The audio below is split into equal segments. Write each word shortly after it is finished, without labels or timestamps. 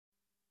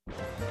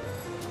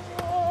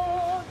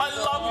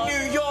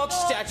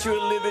Statue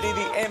of Liberty,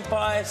 the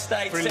Empire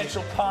State,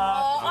 Central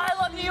Park. Oh, I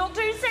love New York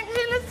too. Sex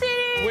in the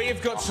City.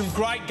 We've got some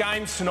great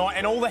games tonight,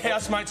 and all the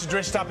housemates are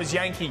dressed up as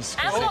Yankees.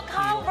 And we've got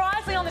Carl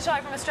Risley on the show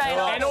from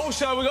Australia. And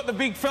also we've got the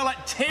big fella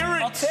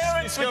Terrence. Oh,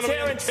 Terrence with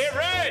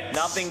Terrence.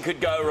 Nothing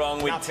could go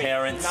wrong with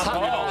Terrence.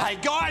 Hey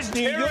guys,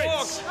 New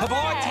York. Have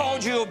I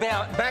told you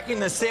about back in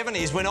the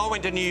 70s when I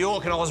went to New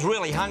York and I was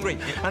really hungry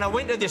and I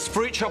went to this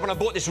fruit shop and I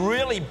bought this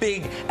really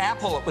big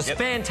apple. It was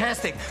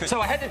fantastic.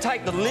 So I had to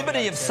take the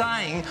liberty of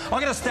saying, I'm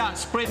going to start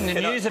spreading the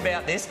news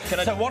about this.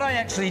 So what I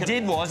actually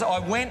did was I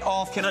went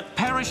off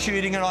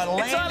parachuting and I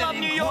landed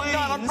in New York Queens,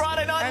 night on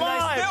Friday Night and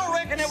Live. they still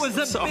reckon it was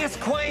the best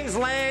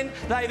Queensland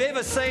they've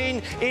ever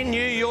seen in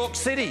New York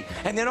City.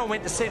 And then I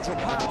went to Central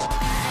Park.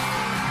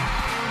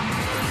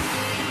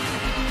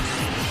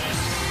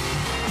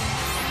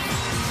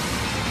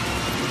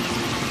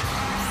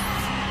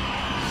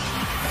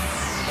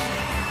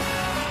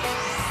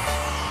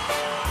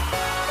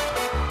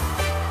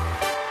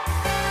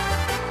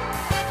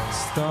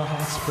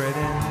 Start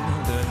spreading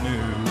the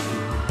news.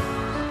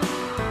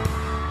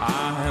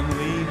 I'm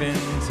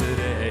leaving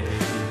today.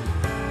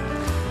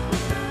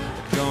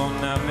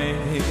 Gonna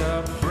make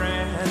a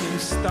brand new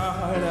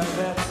start of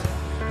it.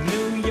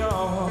 New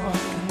York,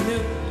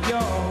 New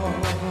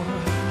York.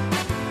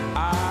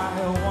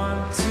 I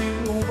want to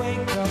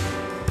wake up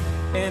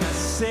in a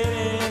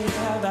city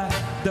that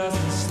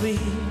doesn't sleep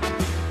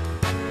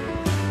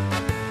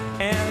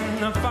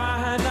and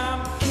find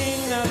I'm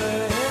king of the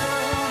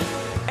hill.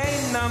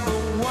 Ain't number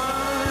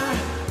one,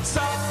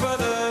 top of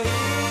the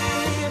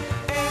heap.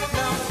 Ain't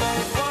number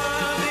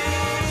one.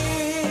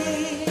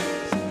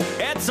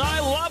 It's I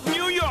Love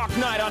New York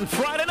night on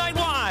Friday Night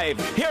Live.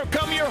 Here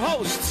come your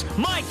hosts,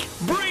 Mike,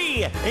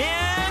 Bree,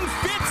 and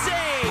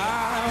Fitzy. I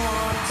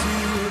want to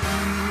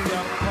be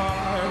a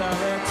part of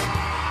it.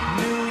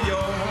 New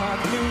York,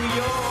 New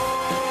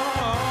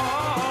York.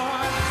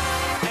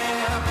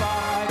 And if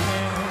I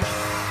can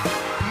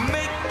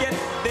make it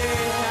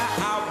there,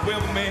 I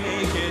will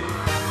make it.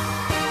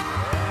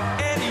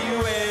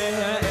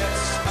 Anywhere,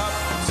 it's up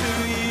to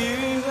you.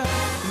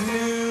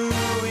 New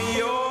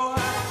York,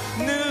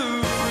 New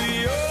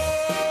York.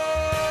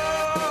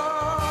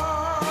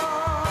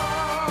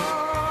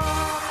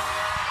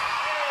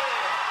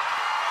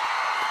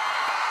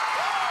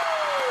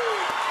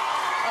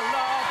 I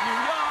love New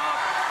York.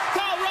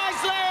 Carl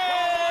Risley!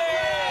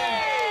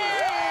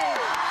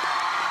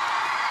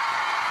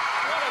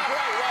 What a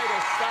great way to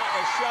start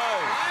the show.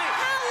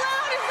 How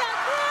loud is that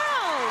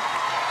crowd?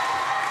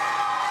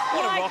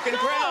 What a My rocking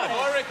God. crowd.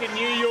 I reckon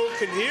New York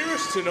can hear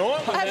us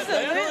tonight.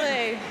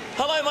 Absolutely.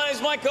 Hello, my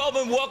name's Mike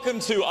Goldman. Welcome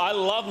to I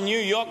Love New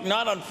York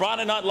night on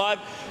Friday Night Live.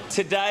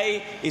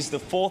 Today is the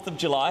 4th of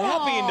July.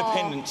 Happy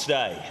Independence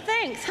Day.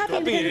 Thanks. Happy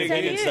Happy Independence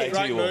Day to Independence you. Day.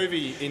 Great you all.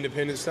 movie,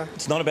 Independence Day.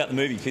 It's not about the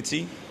movie,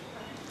 Fitzy.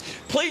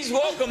 Please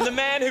welcome the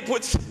man who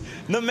puts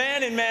the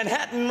man in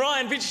Manhattan,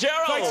 Ryan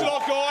Fitzgerald. Thanks a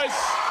lot, guys.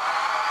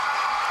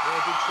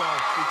 Yeah, big show,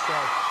 big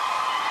show.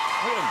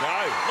 Look at him go.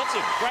 Lots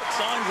of great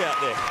signs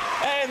out there.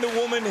 And the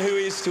woman who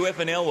is to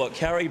FNL what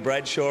Carrie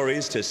Bradshaw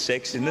is to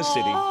Sex in the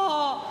City.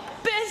 Oh,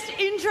 best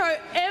intro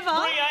ever.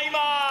 Bree Amer!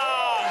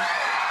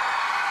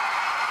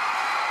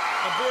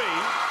 Now, Bree,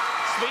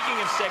 speaking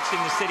of Sex in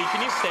the City,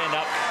 can you stand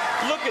up?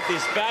 Look at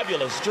this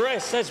fabulous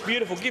dress. That's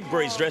beautiful. Give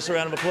Bree's dress a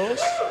round of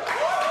applause.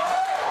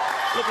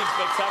 Looking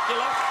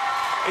spectacular.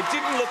 It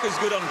didn't look as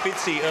good on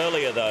Fitzy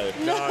earlier, though.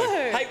 No.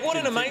 Hey, what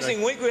an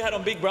amazing week we had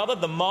on Big Brother.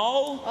 The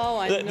mole Oh,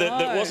 I know.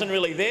 that wasn't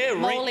really there.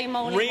 Moly,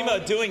 Rima moly.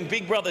 doing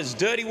Big Brother's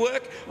dirty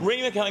work.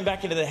 Rima coming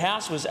back into the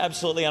house was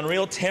absolutely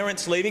unreal.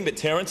 Terrence leaving, but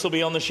Terrence will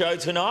be on the show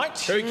tonight.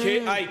 Who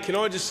cares? Hey, can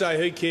I just say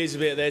who cares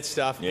about that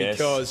stuff? Yes.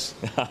 Because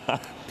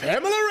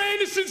Pamela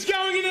Anderson's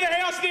going into the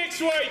house next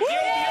week. Woo!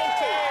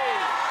 Guilty.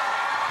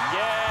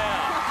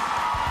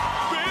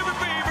 Yeah. Baby,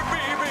 baby,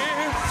 baby.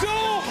 So,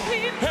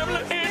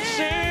 Pamela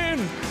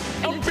Anderson.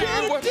 I'm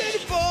very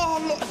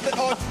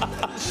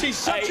She's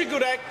such a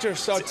good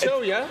actress, I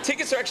tell you.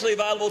 Tickets are actually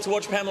available to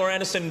watch Pamela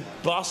Anderson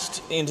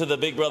bust into the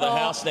Big Brother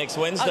house next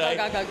Wednesday.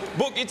 Go.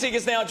 Book your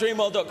tickets now at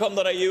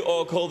dreamworld.com.au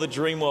or call the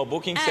Dreamworld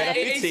booking centre.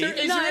 Is there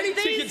any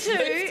these tickets two-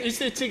 left? Is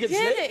there tickets Yeah,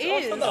 left? there I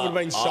is. thought that would have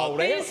been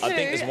sold out. These I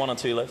think two- there's 1 or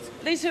 2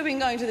 left. These two have been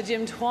going to the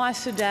gym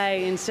twice a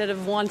day instead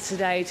of once a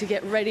day to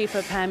get ready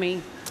for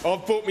Pammy.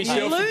 I've bought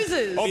myself.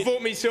 Losers. I've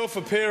bought myself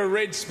a pair of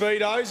red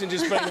speedos and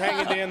just been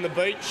hanging down the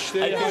beach.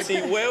 Hey, There.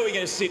 Fitzy, where are we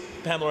going to sit,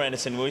 Pamela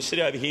Anderson? Will we sit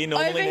over here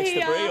normally Over next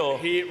here. to Bree? Or?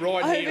 Here,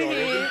 right Over here,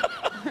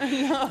 I reckon.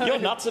 here. You're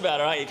nuts about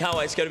it, aren't you? Can't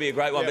wait. It's going to be a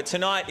great one. Yeah. But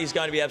tonight is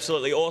going to be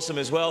absolutely awesome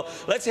as well.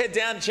 Let's head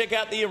down and check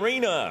out the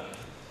arena.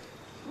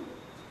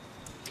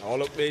 Oh,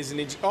 look, there's an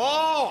ninja.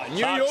 Oh, New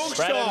York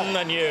Spreading style.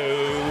 the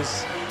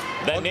news.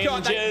 The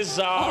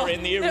ninjas are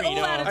in the they're all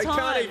arena. out of They time.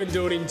 can't even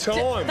do it in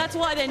time. That's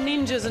why they're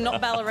ninjas and not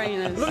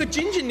ballerinas. Look at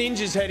Ginger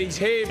Ninja's had his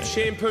hair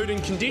shampooed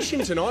and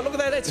conditioned tonight. Look at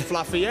that. That's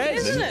fluffy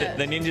as. Isn't it?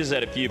 The ninjas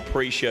had a few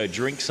pre-show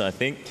drinks, I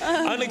think.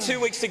 Only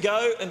 2 weeks to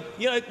go, and,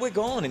 you know, we're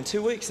gone in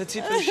 2 weeks. That's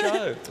it for the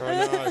show.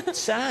 I know. It's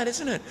sad,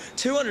 isn't it?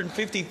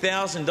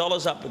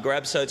 $250,000 up for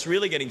grabs, so it's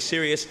really getting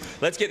serious.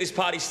 Let's get this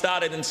party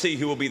started and see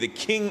who will be the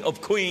king of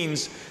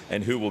queens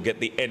and who will get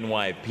the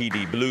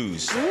NYPD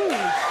blues.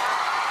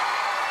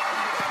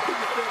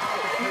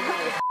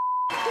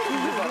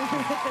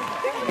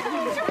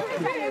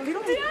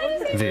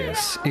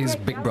 This is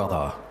Big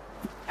Brother.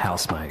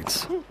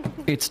 Housemates,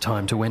 it's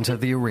time to enter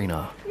the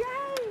arena.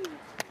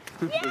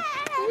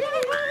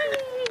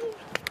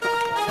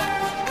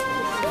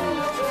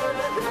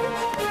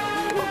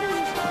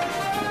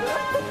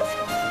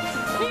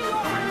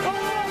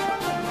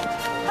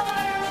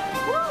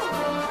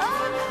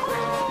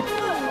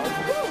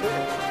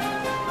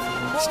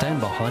 Stand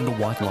behind the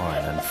white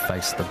line and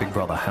face the Big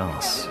Brother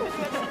house.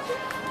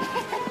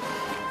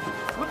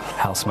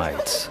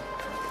 Housemates,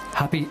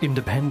 happy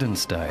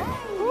Independence Day.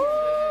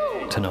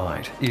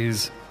 Tonight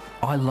is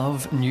I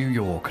Love New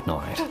York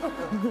night.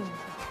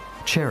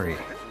 Cherry,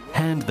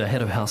 hand the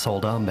head of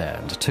household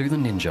armband to the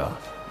ninja.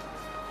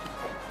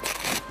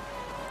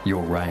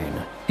 Your reign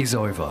is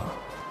over.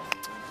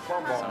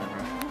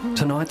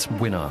 Tonight's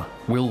winner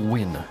will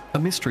win a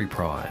mystery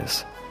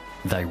prize.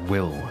 They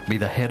will be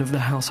the head of the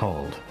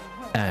household.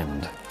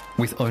 And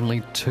with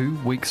only 2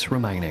 weeks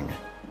remaining,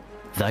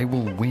 they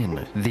will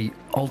win the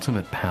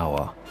ultimate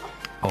power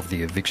of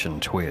the eviction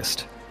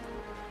twist.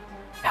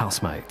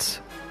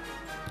 Housemates,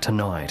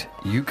 tonight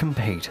you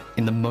compete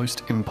in the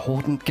most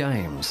important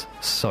games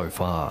so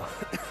far.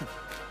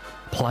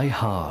 Play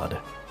hard.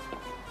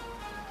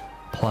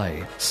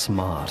 Play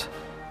smart.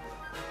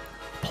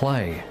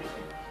 Play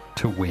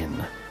to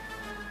win.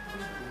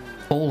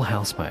 All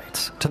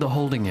housemates to the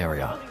holding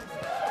area.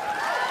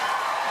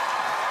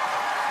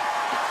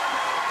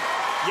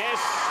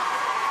 Yes,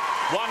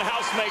 one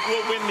housemate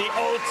will win the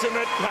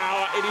ultimate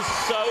power. It is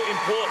so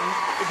important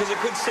because it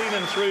could see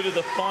them through to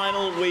the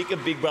final week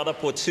of Big Brother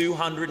for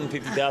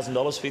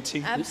 $250,000,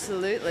 Fitzy.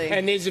 Absolutely.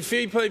 And there's a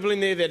few people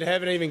in there that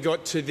haven't even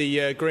got to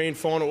the grand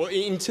final, or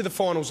into the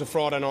finals of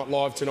Friday Night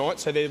Live tonight,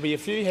 so there'll be a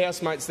few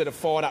housemates that are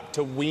fired up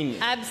to win.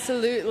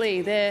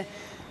 Absolutely. Their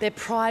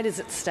pride is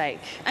at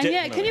stake. And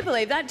yeah, can you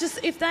believe that? Just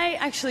if they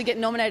actually get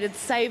nominated,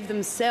 save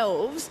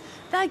themselves,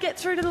 they get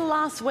through to the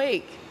last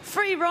week.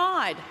 Free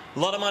ride. A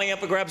lot of money up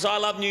for grabs. I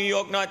Love New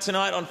York night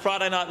tonight on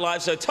Friday Night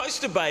Live. So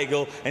toast a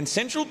bagel and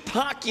Central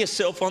Park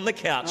yourself on the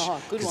couch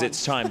because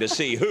it's time to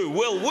see who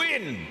will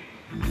win.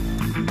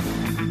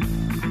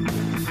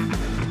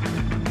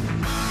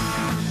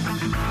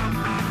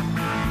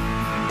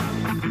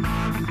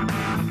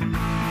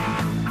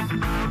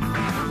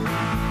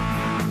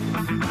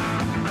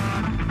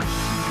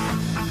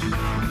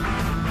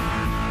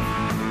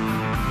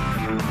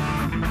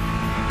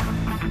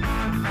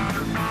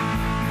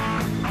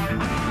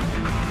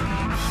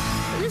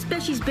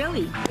 She's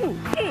belly.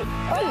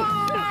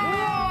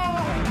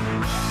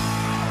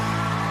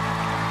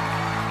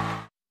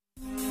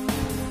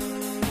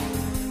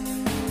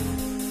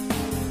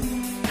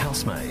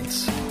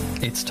 Housemates,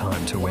 it's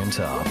time to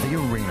enter the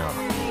arena.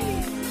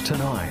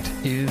 Tonight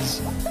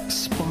is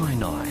Spy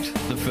Night.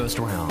 The first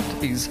round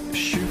is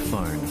Shoe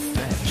Phone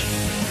Fetch.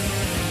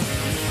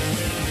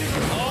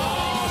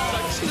 Oh, so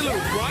just a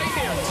little grey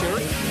now,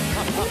 Terry.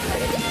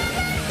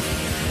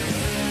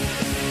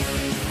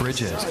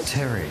 Bridget,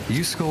 Terry,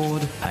 you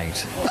scored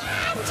 8.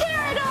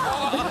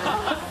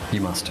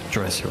 You must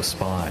dress your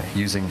spy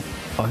using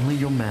only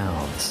your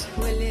mouths.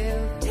 Will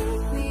you take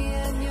me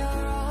in your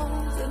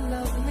arms and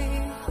love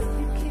me?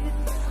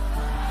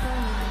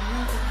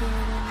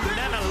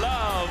 Banana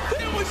Love.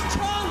 There was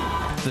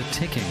tongue. The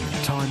ticking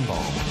time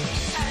bomb.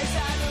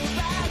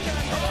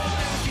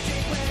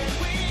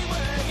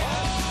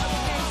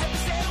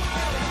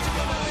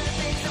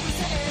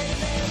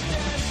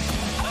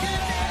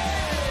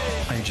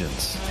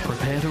 Agents,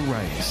 prepare to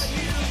race.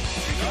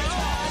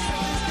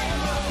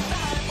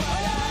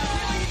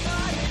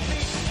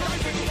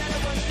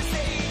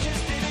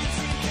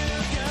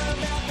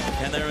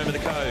 Can they remember the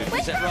code?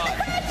 Is that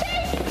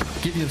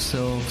right? Give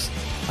yourselves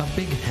a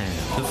big hand.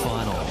 The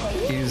final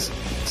is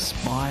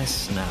Spy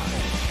Snap.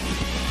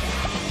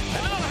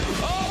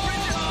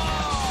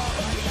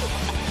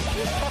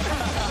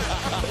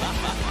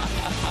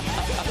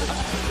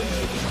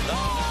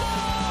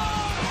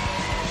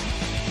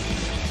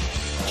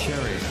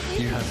 Cherry,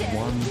 you have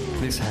won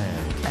this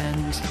hand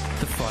and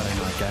the Friday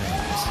Night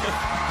Games.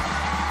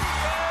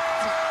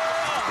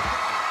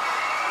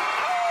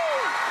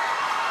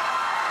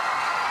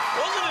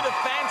 Wasn't it a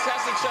a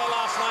fantastic show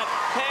last night.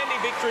 Handy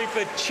victory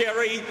for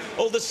Cherry.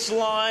 All the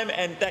slime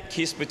and that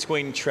kiss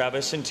between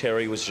Travis and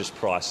Terry was just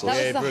priceless.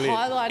 That was the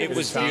highlight of the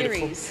beautiful.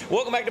 series.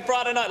 Welcome back to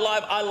Friday Night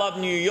Live. I love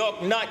New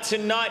York. Night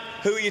tonight.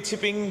 Who are you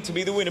tipping to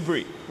be the winner,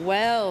 Bree?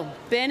 Well,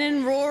 Ben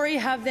and Rory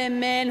have their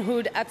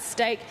manhood at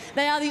stake.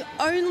 They are the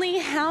only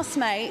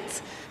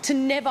housemates to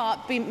never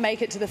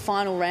make it to the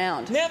final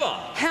round. Never.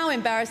 How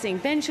embarrassing.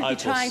 Ben should be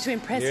trying to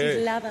impress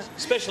his lover.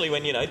 Especially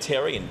when, you know,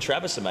 Terry and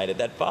Travis have made it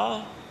that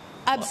far.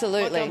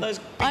 Absolutely. Those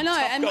big, I know,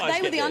 tough and guys they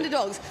were get the there.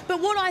 underdogs.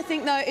 But what I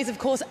think, though, is, of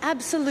course,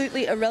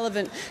 absolutely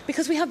irrelevant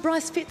because we have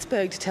Bryce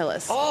Fitzgerald to tell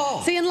us.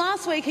 Oh. See, and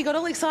last week he got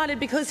all excited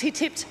because he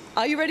tipped,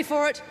 are you ready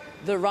for it?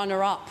 The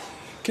runner-up.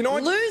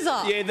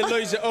 Loser. Yeah, the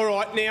loser. All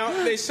right, now,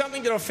 there's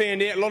something that I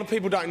found out. A lot of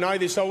people don't know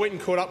this. I went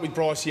and caught up with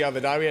Bryce the other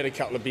day. We had a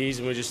couple of beers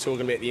and we were just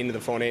talking about the end of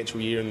the financial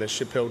year and the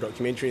Chappelle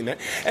documentary and that.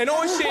 And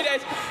I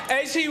said,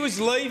 as he was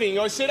leaving,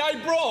 I said,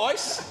 hey,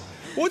 Bryce,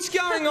 what's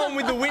going on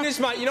with the winners,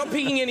 mate? You're not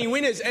picking any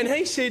winners. And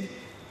he said,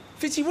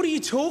 Fitzy, what are you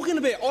talking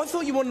about? I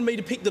thought you wanted me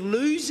to pick the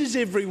losers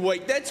every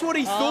week. That's what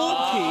he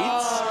thought,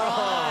 kids.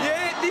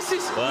 Yeah, this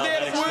is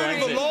without a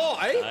word of a lie.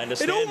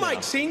 It all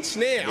makes sense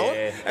now.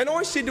 Yeah. And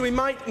I said to him,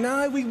 mate,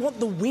 no, we want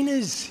the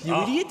winners, you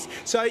idiot.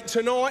 So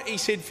tonight he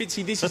said,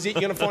 Fitzy, this is it.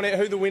 You're going to find out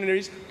who the winner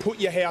is. Put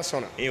your house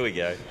on it. Here we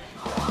go.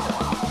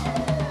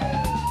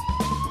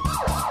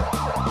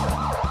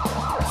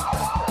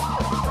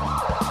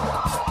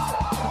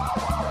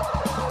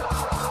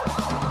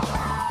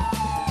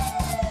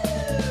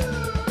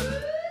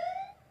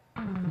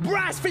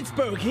 Bryce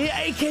Fitzgerald here,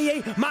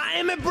 a.k.a.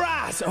 Miami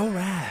Bryce. All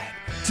right.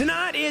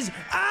 Tonight is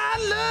I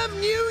Love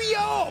New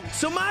York.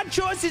 So my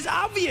choice is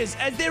obvious,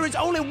 as there is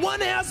only one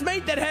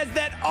housemate that has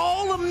that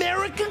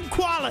all-American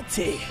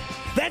quality.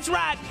 That's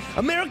right.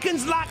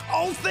 Americans like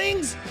all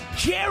things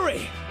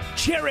cherry.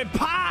 Cherry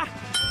pie.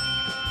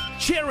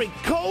 Cherry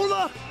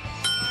cola.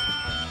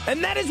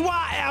 And that is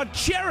why our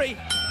cherry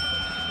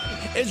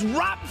is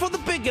ripe for the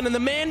picking and the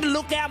man to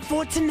look out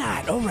for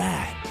tonight. All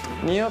right.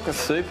 New York is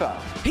super.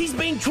 He's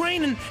been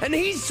training, and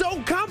he's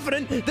so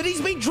confident that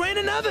he's been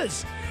training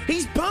others.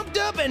 He's pumped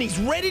up and he's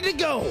ready to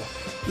go.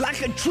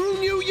 Like a true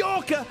New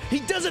Yorker,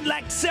 he doesn't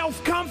lack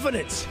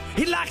self-confidence.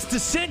 He likes to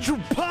Central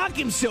Park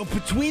himself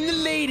between the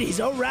ladies,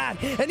 all right?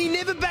 And he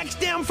never backs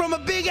down from a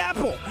big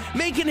apple,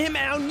 making him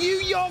our New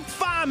York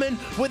fireman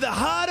with a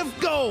heart of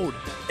gold.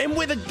 And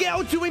with a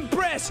gal to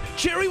impress,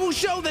 Cherry will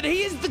show that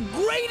he is the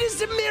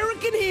greatest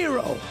American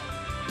hero.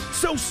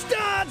 So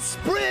start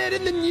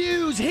spreading the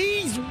news.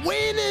 He's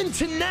winning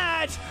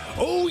tonight.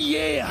 Oh,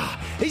 yeah.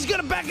 He's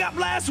going to back up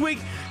last week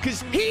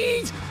because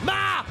he's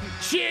my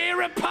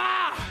cherry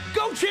pie.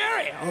 Go,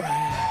 Cherry. All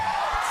right.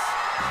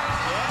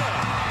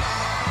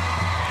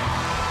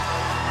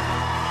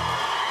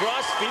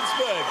 Bryce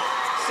Fitzgerald,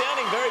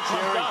 sounding very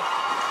pumped up.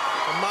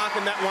 I'm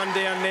marking that one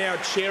down now,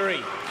 Cherry.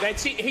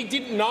 That's it. He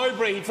didn't know,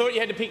 Bree. He thought you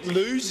had to pick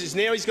losers.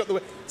 Now he's got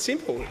the...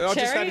 Simple. I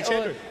just had to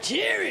Cherry.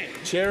 Cherry.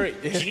 Cherry.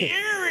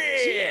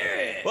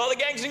 Cherry! Well, the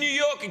gangs in New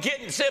York are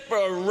getting set for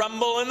a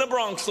rumble in the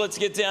Bronx. Let's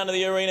get down to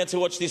the arena to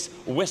watch this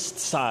West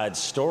Side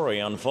story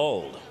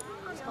unfold.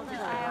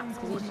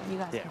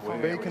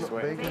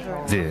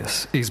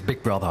 This is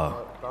Big Brother.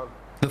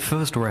 The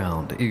first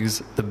round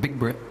is the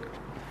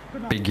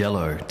Big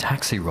Yellow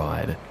Taxi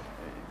Ride.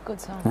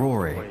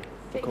 Rory,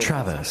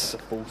 Travis,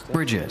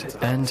 Bridget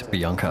and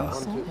Bianca.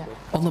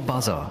 On the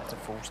buzzer,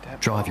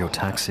 drive your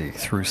taxi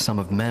through some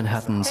of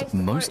Manhattan's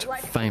most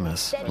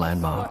famous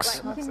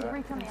landmarks.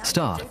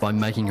 Start by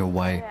making your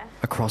way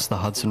across the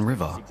Hudson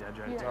River,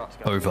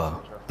 over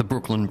the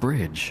Brooklyn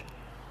Bridge,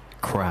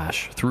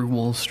 crash through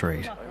Wall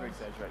Street,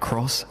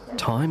 cross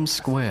Times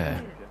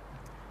Square,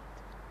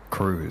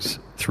 cruise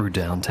through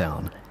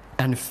downtown,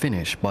 and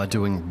finish by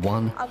doing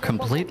one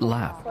complete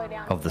lap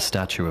of the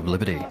Statue of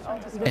Liberty,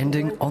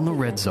 ending on the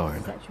red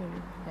zone.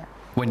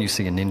 When you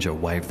see a ninja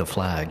wave the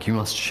flag, you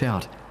must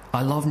shout,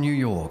 "I love New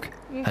York,"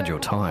 and your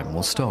time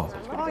will stop.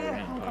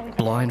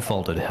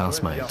 Blindfolded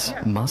housemates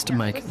must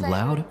make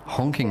loud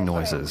honking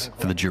noises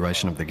for the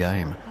duration of the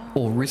game,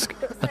 or risk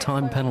a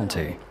time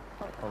penalty.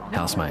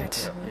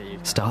 Housemates,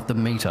 start the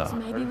meter.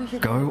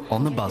 Go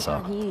on the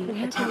buzzer.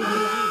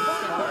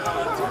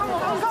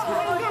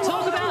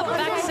 Talk about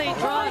backseat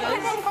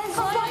drivers.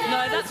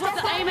 No, that's what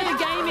the aim of the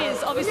game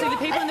is. Obviously, the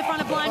people in the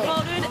front are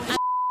blindfolded, and in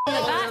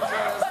the back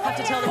have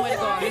to tell them where to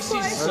go. This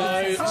is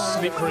so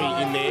slippery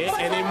in there.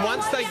 And then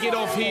once they get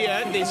off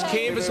here, there's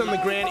canvas on the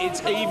ground.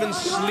 It's even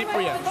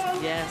slipperier.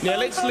 Yes. Now,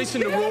 let's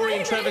listen to Rory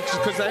and Travis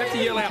because they have to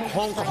yell out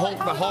honk, honk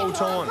the whole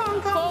time.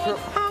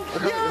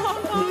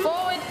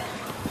 Forward.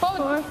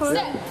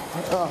 Step.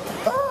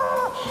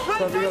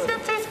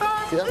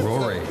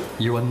 Rory,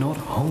 you are not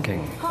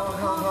honking. Step.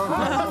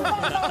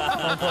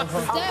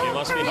 You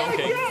must be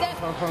honking. Step.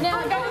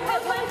 Now go.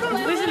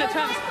 Listen to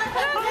Travis.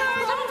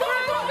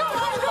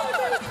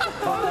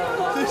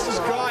 This is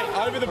great.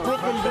 Over the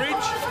Brooklyn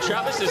Bridge.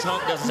 Travis's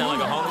honk doesn't sound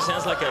like a honk, it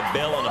sounds like a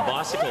bell on a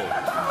bicycle.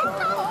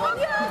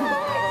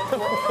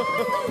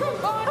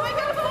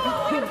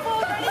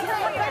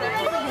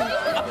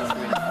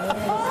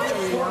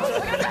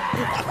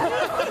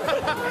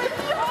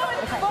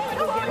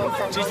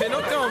 Geez, they're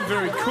not going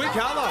very quick,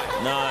 are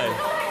they? No,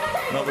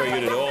 not very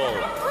good at all.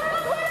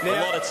 Now,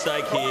 A lot at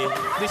stake here.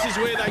 this is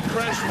where they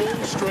crash Wall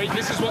Street.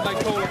 This is what they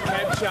call a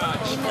cab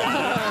charge.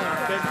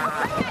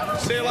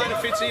 See you later,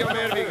 Fitzy. I'm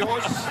out of here,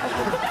 guys.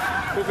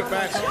 Book it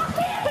back.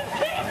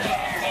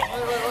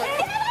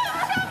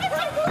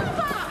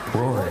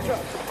 Rory,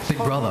 Big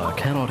Brother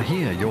cannot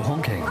hear your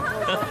honking. Big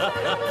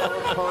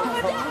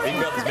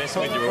Brother's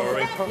messing with you,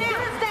 Rory.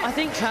 I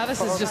think Travis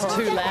is just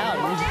too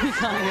loud. You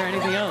can't hear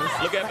anything else.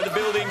 Look out for the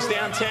buildings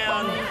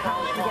downtown.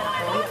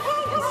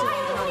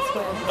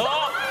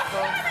 Oh!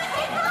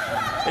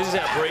 This is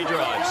how Bree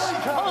drives.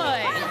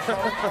 Oi!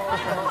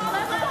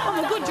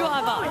 I'm a good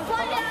driver.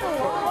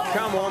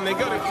 Come on, they've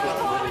got to...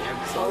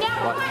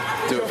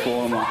 Do it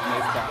for him.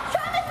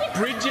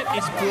 Bridget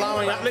is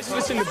blowing up. Let's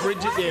listen to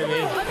Bridget down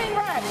there.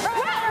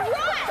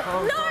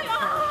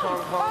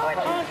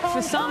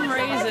 For some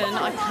reason,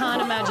 I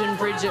can't imagine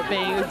Bridget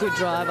being a good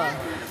driver.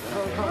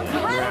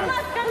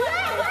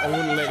 I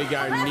wouldn't let her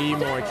go near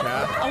my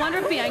car. I wonder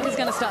if Bianca's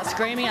going to start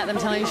screaming at them,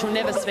 telling them she'll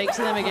never speak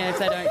to them again if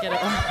they don't get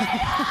it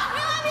right.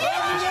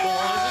 She's full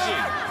on, isn't she?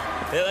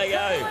 There they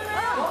go.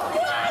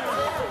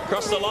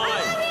 Cross the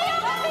line.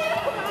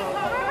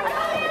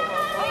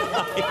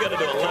 You've got to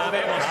do a lap,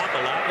 half a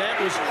lap. That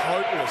was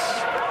hopeless.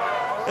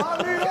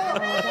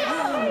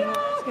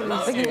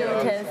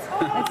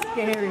 That's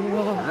scary.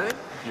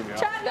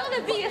 Try not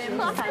the biggest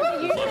laugh.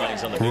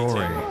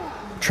 Rory,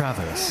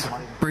 Travis,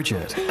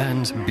 Bridget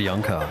and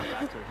Bianca.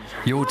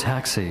 Your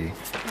taxi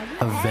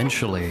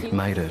eventually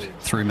made it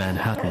through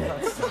Manhattan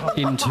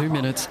in 2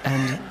 minutes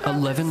and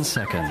 11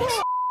 seconds.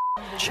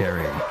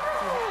 Cherry,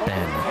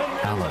 Ben,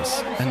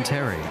 Alice and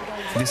Terry,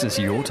 this is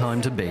your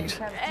time to beat.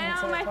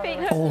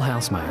 All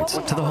housemates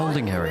to the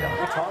holding area.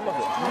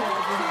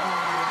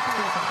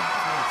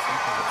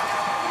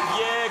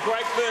 Yeah,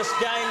 great first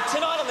game.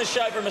 Tonight on the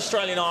show from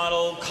Australian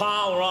Idol,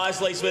 Kyle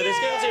Risley's with us.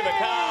 Give it to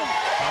Kyle.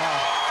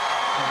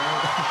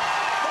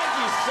 Thank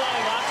you so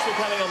much for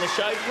coming on the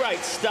show. Great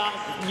start.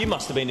 You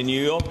must have been to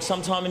New York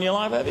sometime in your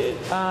life, have you?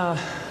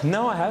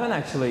 No, I haven't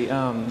actually,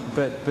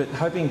 but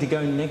hoping to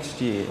go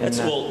next year. That's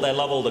well, they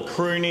love all the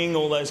crooning,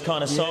 all those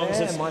kind of songs.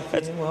 Yeah, it might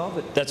fit in well,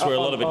 but that's where a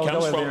lot of it I'll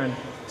comes go over from. there and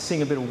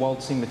sing a bit of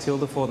waltzing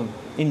Matilda for them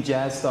in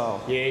jazz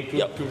style. Yeah,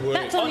 good work.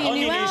 That's on your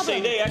new album.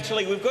 CD,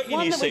 actually, we've got your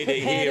One new that we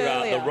CD prepared here,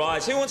 earlier. The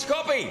Rise. Who wants a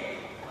copy?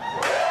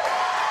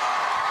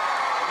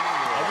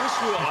 I wish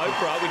we were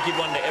Oprah. We'd give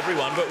one to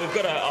everyone, but we've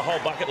got a whole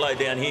bucket load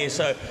down here,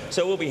 so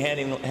we'll be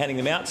handing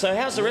them out. So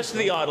how's the rest of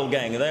the Idol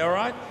gang? Are they all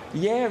right?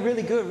 Yeah,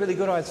 really good, really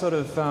good. I sort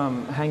of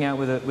hang out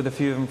with a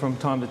few of them from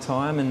time to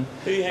time. And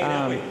Who are you hanging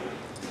out with?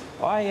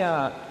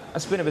 I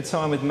spent a bit of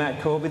time with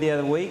Matt Corby the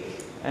other week,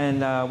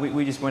 and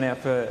we just went out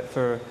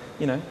for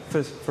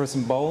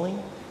some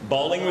bowling.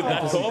 Bowling with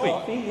Matt For some Corby.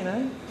 coffee, you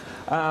know.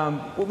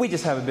 Well, we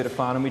just have a bit of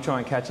fun and we try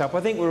and catch up.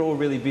 I think we're all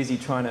really busy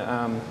trying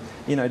to,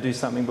 do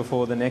something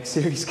before the next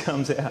series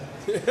comes out.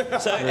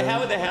 So how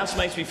would the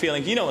housemates be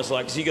feeling? You know what it's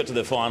like, because you got to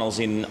the finals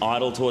in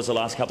Idol towards the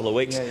last couple of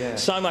weeks. Yeah.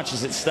 So much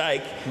is at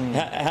stake.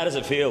 How does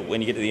it feel when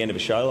you get to the end of a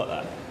show like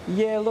that?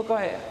 Yeah, look,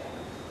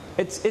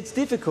 it's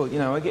difficult,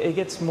 it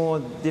gets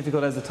more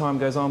difficult as the time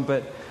goes on,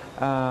 but,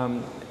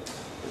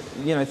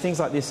 things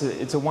like this,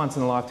 it's a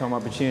once-in-a-lifetime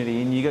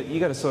opportunity and you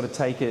got to sort of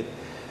take it.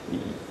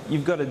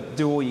 You've got to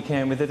do all you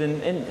can with it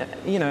and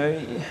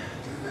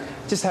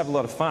just have a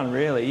lot of fun,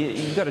 really.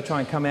 You've got to try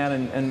and come out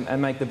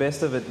and make the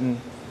best of it and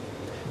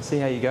see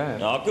how you go.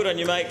 Oh, good on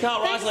you, mate.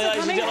 Carl Thanks Risley, for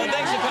ladies and coming gentlemen. out.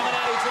 Thanks for coming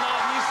out here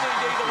tonight. New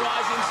CD, The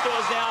Rise in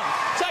stores now.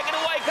 Take it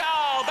away,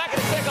 Carl. Back in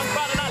a sec on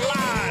Friday Night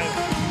Live.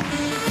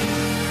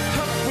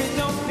 Hope we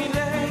don't be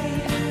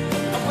late.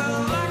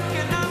 Well, I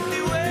can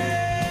only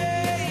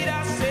wait.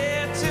 I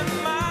said to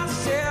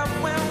myself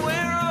when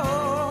we're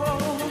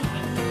old,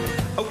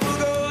 we'll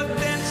go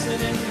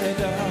dancing in the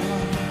dark,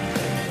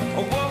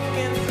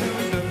 walking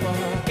through the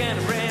park and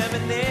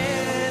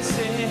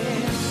reminiscing.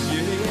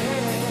 Yeah.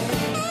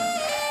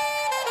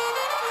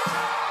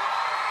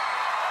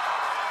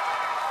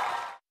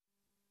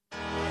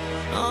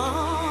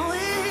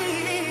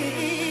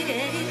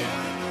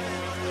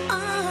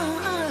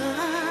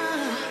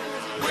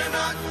 We're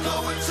not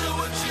going to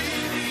a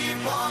TV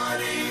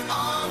party,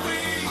 are we?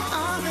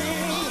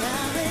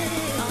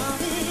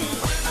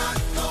 We're not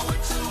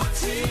going to a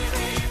TV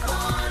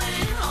party,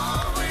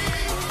 are we?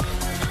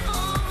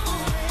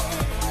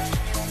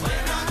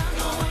 We're not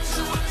going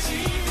to a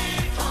TV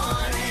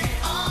party,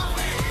 are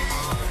we?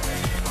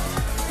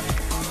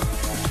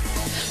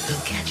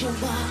 Look at your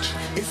watch,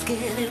 it's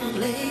getting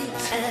late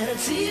at a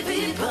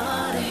TV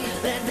party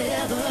that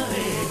never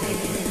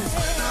ends.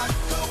 We're not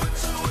going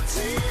to a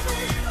TV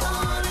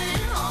party,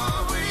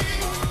 are we?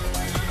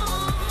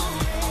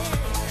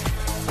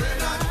 We're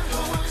not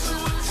going to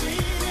a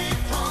TV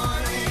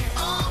party,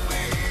 are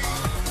we?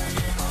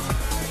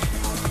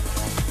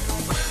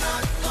 We're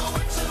not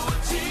going to a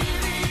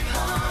TV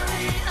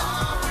party,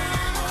 are we?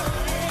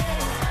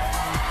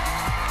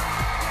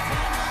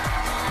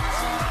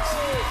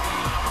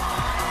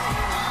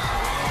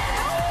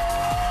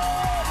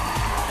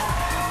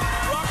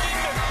 Rocking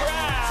the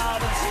crowd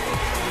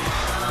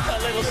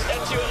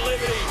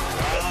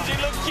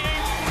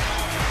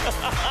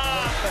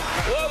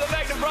Welcome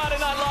back to Friday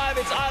Night Live.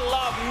 It's I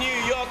Love New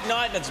York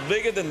night, and it's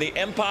bigger than the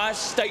Empire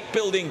State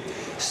Building.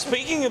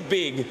 Speaking of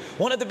big,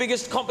 one of the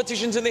biggest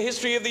competitions in the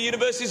history of the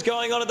universe is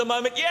going on at the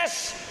moment.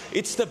 Yes,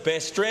 it's the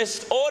best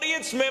dressed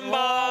audience member. We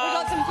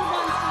got some good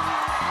ones.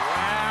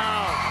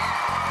 Wow.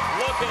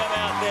 Look at them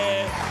out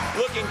there,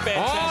 looking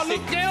fantastic.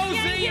 Oh, look, girls,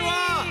 there you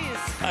are.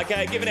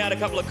 Okay, giving out a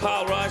couple of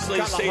Kyle Risley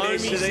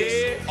CDs to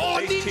these. Oh,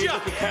 these Ninja!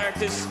 cute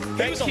characters.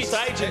 He was on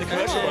stage in the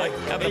commercial break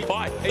having a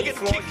fight. Look at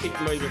the kick. Kicked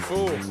me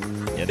before.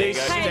 Yeah, there you go.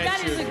 Hey,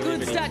 that is a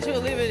good Statue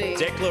of Liberty.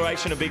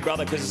 Declaration of Big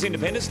Brother because it's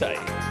Independence Day.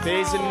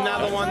 There's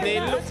another one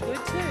there. Look, That's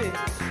good too.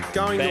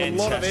 going to a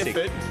lot of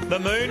Fantastic. effort. The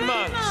Moon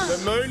Monks.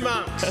 The Moon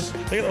Monks.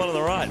 Look at the one on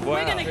the right. Wow.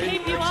 We're going to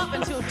keep you up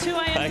until 2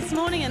 a.m. this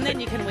morning, and then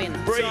you can win.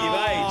 Bree, you've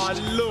Oh,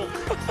 aged. look.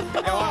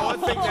 I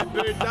think that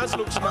bird does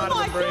look smarter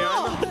than Bree.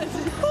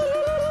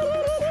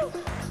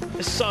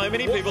 So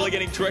many people are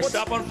getting dressed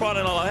up on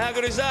Friday night. How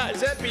good is that?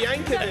 Is that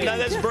Bianca? No,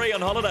 that's Bree on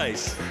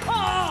holidays.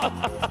 Oh!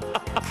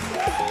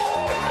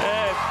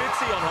 Yeah,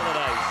 Fitzy on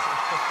holidays.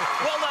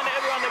 Well done to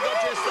everyone that got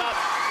dressed up.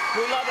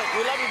 We love it.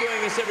 We love you doing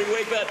this every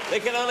week, but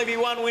there can only be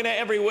one winner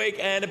every week,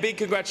 and a big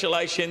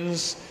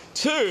congratulations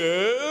to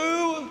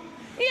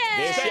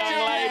this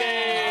young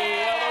lady,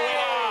 the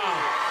winner.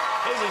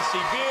 Isn't she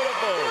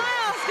beautiful? Can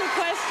I ask a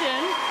question?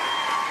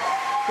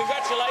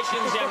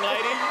 Congratulations, young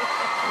lady.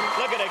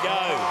 Look at her go.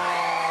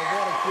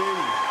 What a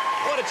beauty.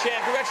 What a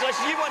champ.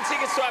 Congratulations. You won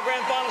tickets to our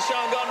grand final show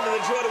and gone into the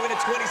draw to win a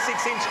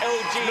 26-inch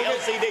LG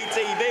LCD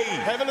TV.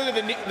 Have a look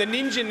at the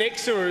ninja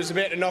next to her who's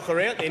about to knock her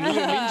out. Then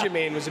little ninja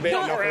man was about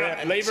to knock her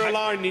out. Leave her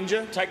alone,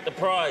 ninja. Take the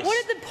prize.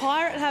 What did the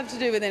pirate have to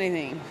do with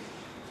anything?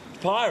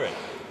 Pirate?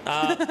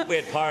 We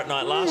had Pirate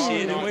Night last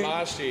year, didn't we?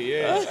 Last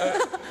year, yeah.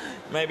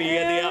 Maybe you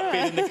had the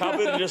outfit in the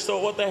cupboard and just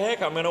thought, what the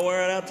heck, I'm going to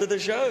wear it out to the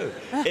show.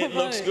 It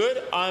looks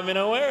good, I'm going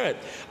to wear it.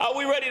 Are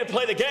we ready to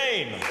play the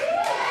game?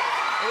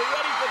 Are we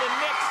ready for the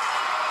next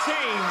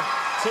team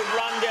to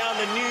run down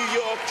the New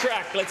York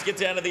track? Let's get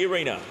down to the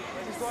arena.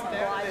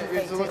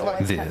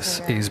 This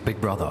is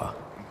Big Brother.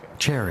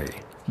 Cherry,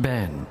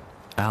 Ben,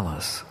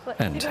 Alice,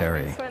 and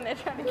Terry.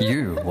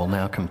 You will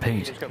now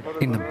compete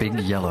in the big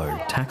yellow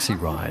taxi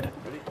ride.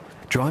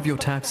 Drive your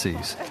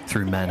taxis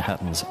through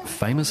Manhattan's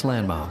famous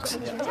landmarks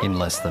in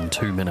less than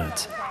 2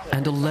 minutes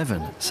and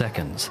 11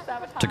 seconds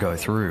to go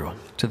through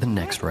to the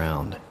next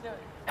round.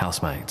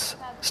 Housemates,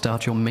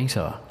 start your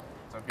meter.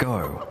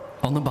 Go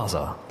on the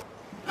buzzer.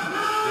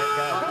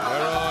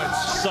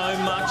 So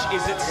much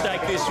is at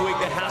stake this week.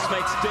 The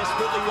housemates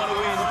desperately want to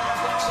win.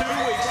 2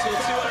 weeks till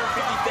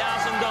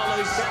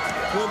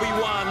 $250,000 will be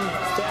won.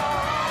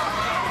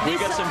 We've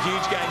got some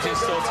huge games in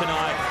store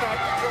tonight.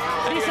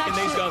 How do you reckon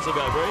these guys will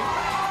go, Bree?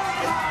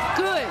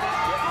 Good.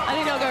 I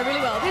think they'll go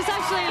really well. This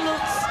actually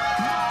looks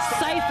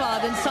safer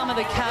than some of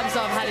the cabs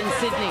I've had in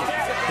Sydney.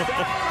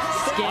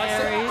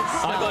 Scary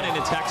I got in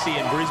a taxi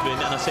in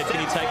Brisbane and I said, can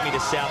you take me to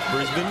South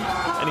Brisbane?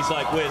 And he's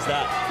like, where's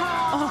that?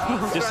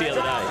 Just the other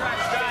day.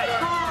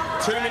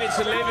 2 minutes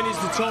 11 is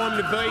the time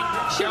to beat.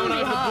 Going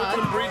over the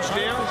Brooklyn Bridge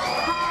now.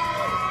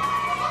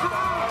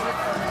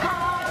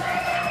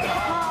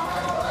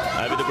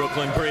 Over the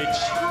Brooklyn Bridge.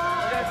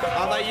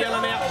 Are they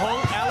yelling out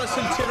honk? Alice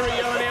and Terry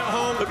yelling out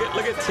honk.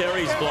 Look at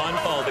Terry's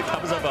blindfold. It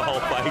covers up her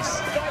whole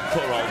face.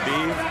 Poor old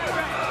dear.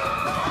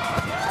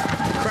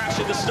 Crash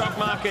at the stock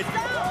market.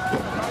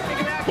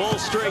 Wall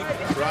Street.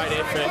 Great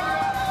effort.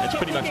 It's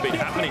pretty much been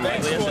happening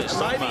lately, hasn't it?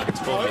 Stock market's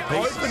falling to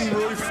pieces. Open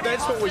roof,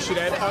 that's what we should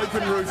have.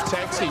 Open roof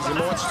taxis. It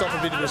might stop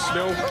a bit of the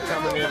smell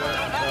coming out.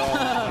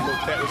 Oh,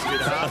 look, that was a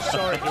bit harsh.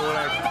 Sorry,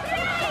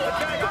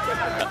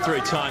 Up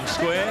through Times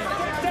Square.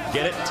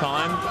 Get it?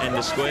 Time and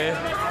the square.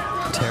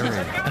 Terry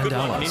and Good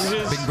one, Alice,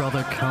 ninjas. Big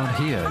Brother can't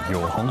hear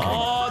your honking.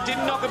 Oh,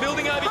 didn't knock a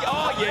building over.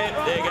 Oh, yeah.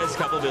 There goes a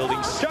couple of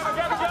buildings.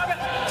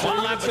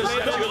 One lap for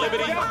Statue of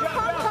Liberty.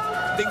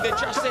 Think they're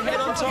just ahead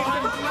on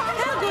time.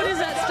 How good is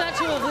that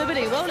Statue of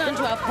Liberty? Well done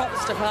to our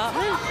props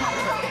department.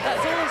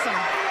 That's awesome.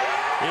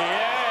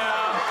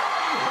 Yeah.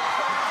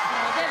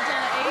 Oh, they've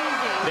done it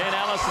easy. Then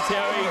Alice,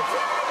 Terry,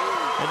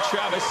 and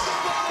Travis.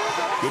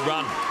 Good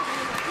run.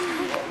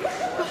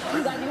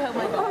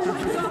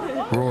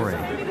 Rory,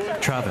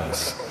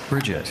 Travis,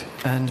 Bridget,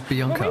 and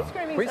Bianca.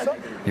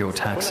 Your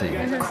taxi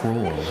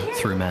crawled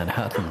through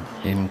Manhattan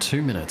in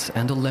 2 minutes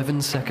and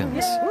 11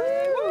 seconds.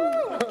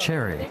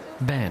 Cherry,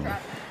 Ben,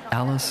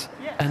 Alice,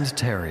 and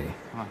Terry.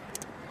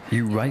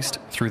 You raced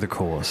through the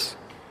course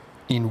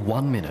in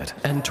 1 minute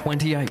and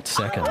 28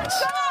 seconds.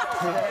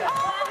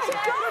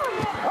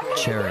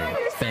 Cherry,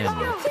 Ben,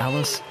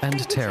 Alice,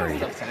 and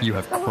Terry, you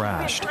have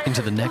crashed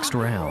into the next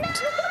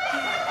round.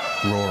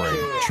 Rory,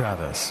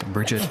 Travis,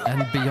 Bridget,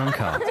 and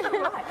Bianca.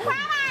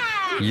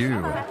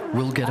 You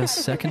will get a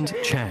second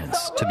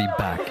chance to be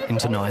back in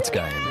tonight's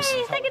games.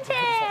 Second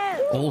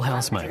chance! All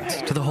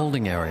housemates to the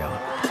holding area.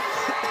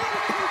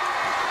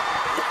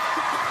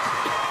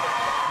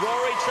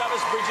 Rory,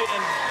 Travis, Bridget,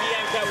 and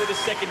Bianca with a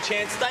second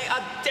chance. They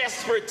are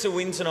desperate to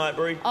win tonight,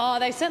 Bree. Oh,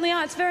 they certainly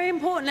are. It's very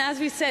important, as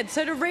we said.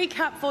 So to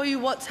recap for you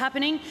what's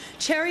happening,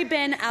 Cherry,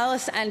 Ben,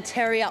 Alice and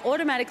Terry are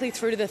automatically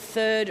through to the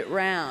third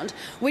round,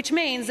 which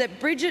means that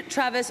Bridget,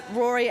 Travis,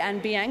 Rory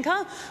and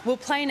Bianca will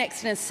play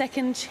next in a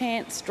second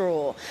chance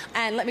draw.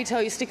 And let me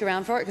tell you, stick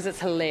around for it because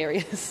it's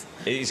hilarious.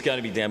 It is going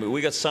to be damn good.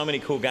 We've got so many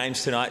cool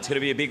games tonight. It's going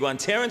to be a big one.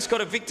 Terrence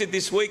got evicted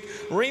this week.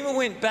 Rima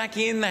went back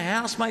in. The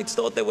housemates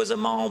thought there was a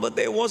mole, but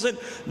there wasn't.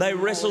 They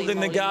wrestled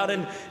in the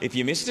garden. If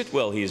you missed it,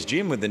 well, here's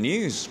Jim with the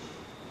news.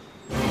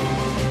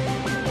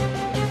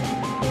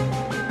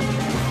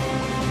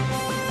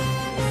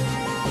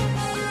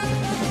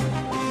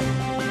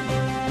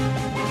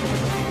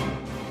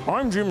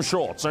 I'm Jim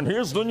Shorts, and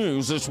here's the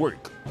news this week.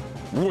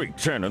 Week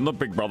 10 in the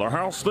Big Brother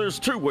house, there's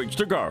 2 weeks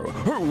to go.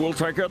 Who will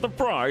take out the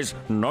prize?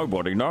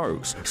 Nobody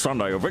knows.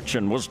 Sunday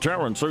eviction was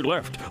Terrence who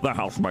left. The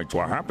housemates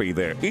were happy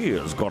their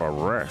ears got a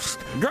rest.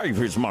 Gave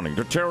his money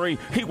to Terry,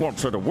 he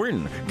wants her to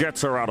win,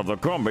 gets her out of the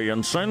combi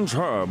and sends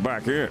her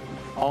back in.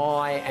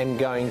 I am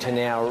going to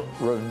now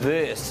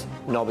reverse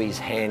Nobby's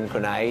hand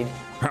grenade.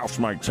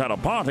 Housemates had a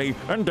party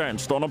and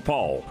danced on a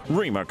pole.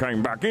 Rima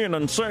came back in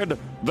and said,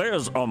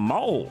 "There's a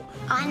mole."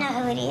 I know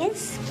who it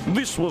is.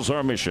 This was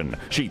her mission.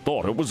 She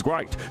thought it was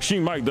great. She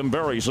made them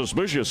very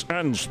suspicious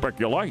and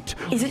speculate.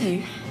 Is it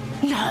you?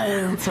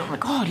 No. Oh my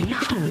God,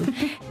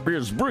 no.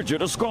 Is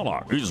Bridget a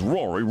scholar? Is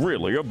Rory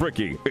really a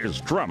brickie?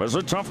 Is Travis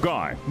a tough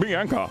guy?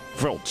 Bianca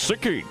felt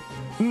sicky.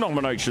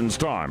 Nominations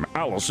time.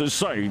 Alice is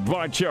saved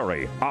by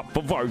Cherry. Up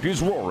for vote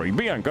is Rory,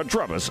 Bianca,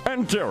 Travis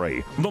and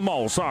Terry. The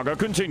mole saga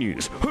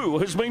continues. Who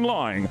has been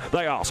lying?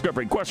 They ask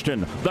every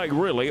question. They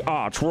really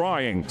are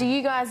trying. Do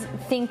you guys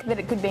think that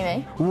it could be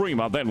me?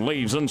 Rima then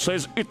leaves and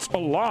says it's a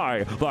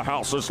lie. The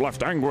house is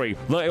left angry.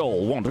 They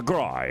all want to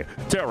cry.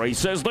 Terry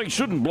says they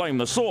shouldn't blame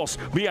the sauce.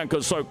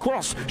 Bianca's so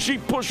cross, she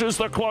pushes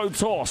the clothes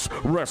horse.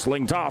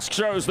 Wrestling task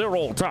shows they're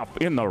all tough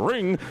in the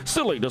ring,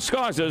 silly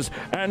disguises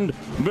and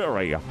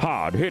very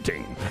hard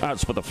hitting.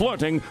 As for the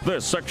flirting,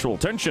 there's sexual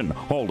tension,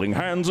 holding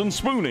hands and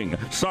spooning,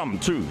 some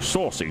too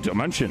saucy to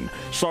mention.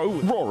 So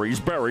Rory's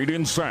buried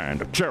in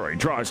sand. Cherry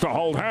tries to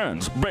hold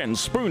hands.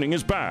 Ben's spooning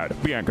is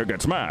bad. Bianca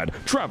gets mad.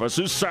 Travis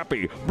is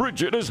sappy.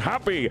 Bridget is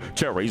happy.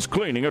 Cherry's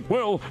cleaning at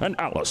will, and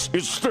Alice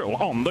is still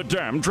on the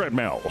damn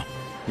treadmill.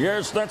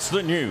 Yes, that's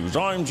the news.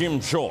 I'm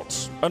Jim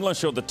Shorts.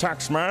 Unless you're the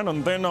tax man,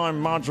 and then I'm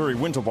Marjorie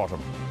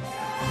Winterbottom.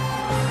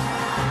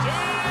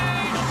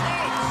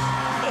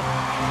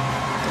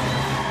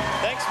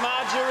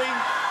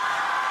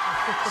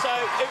 So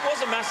it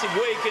was a massive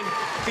week, and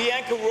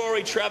Bianca,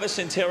 Rory, Travis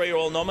and Terry are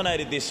all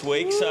nominated this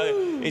week.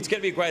 So it's going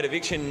to be a great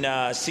eviction,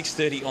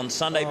 6:30 on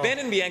Sunday. Ben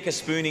and Bianca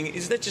spooning,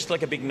 is that just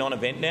like a big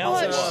non-event now?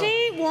 Oh,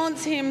 she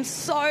wants him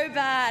so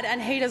bad,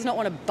 and he does not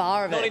want a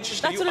bar of it. Not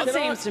interested. That's what it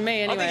seems to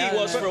me, anyway. I think he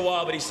was for a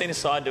while, but he's seen a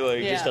side to her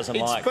he just doesn't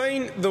like. It's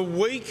been the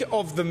week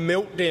of the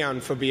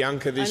meltdown for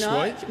Bianca this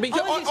week.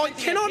 Because I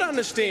cannot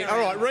understand. All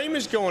right,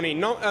 Rima's gone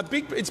in.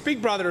 It's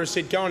Big Brother has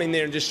said go on in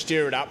there and just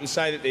stir it up and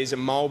say that there's a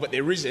mole, but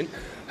there isn't.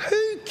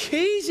 Who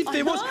cares if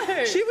there was?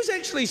 She was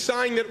actually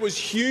saying that it was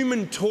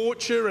human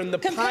torture and the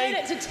compared pain.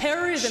 it to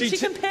terrorism. She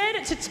compared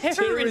it to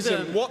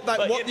terrorism.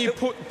 What you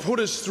put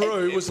us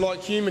through was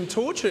like human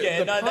torture.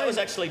 Yeah, that was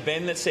actually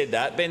Ben that said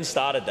that. Ben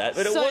started that.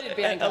 But so did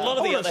Bianca. A lot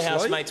of the other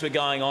housemates were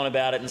going on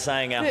about it and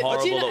saying how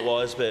horrible it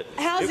was, but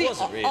how's it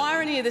wasn't really.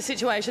 Irony of the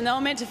situation? They were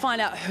meant to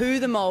find out who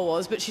the mole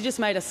was, but she just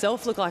made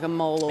herself look like a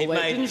mole all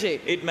week, didn't she?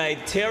 It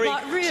made Terry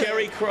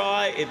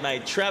cry. It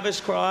made Travis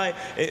cry.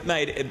 It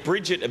made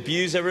Bridget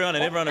abuse everyone,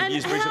 and everyone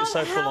abused Bridget. It was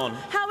so full on.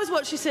 How was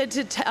what she said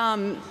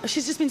to...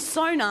 she's just been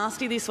so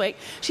nasty this week.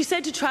 She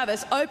said to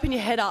Travis, open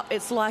your head up.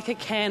 It's like a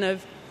can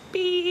of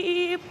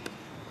beep.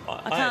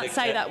 I can't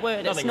say that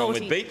word. Nothing wrong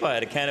with beep. I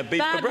had a can of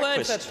beep for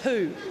breakfast. Bad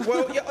word for poo.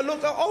 Well, yeah,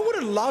 look, I would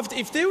have loved...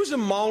 If there was a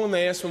mole in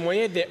the house when we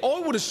had that, I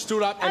would have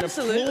stood up and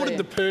applauded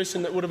the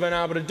person that would have been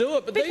able to do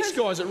it. But these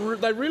guys, it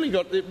really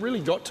got to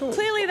them.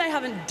 Clearly they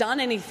haven't done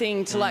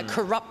anything to,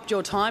 corrupt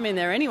your time in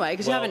there anyway,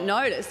 because you haven't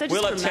noticed. They're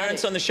just we'll have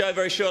Terrence on the show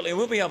very shortly, and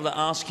we'll be able to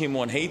ask him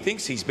what he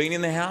thinks. He's been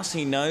in the house.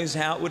 He knows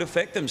how it would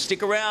affect them.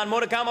 Stick around.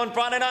 More to come on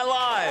Friday Night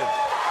Live.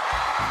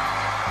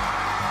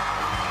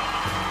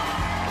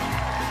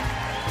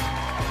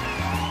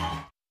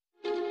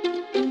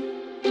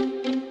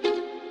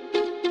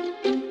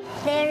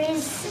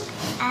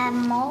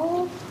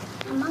 Mole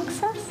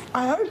amongst us?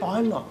 I hope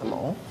I'm not the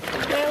mole.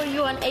 Where were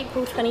you on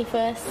April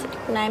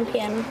 21st, 9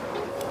 p.m?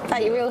 Is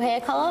that your real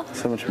hair colour?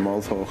 So much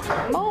mole talk.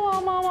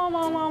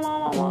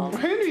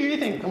 Who do you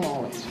think the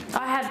mole is?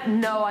 I have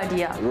no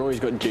idea. Rory's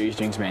got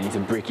G-strings, man. He's a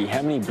brickie.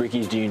 How many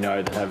brickies do you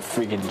know that have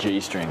friggin'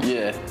 G-strings?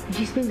 Yeah.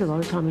 She spends a lot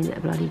of time in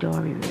that bloody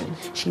diary room.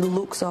 She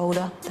looks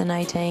older than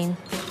 18.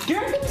 Do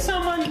you reckon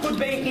someone could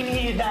be in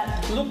here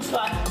that looks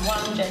like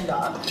one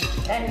gender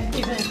and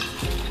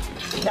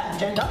isn't that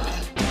gender?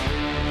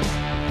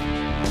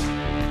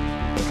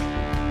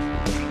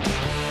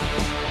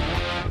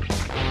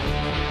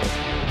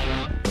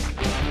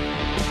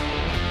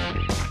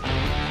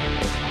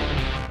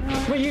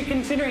 Were you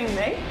considering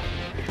me?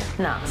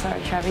 Nah,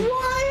 sorry, Travis.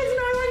 Why is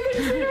no one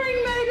considering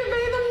me to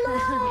be the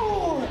mole?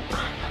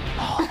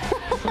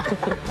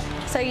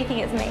 So you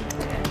think it's me?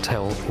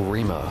 Tell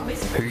Rima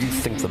who you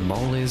think the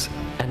mole is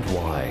and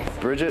why.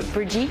 Bridget.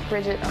 Bridget.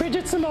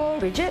 Bridget's the mole.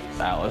 Bridget.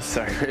 Alice,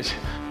 sorry, Bridget.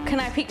 Can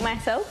I pick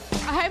myself?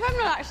 I hope I'm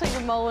not actually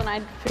the mole and I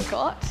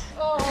forgot.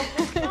 Oh,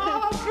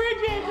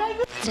 Bridget.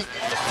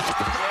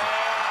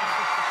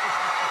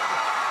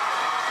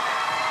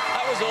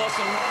 That was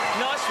awesome.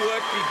 Nice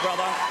work, Big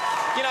Brother.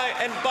 You know,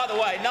 and by the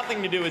way,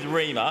 nothing to do with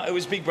Rima. It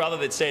was Big Brother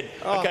that said,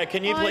 OK,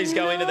 can you please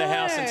go into the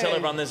house and tell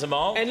everyone there's a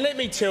mole? And let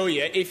me tell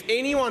you, if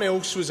anyone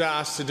else was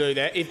asked to do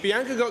that, if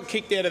Bianca got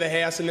kicked out of the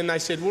house and then they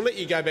said, we'll let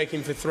you go back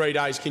in for 3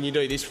 days, can you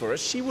do this for us?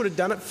 She would have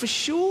done it for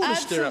sure to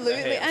stir up the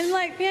Absolutely. house. And,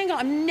 like, Bianca,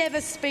 I'm never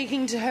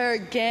speaking to her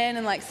again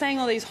and, like, saying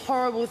all these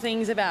horrible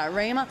things about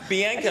Rima.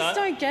 Bianca, I just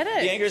don't get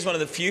it. Bianca is one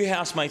of the few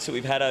housemates that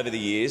we've had over the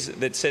years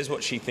that says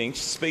what she thinks,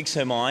 speaks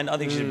her mind. I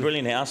think she's a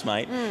brilliant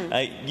housemate.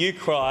 You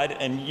cried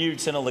and you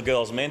sent all the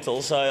girls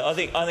mental, so I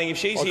think if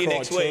she's here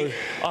next week,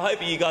 I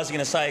hope you guys are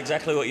going to say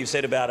exactly what you've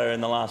said about her in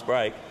the last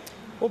break.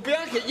 Well,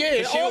 Bianca,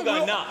 yeah. She will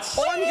go nuts. She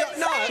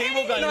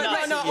will go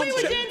nuts. No, we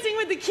were dancing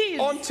with the kids.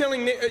 I'm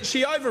telling you,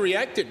 she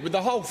overreacted with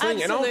the whole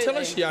thing, and I'll tell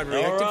her she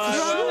overreacted All right,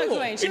 for sure.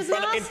 Queen. She was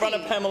in front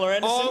of Pamela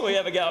Anderson, we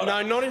have a go.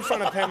 No, not in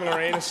front of Pamela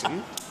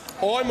Anderson.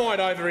 I might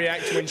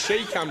overreact when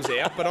she comes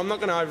out, but I'm not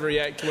going to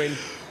overreact when...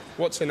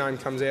 What's her name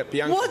comes out?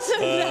 Bianca. What's her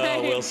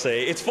name? We'll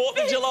see. It's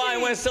 4th of July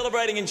and we're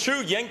celebrating in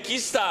true Yankee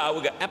style.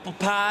 We've got apple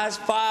pies,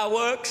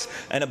 fireworks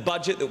and a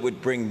budget that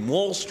would bring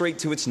Wall Street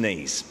to its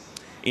knees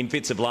in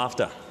fits of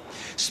laughter.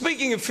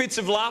 Speaking of fits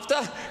of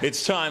laughter,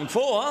 it's time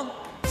for...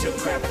 To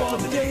Crap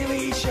on the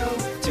Daily Show.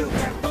 To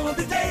Crap on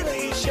the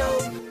Daily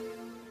Show.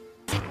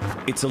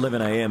 It's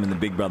 11 a.m. in the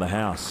Big Brother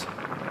house.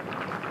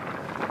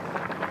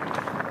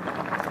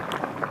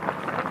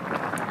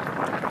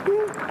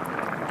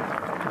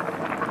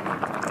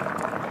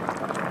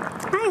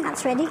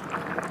 That's ready. To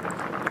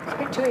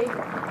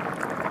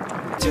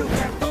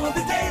Crap on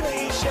the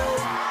Daily Show.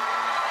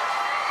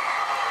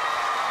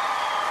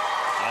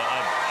 I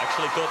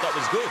actually thought that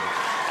was good.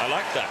 I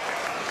like that.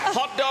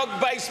 Hot dog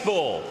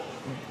baseball.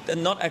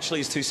 And not actually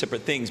as two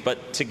separate things,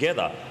 but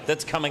together.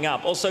 That's coming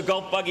up. Also,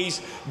 golf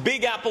buggies,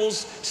 big apples,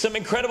 some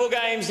incredible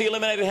games. The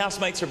eliminated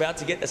housemates are about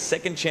to get a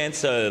second chance,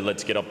 so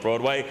let's get off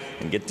Broadway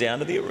and get down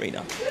to the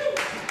arena.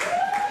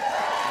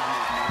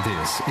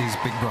 This is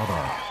Big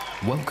Brother.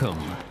 Welcome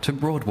to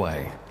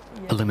Broadway.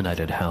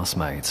 Eliminated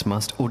housemates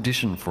must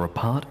audition for a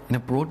part in a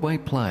Broadway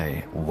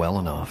play well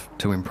enough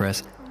to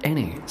impress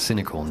any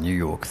cynical New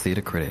York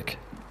theatre critic.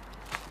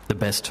 The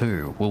best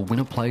two will win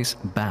a place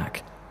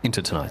back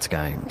into tonight's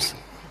games.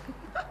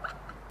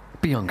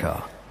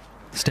 Bianca,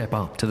 step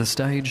up to the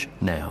stage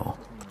now.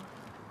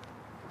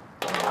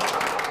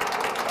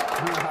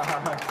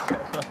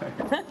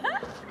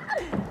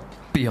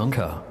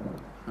 Bianca,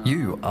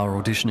 you are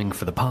auditioning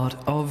for the part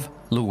of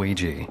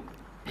Luigi.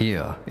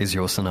 Here is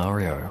your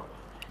scenario.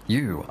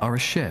 You are a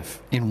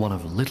chef in one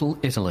of Little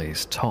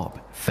Italy's top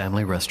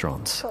family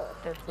restaurants.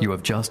 You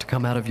have just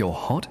come out of your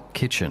hot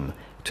kitchen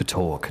to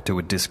talk to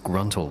a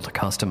disgruntled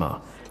customer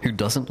who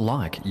doesn't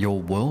like your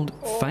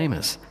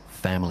world-famous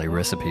family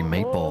recipe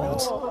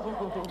meatballs.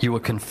 You are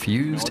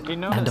confused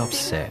and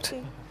upset.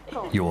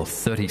 Your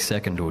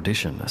 30-second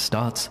audition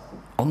starts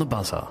on the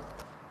buzzer.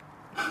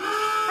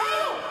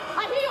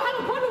 I hear you have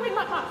a problem with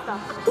my pasta.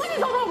 What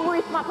is wrong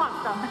with my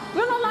pasta?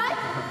 You don't like?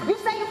 You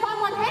say you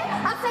find one head,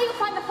 I say you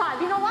find the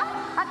 5. You know what?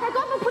 I take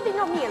off and put in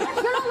your meal.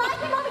 You don't like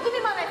it, mommy, give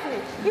me my recipe.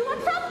 You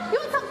want some?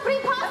 You want some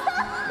free pasta?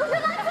 Would you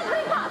like some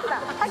free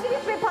pasta? I give you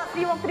free pasta.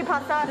 You want free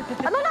pasta? I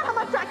don't know how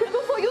much I can do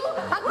for you.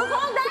 I cook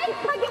all day.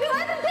 I give you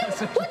everything.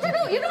 What you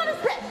do? You don't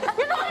respect.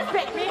 You don't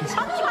respect me.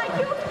 I don't like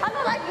you. I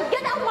don't like you.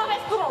 Get out of my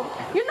restaurant.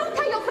 You don't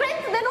tell your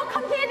friends. They don't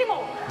come here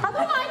anymore. I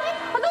don't like it.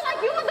 I don't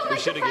like you. I don't like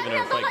your family.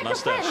 I don't like your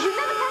friends. You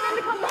never tell them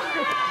to come back.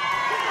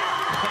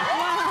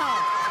 Wow.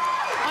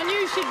 I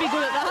knew she'd be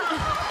good at that.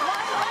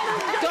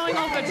 Going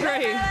off a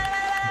tree.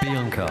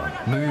 Bianca,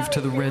 move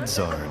to the red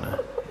zone.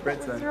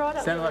 Red zone.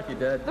 Sounded like you're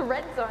dead. The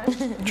red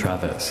zone.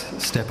 Travis,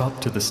 step up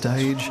to the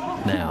stage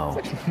now.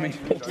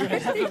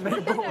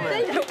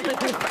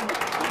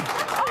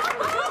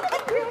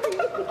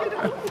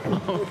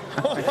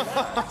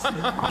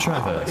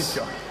 Travis,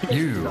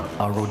 you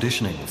are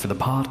auditioning for the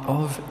part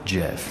of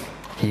Jeff.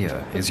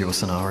 Here is your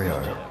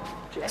scenario.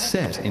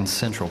 Set in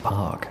Central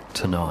Park,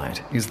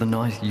 tonight is the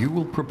night you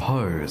will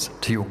propose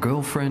to your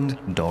girlfriend,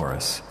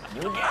 Doris.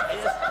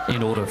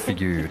 In order for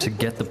you to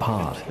get the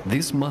part,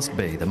 this must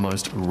be the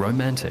most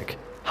romantic,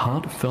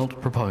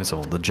 heartfelt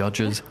proposal the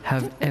judges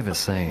have ever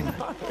seen.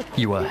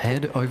 You are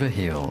head over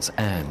heels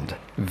and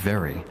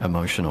very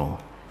emotional.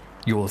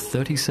 Your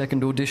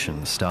 30-second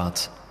audition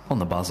starts on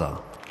the buzzer.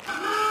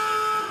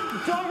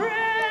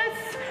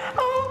 Doris!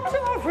 Oh,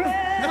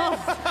 Doris!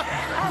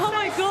 Oh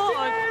my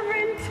God!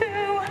 Into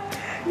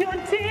your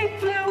deep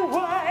blue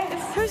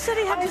eyes. Who said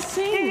he had to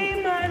sing?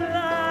 See my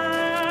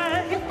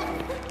life.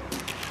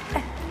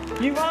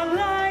 You are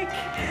like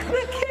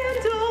the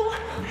candle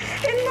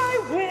in my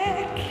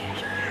wick.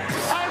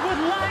 I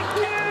would like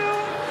you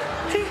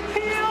to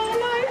peel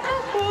my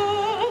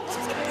apples.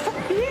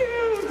 You,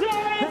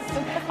 Doris,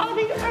 are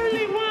the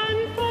only one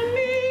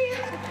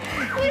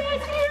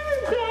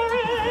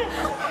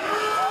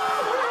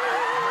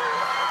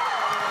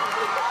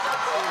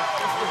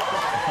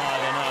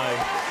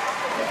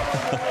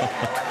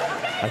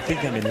I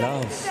think I'm in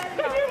love.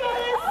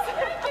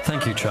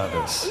 Thank you,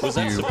 Travis. Was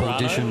that You soprano?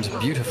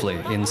 auditioned beautifully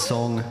in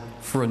song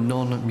for a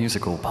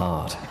non-musical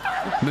part.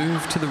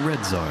 Move to the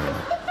red zone.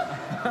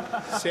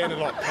 Sounded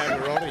like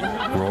Pavarotti.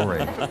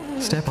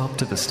 Rory, step up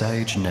to the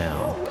stage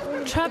now.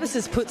 Travis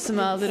has put some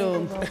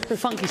little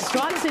funky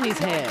stripes in his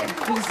hair.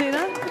 Did you see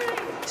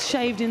that?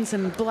 Shaved in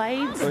some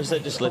blades. Or is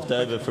that just left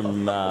over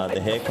from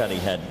the haircut he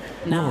had?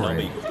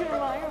 Rory,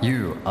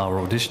 you are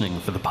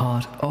auditioning for the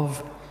part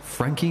of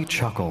Frankie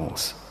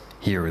Chuckles.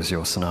 Here is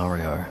your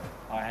scenario.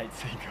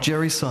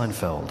 Jerry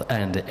Seinfeld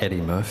and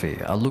Eddie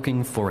Murphy are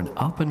looking for an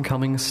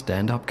up-and-coming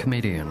stand-up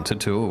comedian to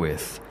tour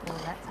with.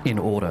 In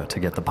order to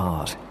get the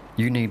part,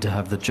 you need to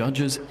have the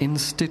judges in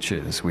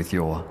stitches with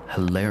your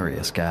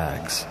hilarious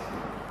gags.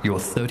 Your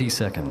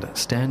 30-second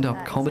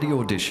stand-up comedy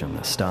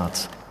audition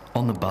starts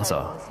on the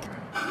buzzer.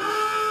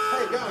 How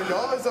you going,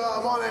 guys?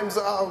 My name's...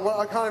 well,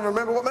 I can't even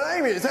remember what my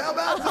name is. How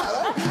about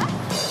that,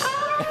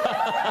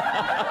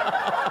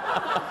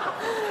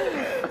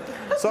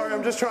 eh? Sorry,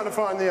 I'm just trying to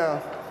find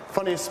the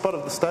funniest spot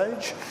of the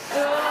stage.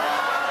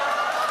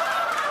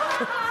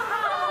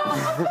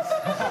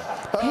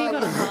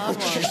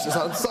 Jesus,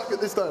 I suck at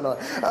this, don't I?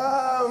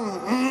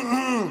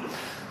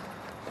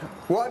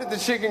 Why did the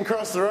chicken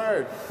cross the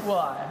road?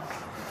 Why?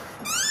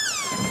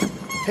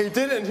 He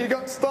didn't. He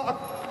got stuck.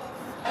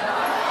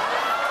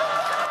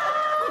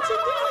 What's he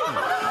doing?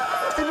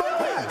 In my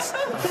pants.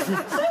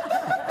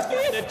 He's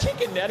getting a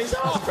chicken down his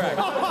arse crack.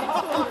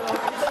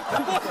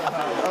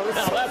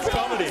 Now that's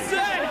comedy.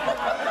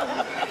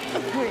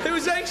 It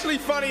was actually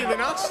funnier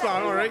than us, though,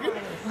 I reckon.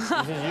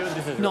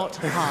 Not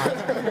hard.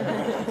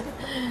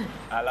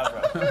 I love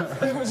it.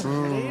 It was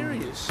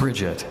hilarious.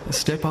 Bridget,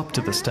 step up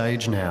to the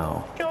stage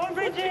now. Go on,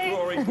 Bridget.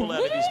 Rory pull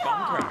out of his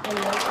bum crack.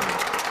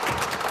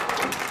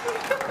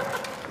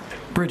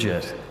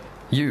 Bridget,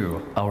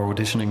 you are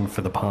auditioning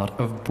for the part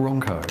of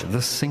Bronco,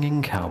 the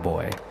singing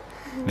cowboy.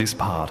 This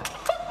part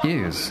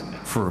is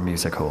for a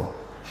musical.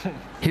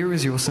 Here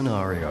is your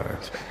scenario.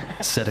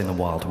 Set in the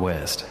Wild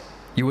West,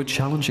 you are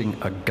challenging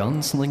a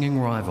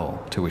gunslinging rival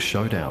to a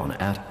showdown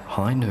at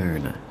high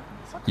noon.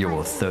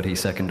 Your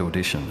 30-second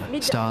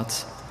audition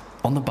starts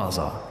on the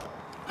buzzer.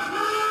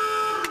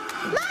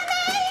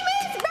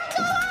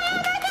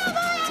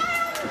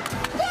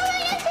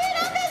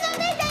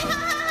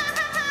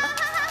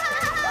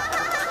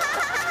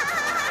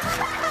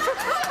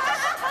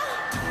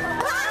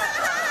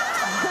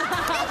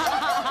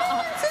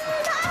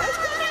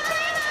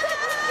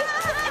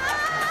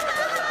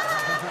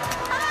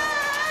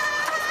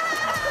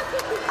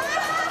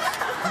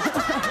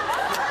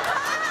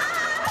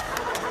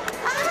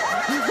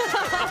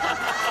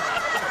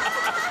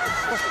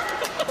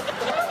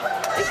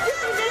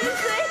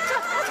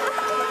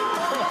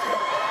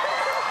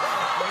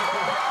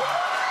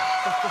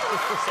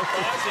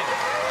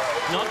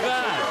 Not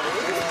bad.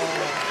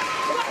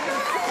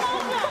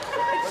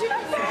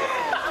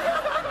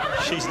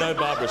 She's no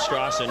Barbara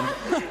Streisand.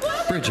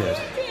 Bridget,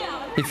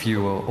 if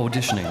you were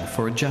auditioning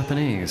for a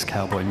Japanese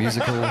cowboy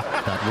musical,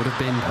 that would have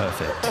been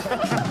perfect.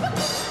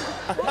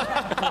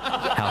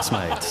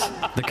 Housemates,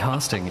 the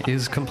casting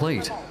is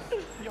complete.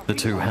 The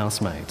two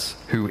housemates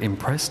who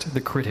impressed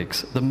the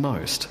critics the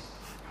most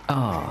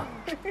are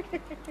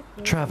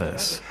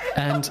Travis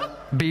and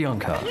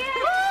Bianca.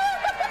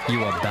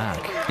 You are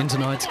back in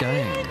tonight's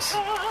games.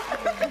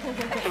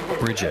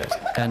 Bridget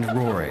and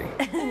Rory,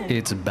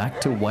 it's back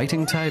to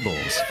waiting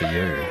tables for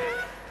you.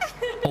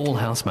 All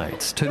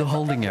housemates to the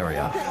holding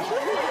area.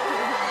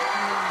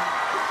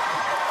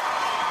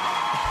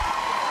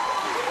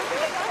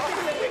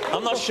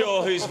 I'm not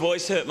sure whose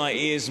voice hurt my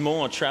ears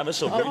more,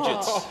 Travis or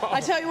Bridget's. I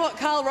tell you what,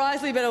 Carl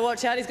Risley better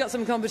watch out. He's got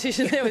some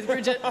competition there with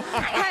Bridget.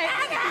 Hey,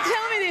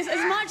 tell me this.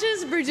 As much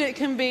as Bridget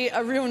can be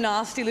a real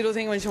nasty little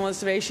thing when she wants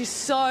to be, she's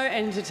so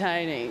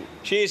entertaining.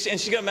 She is, and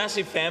she's got a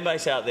massive fan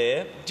base out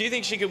there. Do you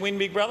think she could win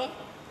Big Brother?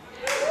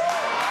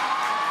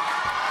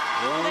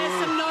 There's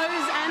some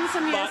no's and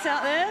some yes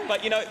out there.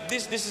 But, you know,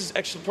 this is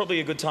actually probably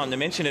a good time to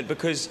mention it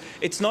because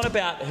it's not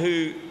about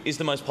who is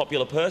the most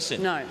popular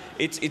person. No.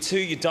 It's who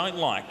you don't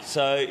like.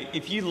 So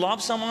if you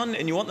love someone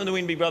and you want them to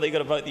win Big Brother, you've got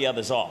to vote the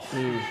others off.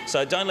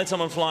 So don't let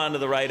someone fly under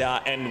the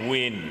radar and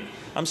win.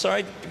 I'm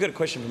sorry, we've got a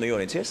question from the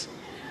audience, yes?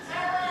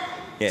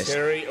 Yes.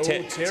 Terry. Oh,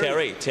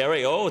 Terry.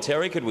 Terry. Oh,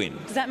 Terry could win.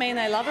 Does that mean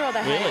they love her or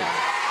they hate Really?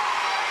 her?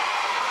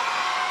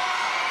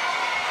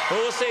 Well,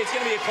 we'll see. It's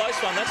going to be a close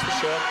one, that's for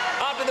sure.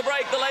 After the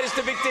break, the latest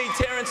evictee,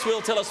 Terrence, will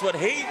tell us what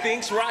he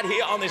thinks right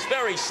here on this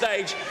very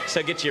stage.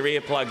 So get your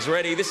earplugs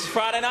ready. This is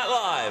Friday Night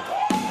Live.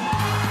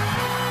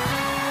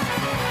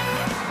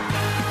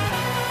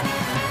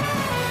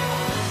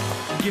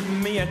 Give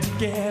me a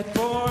ticket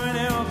for an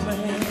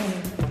airplane.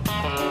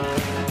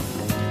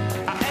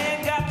 I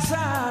ain't got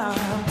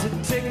time to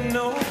take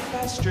no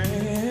fast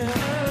train.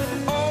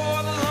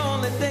 All the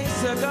lonely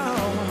days are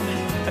gone,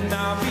 and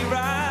I'll be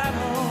right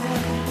home.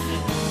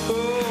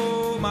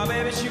 Oh, my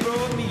baby, she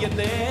wrote me a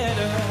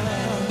letter.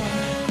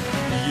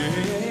 Yeah.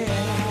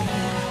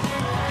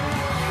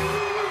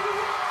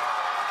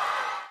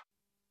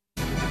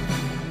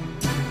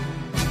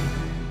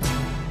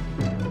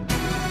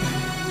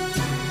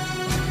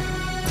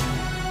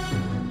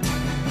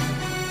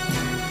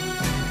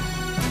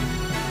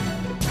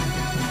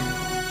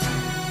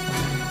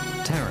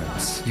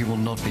 Terrence, you will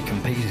not be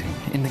competing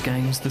in the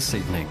games this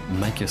evening.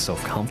 Make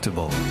yourself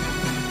comfortable.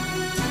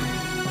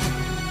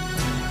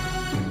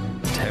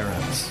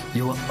 Terrence,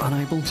 you are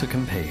unable to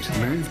compete.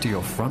 Move to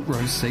your front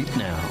row seat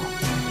now.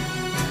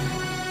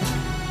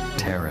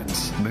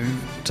 Terrence, move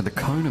to the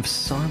cone of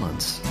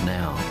silence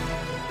now.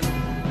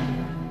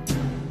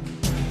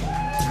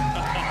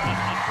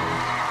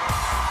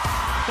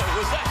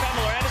 Was that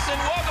Pamela Anderson?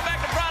 Welcome back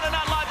to Friday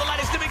Night Live, the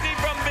latest evictee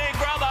from Big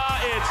Brother.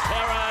 It's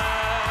Terrence.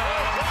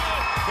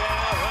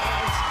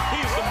 Terrence,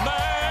 he's the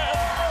man.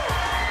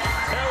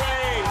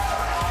 Terry.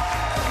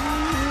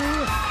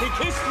 He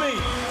kissed me.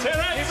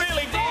 Terrence. He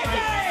really did.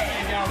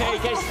 He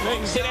kissed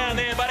me. Sit down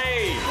there,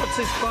 buddy. What's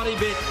this bloody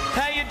bit?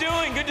 How you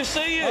doing? Good to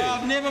see you. Oh,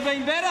 I've never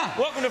been better.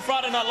 Welcome to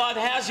Friday Night Live.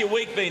 How's your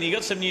week been? You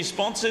got some new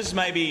sponsors?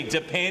 Maybe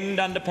Depend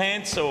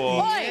underpants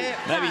or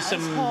maybe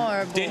some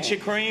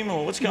denture cream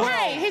or what's going on?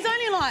 Hey, he's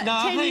only like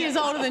 10 years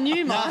older than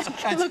you, Mike.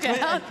 Look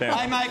out.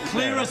 They make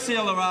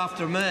Clearasil are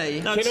after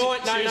me.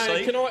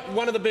 Can I?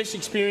 One of the best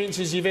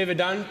experiences you've ever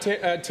done,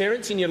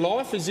 Terrence, in your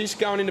life, is this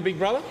going into Big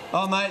Brother?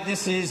 Oh, mate,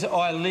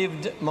 I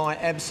lived my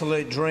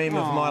absolute dream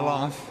of my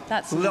life.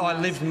 That's I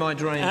lived my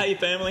dream. How your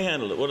family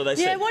handled it? What did they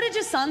say? Yeah, what did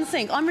your sons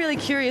think? I'm really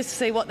curious to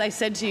see what they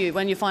said to you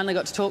when you finally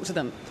got to talk to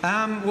them.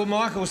 Well,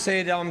 Michael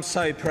said, "I'm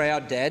so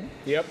proud, Dad."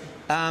 Yep.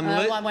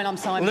 When I'm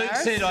so embarrassed.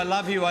 Luke said, "I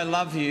love you, I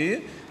love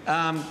you.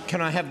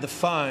 Can I have the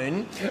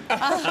phone?"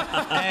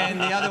 And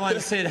the other one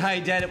said, "Hey,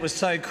 Dad, it was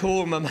so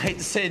cool." My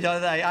mate said,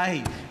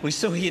 "Hey, we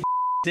saw your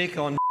dick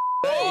on."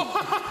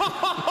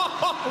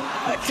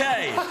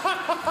 Okay.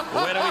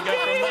 Where do we go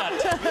from that?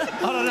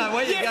 I don't know.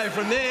 Where you go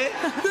from there?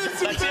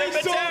 That's it,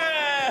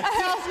 A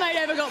housemate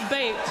ever got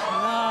beeped.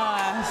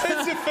 Nice.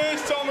 That's the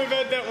first time we've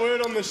had that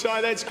word on the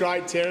show. That's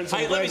great, Terrence.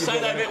 Hey, let me say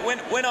though,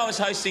 when I was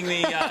hosting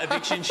the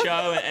eviction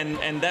show,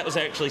 and that was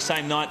actually the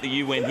same night that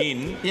you went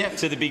in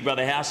to the Big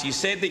Brother house, you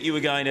said that you were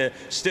going to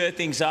stir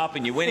things up,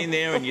 and you went in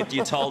there and you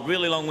told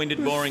really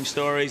long-winded, boring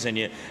stories, and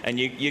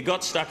you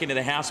got stuck into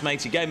the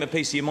housemates. You gave them a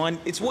piece of your mind.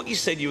 It's what you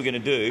said you were going to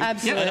do.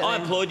 Absolutely. And I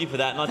applaud you for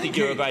that, and I think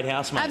you're a great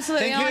housemate.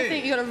 Absolutely. I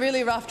think you got a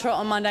really rough trot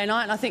on Monday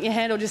night, and I think you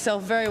handled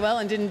yourself very well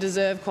and didn't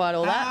deserve quite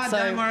all that. So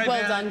Don't worry well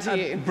about done it. to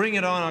you. Bring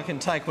it on. I can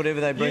take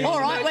whatever they bring. All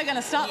right, we're going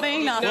to start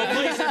being nothing.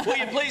 Well, will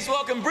you please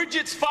welcome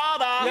Bridget's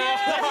father? No,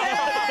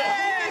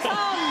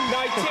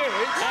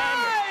 Terrence.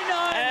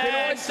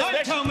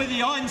 Don't tell me the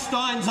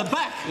Einsteins are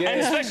back.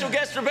 And special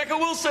guest Rebecca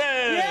Wilson.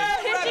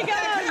 Yeah, here she goes.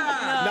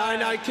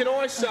 No, can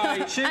I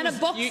say... And a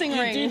boxing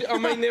ring. I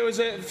mean, there was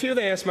a few of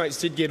the housemates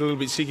did get a little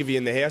bit sick of you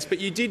in the house, but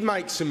you did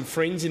make some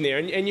friends in there.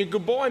 And your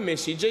goodbye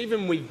message,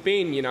 even with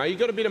Ben, you know, you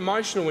got a bit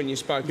emotional when you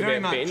spoke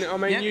about Ben. I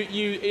mean,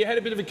 you had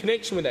a bit of a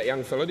connection with that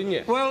young fella, didn't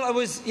you? Well, it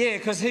was,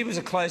 because he was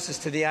the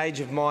closest to the age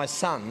of my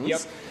sons.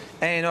 Yep.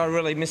 And I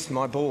really missed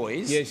my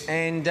boys. Yes.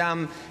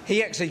 And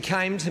he actually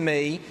came to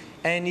me,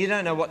 and you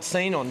don't know what's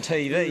seen on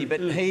TV, but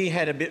he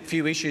had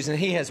few issues, and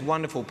he has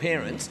wonderful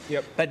parents.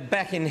 Yep. But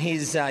back in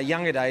his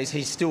younger days,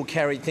 he still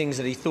carried things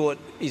that he thought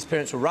his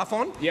parents were rough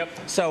on. Yep.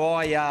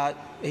 So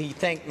he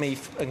thanked me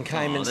and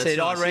came and said,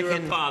 nice. "I reckon."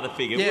 You're a father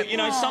figure. Yeah. Well, you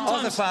know, I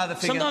was a father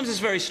figure. sometimes it's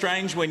very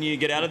strange when you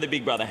get out of the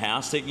Big Brother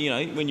house that, you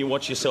know, when you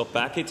watch yourself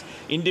back, it's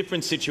in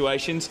different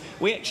situations.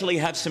 We actually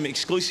have some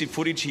exclusive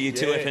footage here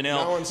to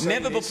FNL. no one's seen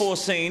Never this. before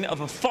seen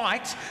of a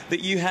fight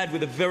that you had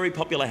with a very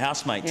popular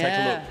housemate. Take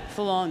a look.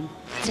 Full on.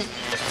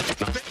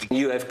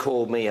 You have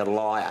called me a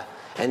liar.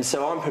 And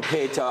so I'm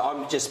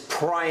just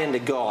praying to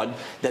God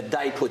that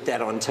they put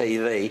that on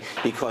TV,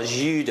 because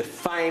you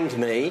defamed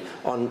me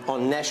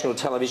on national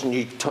television.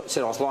 You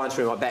said I was lying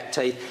through my back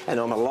teeth and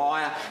I'm a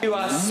liar. You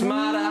are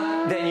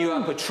smarter than you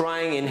are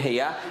portraying in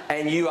here,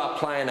 and you are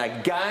playing a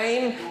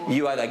game.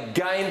 You are the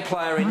game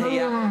player in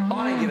here.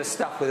 I don't give a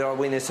stuff whether I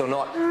win this or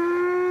not.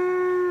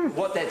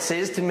 What that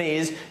says to me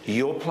is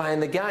you're playing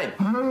the game.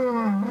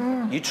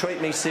 You treat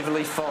me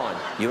civilly, fine.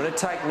 You want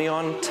to take me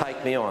on,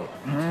 take me on.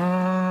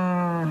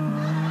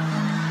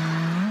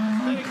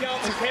 There you go,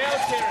 the cow,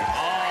 Terrence.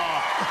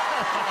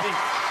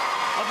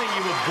 I think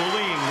you were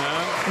bullying her.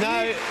 No,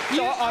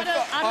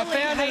 I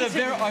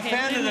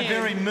found it a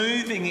very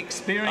moving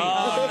experience.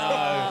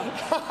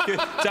 Oh, no.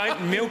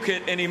 Don't milk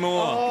it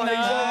anymore. Oh, he's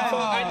on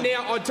fire.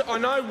 Now, I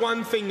know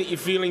one thing that you're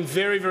feeling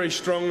very, very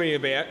strongly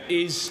about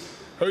is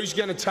who's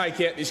going to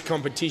take out this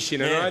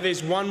competition. And I know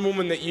there's one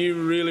woman that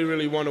you really,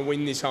 really want to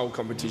win this whole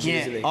competition,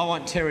 isn't there? I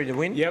want Terry to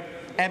win. Yep.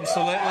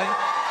 Absolutely.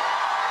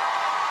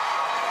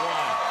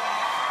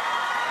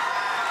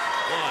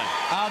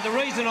 The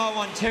reason I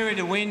want Terry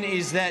to win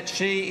is that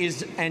she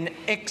is an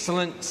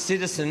excellent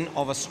citizen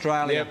of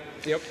Australia.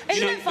 Yep.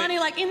 Isn't it funny,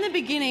 like in the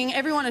beginning,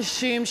 everyone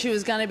assumed she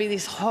was going to be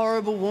this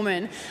horrible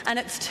woman, and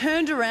it's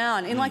turned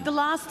around. In like the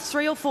last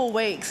 3 or 4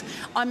 weeks,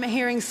 I'm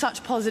hearing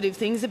such positive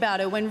things about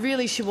her when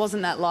really she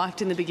wasn't that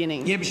liked in the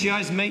beginning. Yeah, but she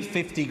owes me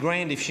 50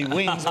 grand if she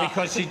wins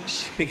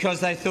because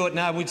they thought,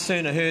 no, we'd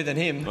sooner her than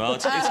him. Well,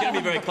 it's going to be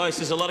very close.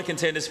 There's a lot of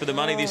contenders for the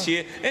money this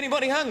year.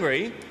 Anybody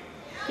hungry?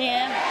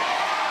 Yeah.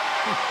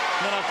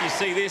 Not after you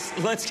see this.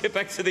 Let's get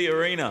back to the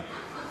arena.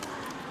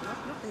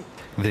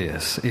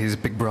 This is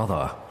Big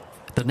Brother,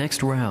 The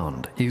next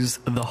round is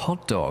the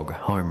hot dog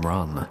home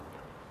run.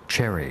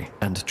 Cherry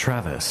and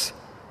Travis,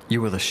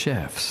 you are the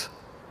chefs.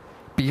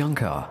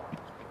 Bianca,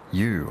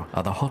 you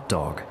are the hot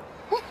dog.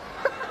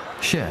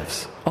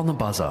 Chefs, on the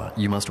buzzer,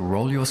 you must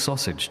roll your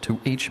sausage to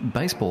each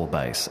baseball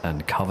base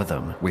and cover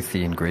them with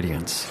the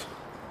ingredients.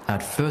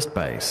 At first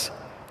base,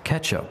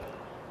 ketchup.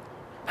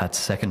 At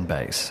second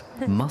base,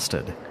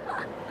 mustard.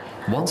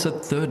 Once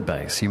at third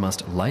base, you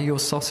must lay your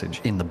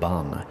sausage in the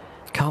bun,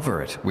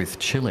 cover it with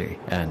chili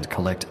and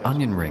collect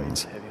onion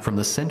rings from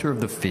the centre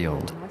of the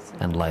field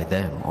and lay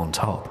them on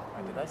top.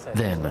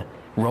 Then,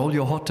 roll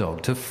your hot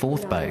dog to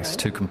fourth base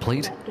to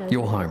complete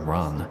your home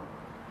run.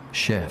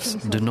 Chefs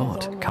do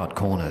not cut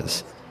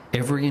corners.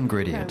 Every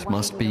ingredient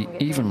must be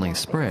evenly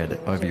spread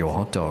over your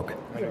hot dog.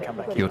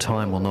 Your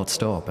time will not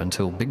stop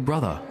until Big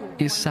Brother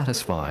is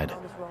satisfied.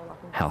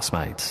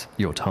 Housemates,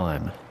 your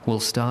time will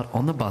start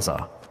on the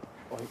buzzer.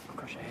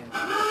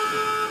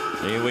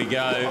 Here we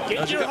go.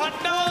 Get your hot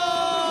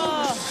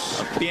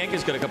dogs!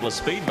 Bianca's got a couple of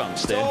speed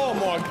bumps there. Oh,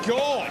 my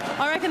God.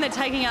 I reckon they're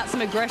taking out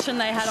some aggression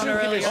they had on her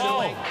earlier.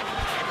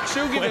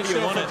 She'll give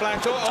herself a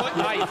flat.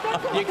 Hey,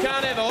 you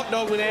can't have a hot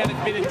dog without a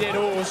bit of dead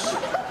horse.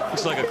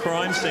 Looks like a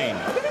crime scene. A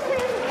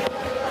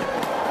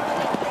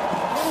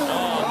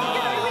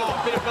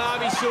bit of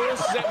Barbie sauce.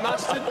 Is that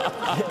mustard?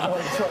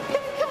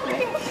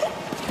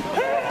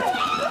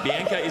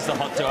 Bianca is the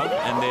hot dog,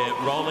 and they're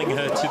rolling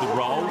her to the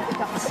roll,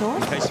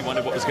 in case you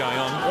wondered what was going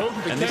on.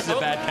 And this is a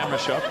bad camera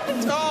shot.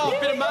 Oh, a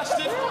bit of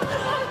mustard.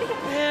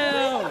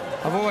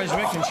 I've always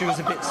reckoned she was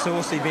a bit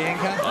saucy,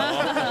 Bianca.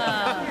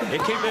 Yeah,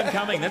 keep them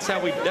coming. That's how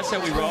we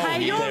roll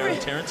here,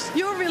 Terrence.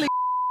 You're really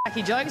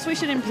wacky jokes. We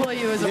should employ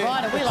you as a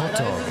writer. We like Hot those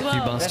dog, as well.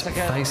 you must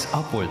face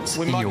upwards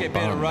We in might your get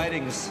better bun.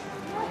 ratings.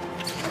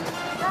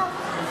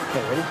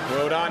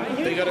 Well done.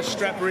 They got to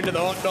strap her into the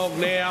hot dog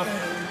now.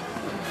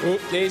 Oh,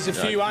 there's a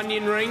few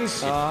onion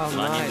rings. Oh, Some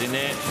onions in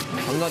there.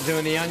 I'm not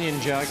doing the onion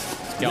joke.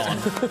 Go on.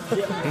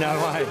 No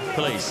way.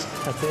 Please.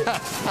 That's it.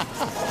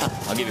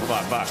 I'll give you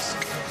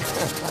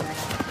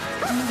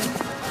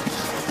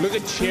 $5. Look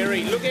at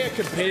Cherry. Look how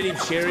competitive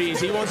Cherry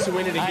is. He wants to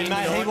win it again. Hey,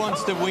 mate, he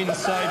wants to win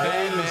so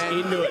bad, man.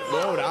 He's into it.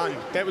 Well done.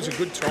 That was a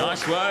good try.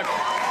 Nice work.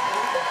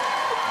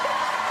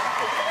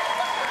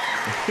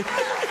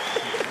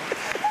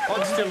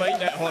 I'd still eat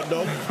that hot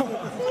dog.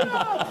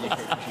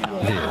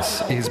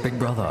 This is Big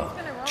Brother.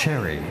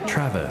 Cherry,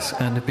 Travis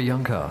and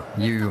Bianca,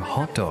 you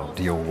hot dogged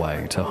your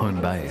way to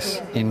home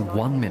base in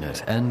 1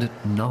 minute and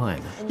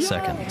 9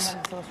 seconds.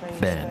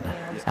 Ben,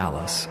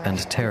 Alice and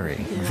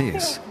Terry,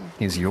 this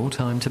is your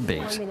time to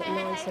beat.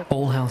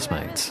 All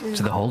housemates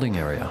to the holding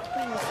area.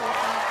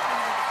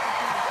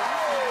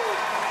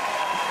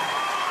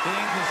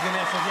 Bianca's going to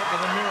have to get to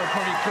the mirror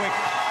pretty quick.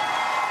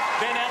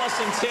 Ben, Alice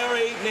and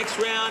Terry, next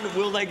round,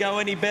 will they go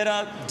any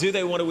better? Do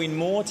they want to win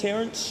more,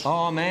 Terrence?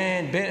 Oh,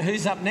 man. Ben,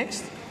 who's up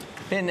next?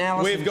 Ben,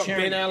 Alice We've and got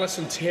Cherry. Ben, Alice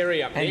and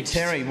Terry up And next.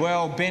 Terry.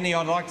 Well, Benny,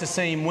 I'd like to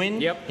see him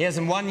win. Yep. He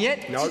hasn't won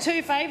yet. No. It's the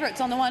two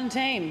favourites on the one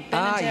team. Ben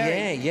and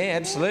Terry. yeah,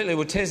 absolutely.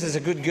 Well, Tess is a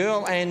good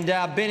girl, and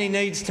Benny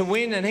needs to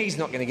win, and he's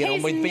not going to get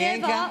on with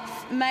Bianca. He's never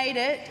made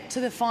it to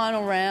the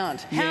final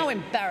round. How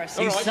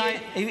embarrassing.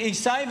 He's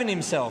saving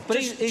himself, but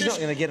he's not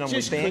going to get on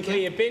with Bianca.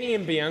 Quickly, Benny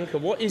and Bianca,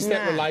 what is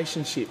that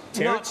relationship?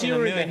 Terrence, you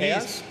were in the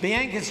house.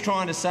 Bianca's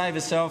trying to save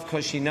herself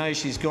because she knows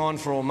she's gone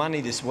for all money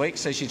this week,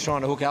 so she's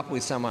trying to hook up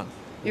with someone.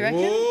 You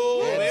reckon?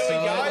 Whoa, there we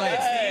go. Absolutely.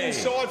 That's the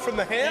inside from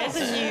the house.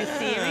 There's a new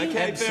theory.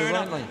 Okay, fair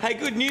enough. Hey,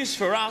 good news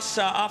for us.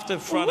 After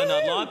Friday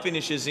Night Live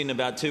finishes in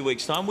about 2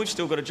 weeks' time, we've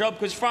still got a job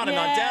because Friday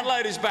Night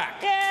Download is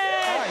back.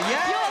 Yeah. You're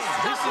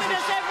stuck with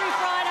us every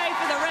Friday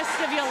for the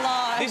rest of your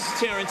life. This,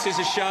 Terrence, is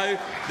a show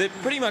that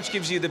pretty much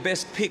gives you the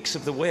best picks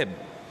of the web.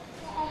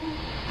 I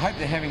hope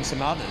they're having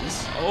some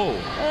others. Oh.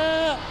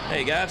 There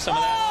you go. Have some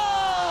of that.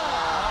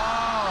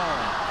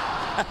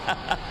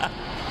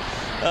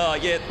 Oh,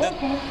 yeah.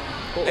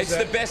 It's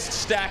the best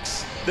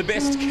stacks, the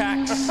best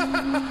cacks,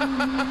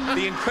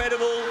 the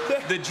incredible,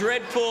 the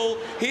dreadful.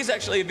 Here's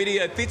actually a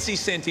video Fitzy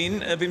sent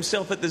in of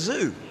himself at the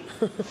zoo.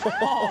 Fitzy.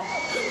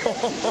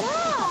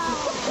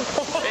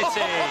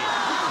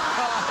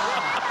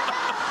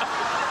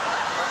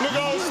 Look,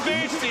 I was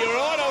thirsty, all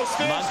right? I was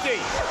thirsty.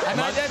 Hey,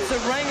 mate, that's the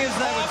rangers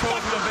they were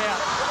talking about.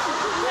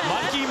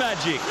 Monkey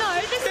magic. No,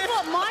 this is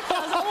what Mike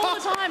does all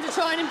the time to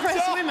try and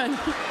impress women.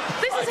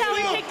 This is how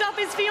he picked up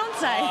his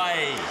fiancée.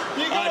 I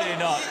do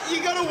not.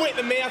 You got to wet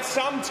the mouth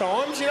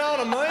sometimes, you know what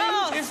I mean?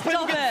 Oh, If people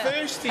stop get it.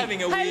 thirsty.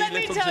 Having a Hey, weird let me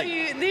little tell tick.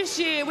 you, this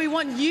year we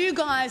want you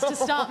guys to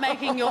start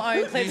making your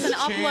own clips and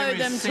This chair upload is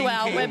them to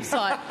our sinking.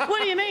 website. What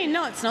do you mean?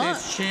 No, it's not.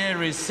 This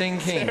chair is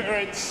sinking.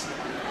 Terrence.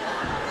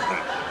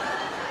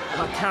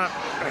 I can't.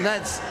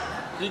 That's...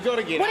 You got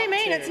to get What do you up,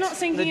 mean? Terrence. It's not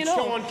sinking at Try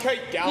all. and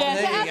keep going. Yeah,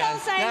 so There you as I go.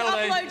 was saying, That'll do.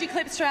 upload your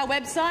clips to our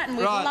website and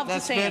we'd love to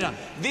see them.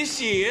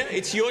 This year,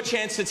 it's your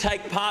chance to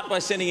take part by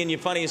sending in your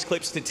funniest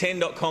clips to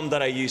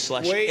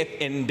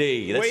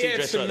 10.com.au/FND. That's We the have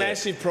address some right there.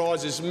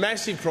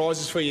 massive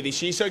prizes for you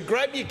this year. So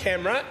grab your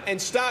camera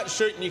and start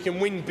shooting. You can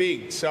win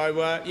big.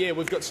 So, yeah,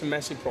 we've got some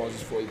massive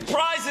prizes for you this year.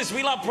 Prizes!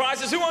 We love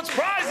prizes. Who wants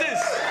prizes?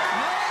 That's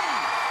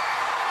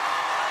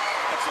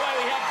why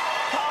we have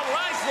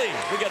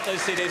Lovely. We got those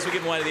CDs. We'll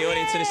give them away to the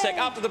audience in a sec.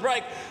 After the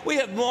break, we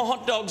have more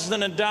hot dogs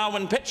than a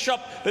Darwin pet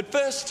shop. But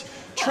first,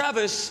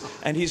 Travis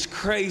and his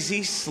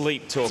crazy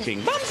sleep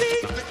talking.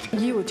 Bumsy!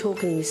 You were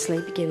talking in your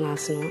sleep again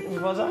last night.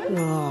 Was I?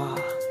 Oh.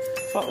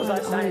 What was I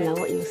saying? I don't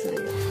know what you were saying.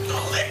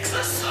 Your legs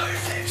are so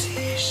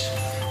fetish.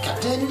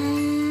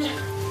 Captain.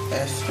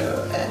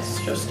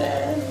 Esther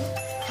stand.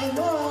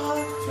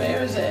 Hello.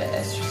 Where is it?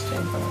 Esther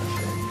stand.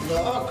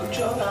 Oh, good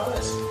job,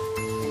 Alice.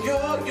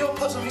 You're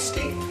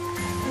pessimistic.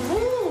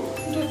 Ooh,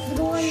 the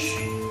boys.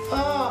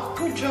 Oh,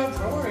 good job,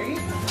 Rory.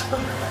 Did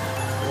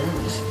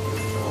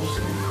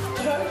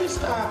I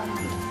just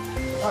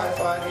high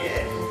five you,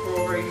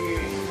 Rory, you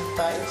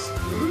face?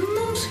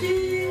 Momski.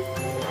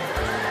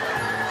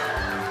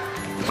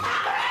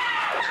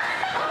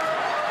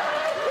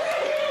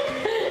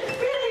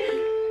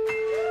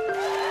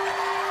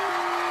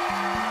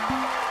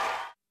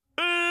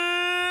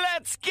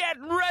 Let's get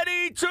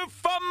ready to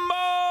fumble!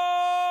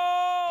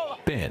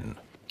 Ben,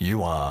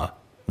 you are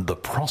the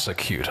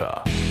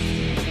prosecutor. The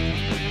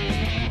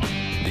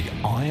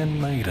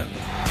Iron Maiden.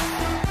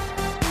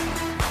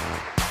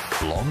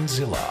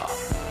 Blondzilla.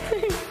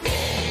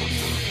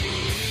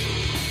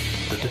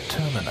 The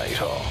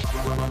Determinator.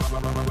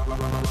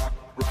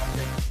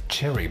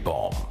 Cherry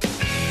Bomb.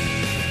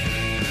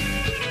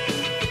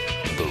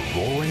 The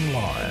Roaring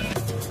Lion.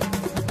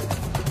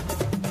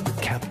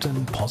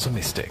 Captain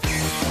Pessimistic.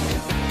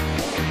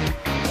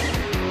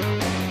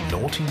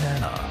 Naughty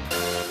Nana.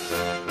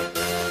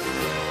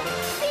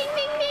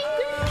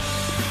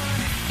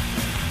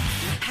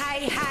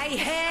 Hey, hey,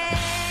 hey.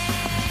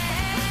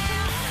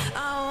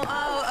 Oh,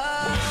 oh, oh.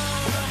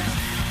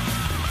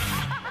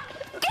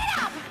 Get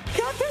up!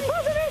 Captain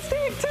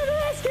Pessimistic to the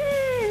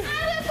rescue! I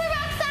will put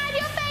outside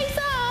your face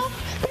off!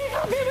 Be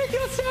happy with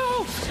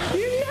yourself,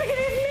 you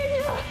negative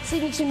ninja!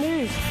 Signature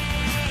move.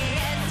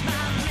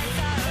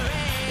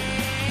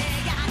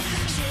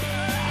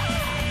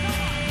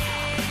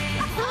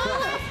 Oh,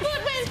 my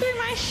foot went through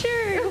my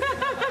shoe!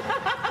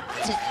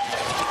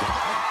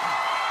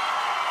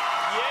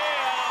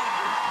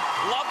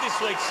 Love this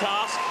week's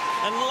task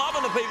and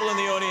loving the people in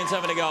the audience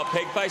having a go at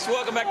Pegface.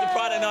 Welcome back to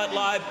Friday Night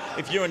Live.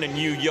 If you're in a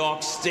New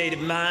York state of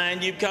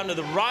mind, you've come to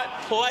the right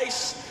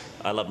place.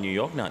 I love New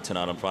York night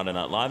tonight on Friday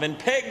Night Live. And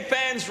Peg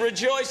fans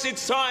rejoice,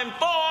 it's time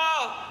for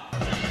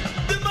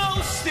the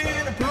most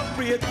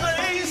inappropriate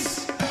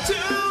place to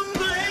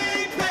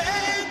play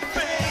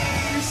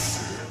Pegface.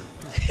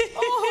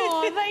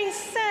 Oh, they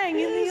sang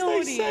in the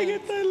audience. They sang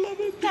it, they love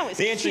it. That was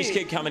The entries cute.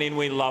 keep coming in,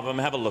 we love them.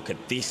 Have a look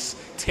at this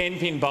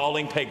 10-pin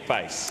bowling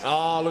Pegface.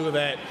 Oh, look at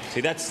that.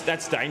 See,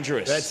 that's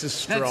dangerous. That's a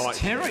strike.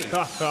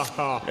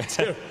 That's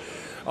Terry.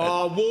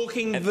 Oh,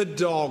 walking the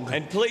dog.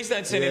 And please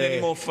don't send in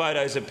any more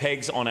photos of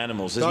pegs on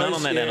animals. There's none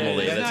on that animal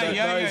there. There's no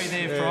yo-yo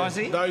there,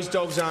 Frizy. Those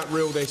dogs aren't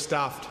real, they're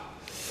stuffed.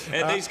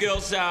 And these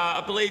girls,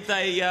 I believe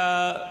they...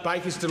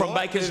 Baker's Delight. From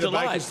Baker's They're the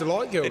Delight. Baker's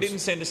Delight girls. They didn't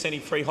send us any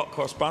free hot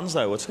cross buns,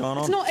 though. What's going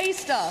on? It's not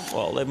Easter.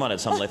 Well, they might have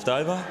some left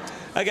over.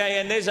 Okay,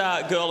 and there's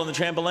a girl on the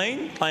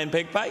trampoline playing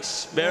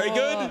Pegface. Very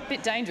good.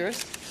 Bit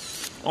dangerous.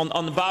 On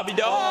the Barbie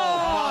doll.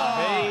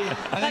 I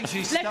think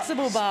she's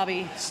Flexible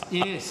Barbie.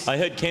 Yes. I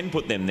heard Ken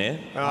put them there.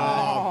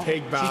 Oh,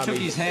 Peg Barbie. She took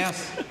his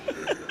house.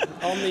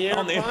 On the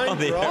airplane, on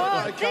the right?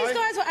 Oh, Okay. these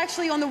guys were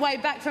actually on the way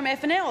back from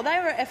FNL. They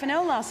were at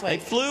FNL last They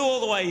week. flew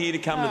all the way here to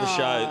come to the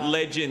show.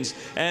 Legends.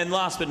 And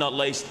last but not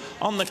least,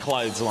 on the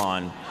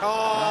clothesline.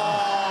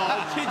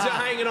 Oh, kids are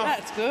hanging off.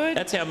 That's good.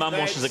 That's how Mum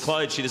washes her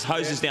clothes. She just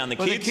hoses down the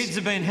Well, kids. the kids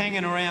have been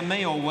hanging around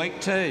me all week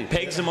too.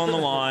 Pegs them on the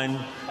line.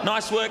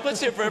 Nice work.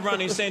 Let's hear it for everyone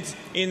who sent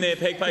in their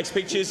Pegface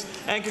pictures.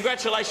 And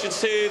congratulations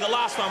to the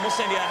last one. We'll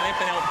send you out an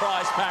FNL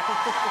prize pack.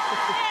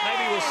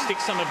 Maybe we'll stick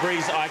some of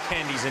Bree's eye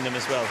candies in them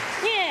as well.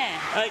 Yeah.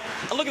 Hey,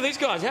 look at these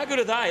guys. How good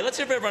are they? Let's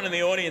hear it for everyone in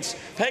the audience.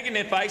 Pegging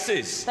their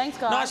faces. Thanks,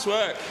 guys. Nice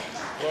work.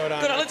 Well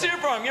done. Good. Let's hear it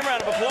for them. Give them a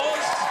round of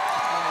applause.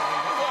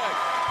 Good work.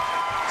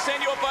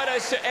 Send your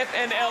photos to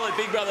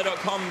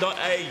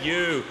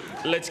fnl@bigbrother.com.au.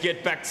 Let's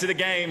get back to the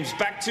games.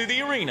 Back to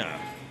the arena.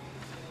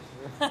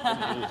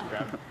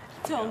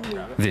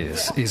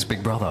 This is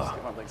Big Brother.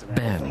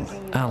 Ben,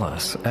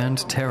 Alice, and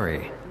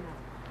Terry.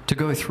 To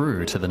go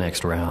through to the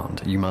next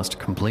round, you must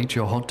complete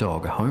your hot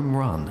dog home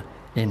run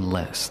in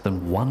less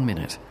than 1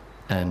 minute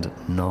and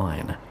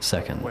 9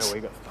 seconds.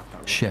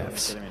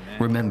 Chefs,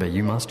 remember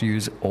you must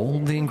use all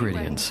the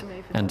ingredients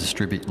and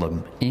distribute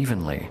them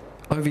evenly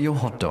over your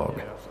hot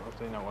dog.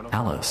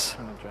 Alice,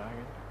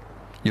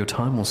 your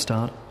time will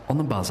start on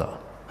the buzzer.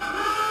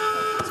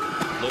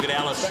 Look at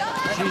Alice.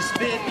 She's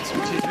fit.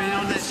 She's been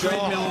on that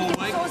treadmill all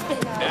week. A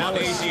lot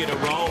easier to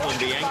roll than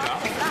Bianca.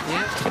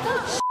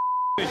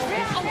 You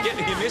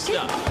missed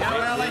her. Go,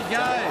 Ellie,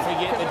 go.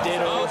 Forget the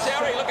dead Oh,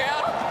 Terry, look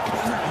out.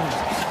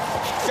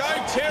 Go,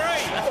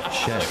 Terry!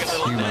 Chefs,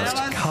 you must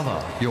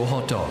cover your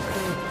hot dog.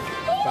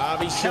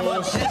 Barbie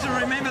sauce.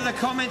 Remember the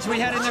comments we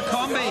had in the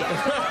combi.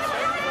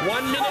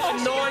 1 minute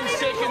and 9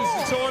 seconds,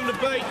 the time to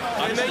beat.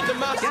 They need the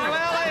muscle. Go,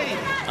 Ellie!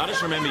 I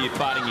just remember you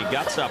fighting your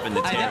guts up in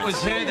the Hey, that was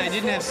her. They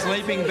didn't have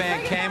sleeping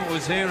bag cam. It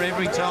was her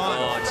every time.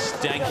 Oh, it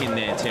stank in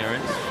there,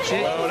 Terrence.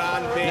 Well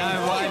done, Ben.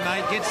 No way,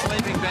 mate. Get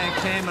sleeping bag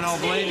cam and I'll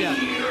bleed you.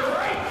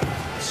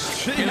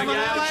 Come on,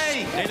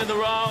 Ellie! End of the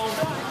roll.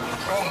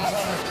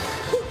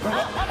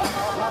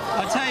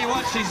 I tell you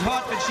what, she's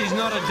hot, but she's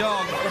not a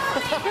dog.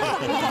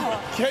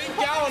 Keep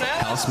going,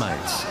 Alex.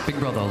 Housemates, Big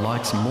Brother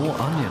likes more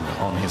onion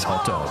on his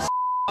hot dog.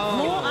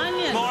 More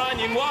onion. More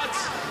onion, what?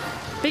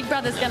 Big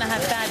Brother's going to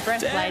have bad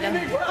breath later.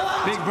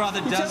 Big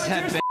Brother does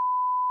have bad.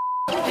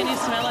 Can you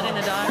smell it in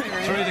the diary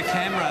room? Through the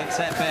camera, it's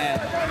that bad.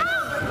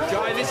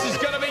 Go, this is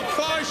going to be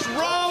close.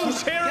 Roll,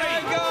 Terry.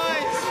 Go,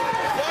 guys.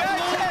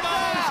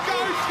 Go,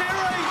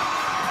 Terry.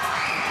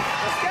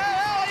 Let's go,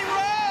 Ellie,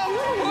 roll.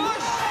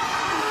 Push.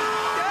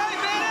 Go,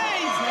 Benny.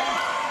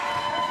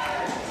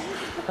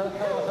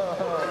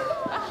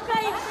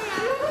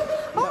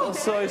 That was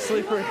so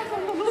slippery.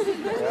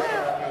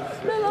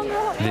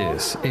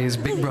 This is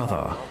Big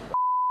Brother.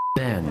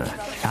 Ben,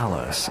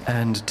 Alice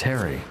and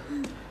Terry.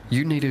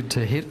 You needed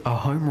to hit a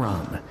home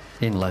run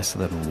in less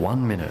than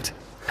 1 minute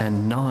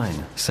and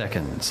 9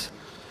 seconds.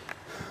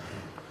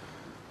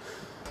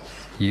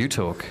 You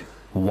took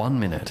 1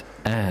 minute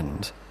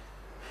and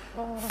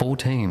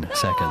 14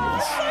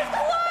 seconds.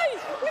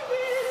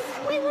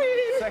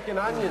 Second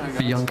onion.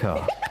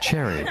 Bianca,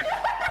 Cherry,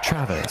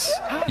 Travis,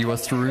 you are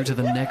through to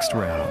the next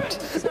round.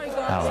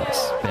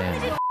 Alice,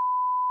 Ben,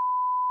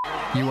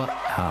 you are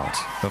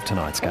out of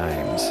tonight's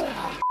games.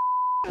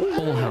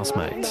 All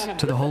housemates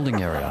to the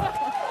holding area.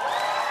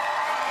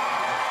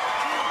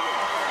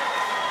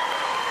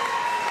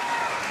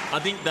 I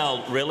think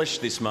they'll relish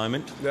this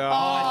moment. No,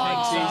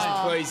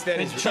 I think please.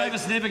 That is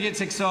Travis never gets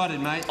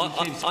excited, mate.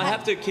 I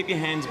have to keep your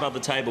hands above the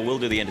table. We'll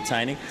do the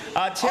entertaining.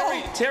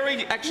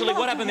 Terry, actually,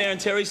 what happened there in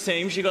Terry's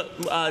team? She got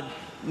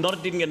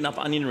didn't get enough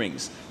onion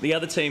rings. The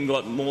other team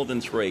got more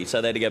than 3,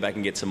 so they had to go back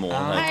and get some more.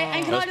 Hey,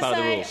 and can That's I just part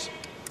of the say- rules.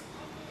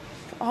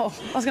 Oh,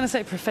 I was going to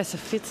say Professor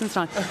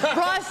Fitzenstein.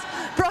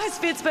 Bryce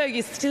Fitzberg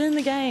is still in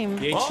the game.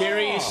 Yeah,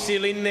 Cherry is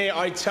still in there.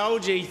 I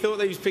told you, he thought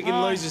he was picking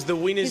losers, the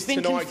winners He's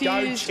been tonight.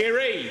 confused. Go,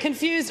 Cherry.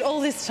 Confused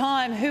all this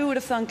time. Who would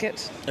have thunk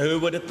it? Who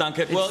would have thunk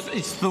it? Well,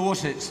 it's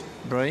thought it's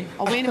Bree.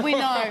 Oh, we know.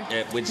 Yeah,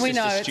 it's we just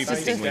know. a stupid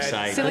it's thing we just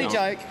say. a silly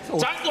joke.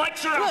 Don't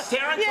lecture us, Look,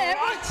 Terrence, yeah,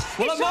 all right?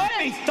 Well, it might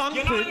be thunk.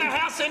 You're not in the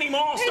house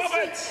anymore. Stop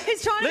it.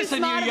 He's trying to Listen,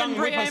 be you smarter young than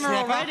Bree Amer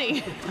whippersnapper.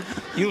 already.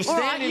 You'll All stand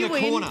right, in you the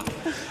win. corner.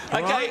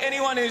 Okay,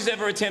 anyone who's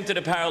ever attempted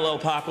a parallel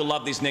park will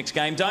love this next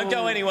game. Don't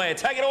go anywhere.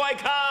 Take it away,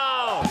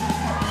 Carl.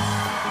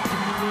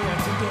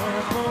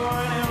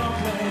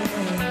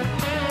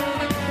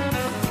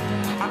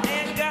 I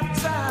ain't got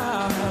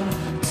time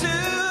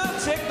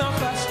to take no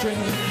fast train.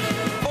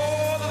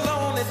 All the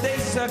lonely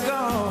days are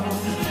gone,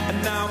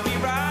 and now we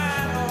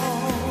ride on.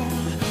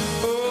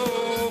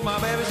 Oh, my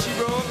baby, she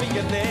wrote me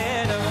a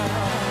letter.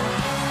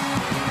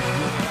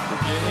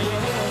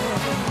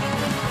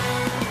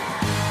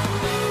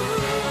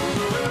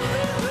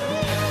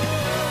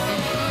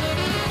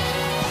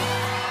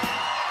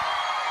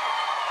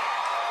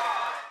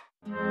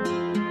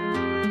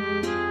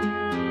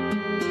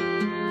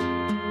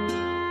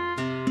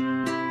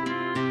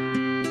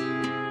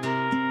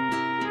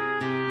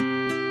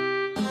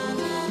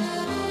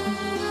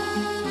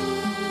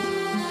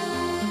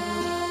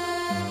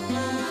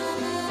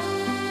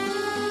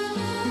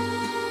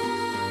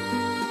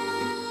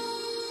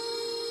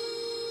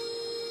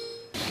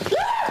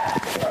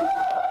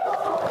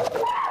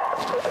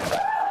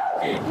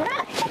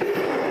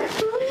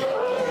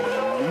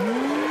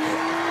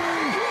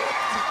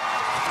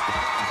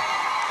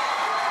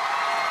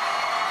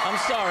 I'm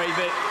sorry,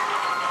 but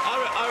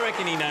I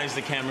reckon he knows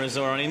the cameras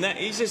are on him.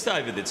 He's just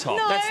over the top.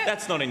 No.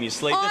 That's not in your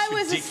sleep. I That's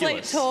was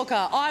ridiculous. a sleep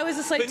talker. I was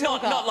a sleep But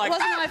not- talker. not like-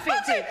 Wasn't I,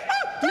 Fitzy?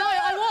 No,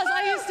 I was.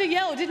 I used to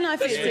yell, didn't I,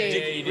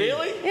 Fitzy?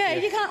 Really? Yeah,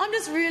 you can't. I'm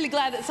just really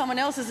glad that someone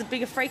else is as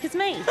big a freak as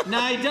me. No,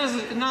 he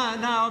doesn't. No,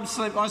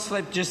 I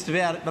slept just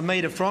about a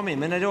metre from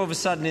him, and it all of a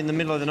sudden in the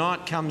middle of the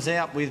night comes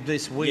out with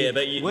this weird. Yeah,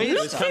 but it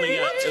was coming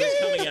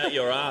out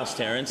your ass,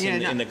 Terrence,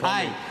 in the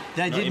comedy. Hey,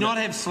 they did not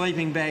have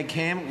sleeping bag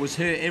cam. It was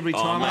her every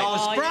time. mate. I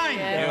was spraying.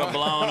 You were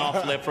blown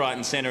off left, right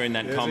and centre in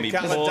that There's a combi.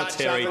 couple of Poor Dutch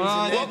Terry. ovens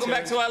in there, Welcome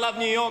back to I Love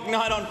New York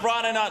night on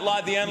Friday Night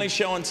Live, the only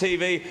show on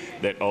TV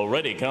that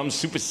already comes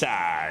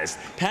supersized.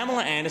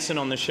 Pamela Anderson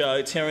on the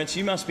show. Terrence,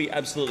 you must be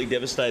absolutely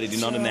devastated you're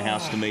not in the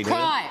house to meet her.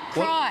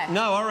 Cry.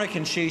 No, I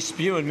reckon she's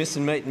spewing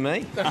missing meeting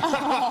me.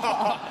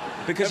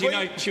 Because,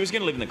 she was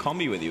going to live in the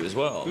combi with you as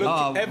well.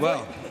 Look,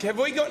 have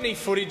we got any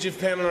footage of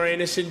Pamela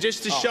Anderson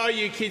just to show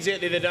you kids out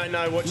there that don't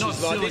know what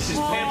she's like? This is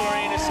Pamela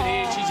Anderson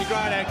here. She's a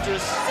great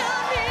actress.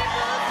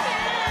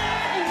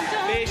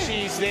 There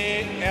she is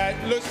there.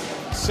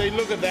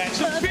 Look at that.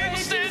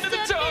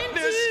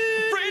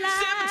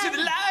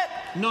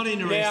 Not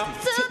interested. Now,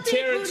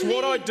 Terrence,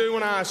 what I do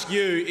want to ask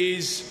you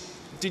is,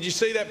 Did you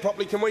see that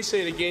properly? Can we see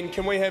it again?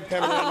 Can we have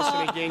Pamela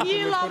Anderson again? Can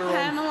You we love put her on?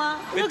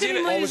 Pamela. Look at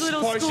him with his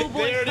little schoolboy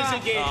There it is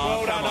stuff. again.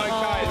 Well done,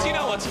 okay. Do you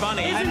know what's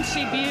funny? Isn't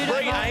she beautiful?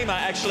 Bree Amer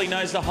actually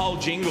knows the whole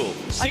jingle.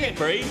 Sing it,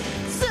 Bree.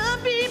 Some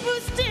people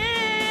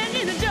stand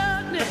in the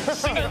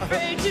darkness,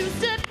 afraid to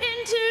step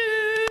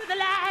into the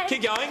light.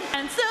 Keep going.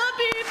 And some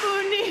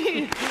people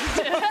need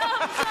to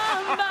help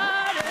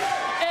somebody.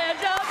 And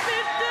up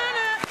in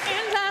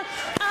time,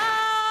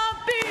 I'll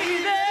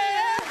be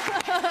there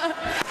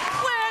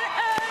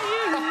whenever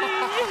you need.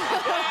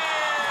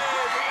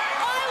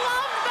 I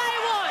love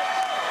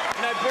Baywatch.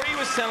 You know, Bree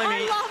was telling me. I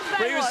love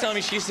Bree was Baywatch. telling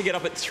me she used to get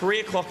up at 3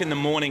 o'clock in the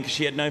morning because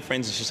she had no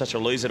friends and she's such a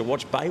loser to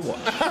watch Baywatch.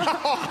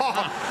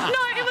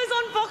 No, it was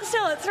on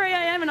Foxtel at 3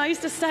 a.m. and I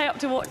used to stay up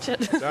to watch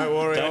it. Don't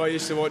worry, I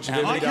used to watch it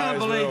every I day can't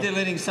as believe well. they're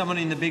letting someone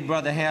in the Big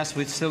Brother house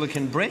with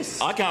silicon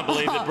breasts. I can't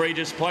believe that Bree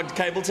just plugged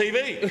cable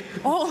TV.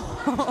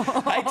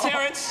 Hey,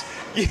 Terrence,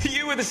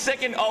 you were the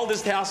second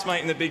oldest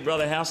housemate in the Big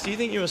Brother house. Do you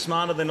think you were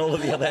smarter than all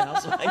of the other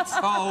housemates?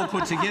 Oh, all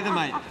put together,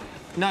 mate.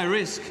 No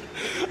risk.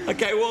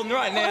 Okay, well,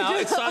 right now,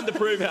 it's time to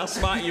prove how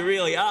smart you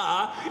really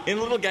are in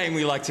a little game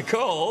we like to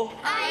call...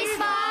 I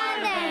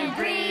smile and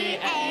Bree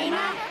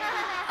Amer.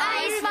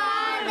 I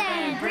smile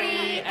and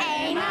Bree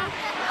Amer.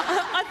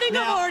 I think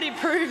I've already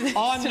proved this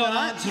I'm not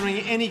tonight. answering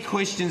any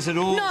questions at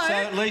all, No. so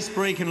at least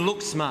Bree can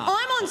look smart.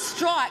 I'm on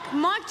strike.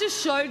 Mike just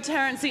showed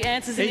Terrence the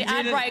answers in He the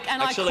ad didn't. break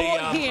and Actually, I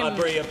caught him.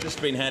 Bree, I've just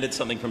been handed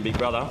something from Big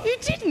Brother. You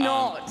did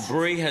not.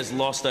 Bree has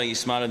lost Are You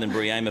Smarter Than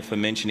Bree Amer for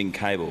mentioning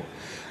cable.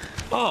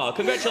 Oh,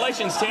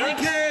 congratulations, Terrence.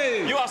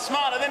 Thank you. You are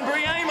smarter than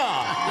Bree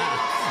Amer.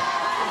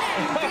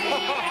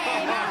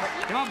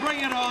 Can I bring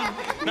it on?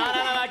 No,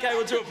 okay,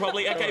 we'll do it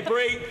properly. Okay,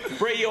 Bree,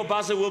 your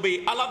buzzer will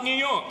be I love New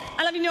York.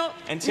 I love you, New York.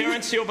 And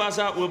Terrence, your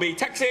buzzer will be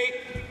taxi.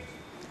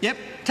 Yep,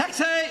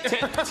 taxi.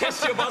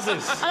 Test your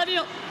buzzers. I love you,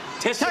 New York.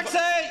 Taxi.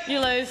 You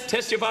lose.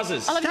 Test your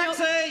buzzers. I love you, New York.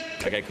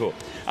 Taxi. Okay, cool.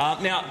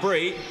 Now,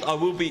 Bree, I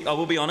will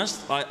be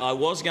honest. I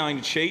was going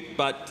to cheat,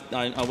 but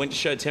I went to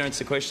show Terrence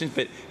the questions,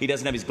 but he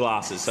doesn't have his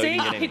glasses, so See, he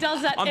can get in. he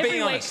does that I'm every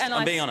being week honest. and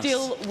I'm I being honest.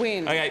 still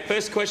win. Okay,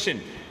 first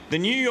question. The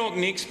New York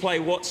Knicks play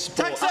what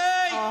sport?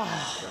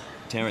 Taxi.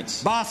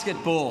 Terrence.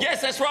 Basketball.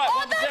 Yes, that's right. Oh,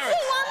 One for that's Terrence.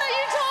 the one that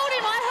you told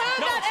him. I heard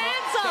No, that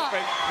it's not.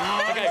 answer.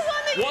 That's Okay, the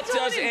one that you what told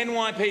does him.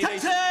 NYPD...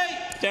 Taxi.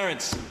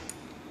 Terrence.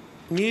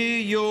 New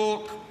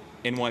York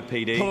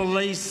NYPD.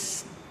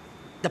 Police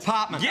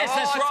Department. Yes,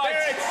 that's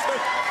right.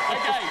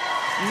 Okay,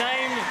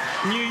 name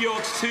New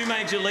York's 2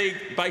 Major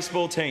League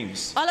Baseball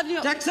teams. I love New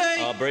York. Taxi.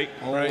 Oh, Bree.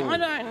 I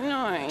don't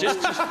know.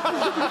 Just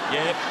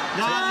yeah.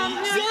 Come on,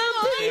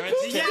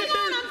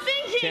 I'm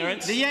thinking.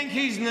 Terrence. The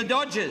Yankees and the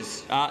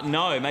Dodgers.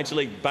 No, Major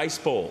League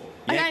Baseball.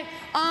 Okay,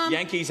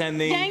 Yankees and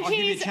the... I'll give you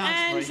a Yankees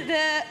chance, and Bree.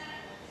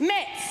 the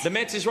Mets. The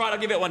Mets is right. I'll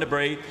give it one to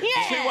Bree.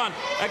 Yeah. 2-1.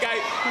 Okay.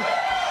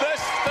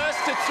 First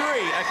to 3.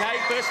 Okay.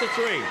 First to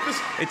 3.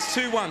 It's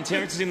 2-1.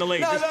 Terrence is in the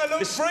lead. No,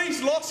 look,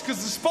 Bree's lost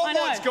because the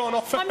spotlight's gone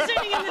off. I'm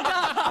sitting in the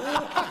dark.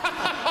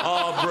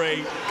 Oh,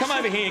 Bree. Come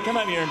over here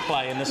and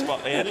play in the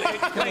spot there.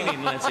 Clean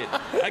in, that's it.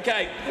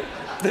 Okay.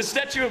 The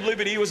Statue of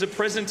Liberty was a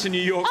present to New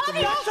York. I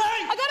got it.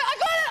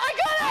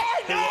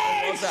 Who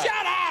was that?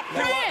 Shut up.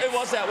 Who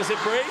was that? Was it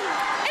Bree?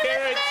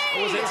 Terrence.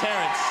 Or was it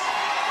Terrence?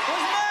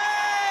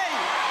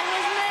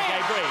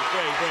 Okay, Bree. The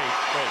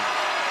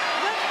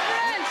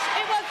French.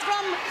 It was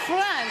from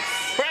France.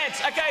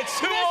 France. Okay, it's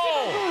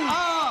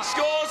 2-all.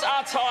 Scores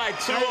are tied.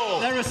 2-all.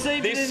 They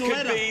received it This in could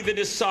letter. be the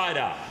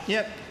decider.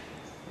 Yep.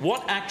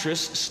 What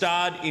actress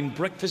starred in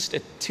Breakfast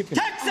at Tiffany's?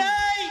 Taxi.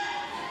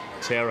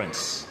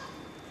 Terrence.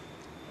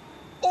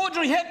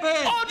 Audrey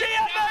Hepburn. Audrey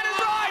Hepburn is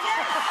right!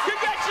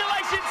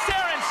 Congratulations,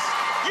 Terrence!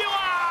 You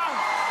are...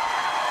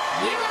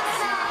 You are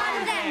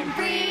smarter than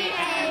Bree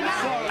Amer.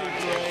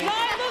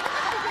 Right, look,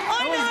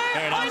 I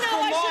know. I should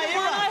have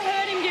won. I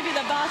heard him give you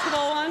the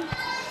basketball one.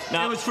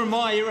 No, It was from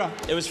my era.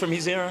 it was from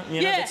his era.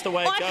 You know, Yeah, that's the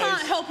way it I goes.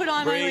 can't help it,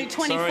 I'm Bree, only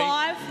 25.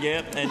 Sorry.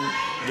 Yeah, and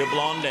you're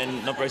blonde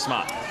and not very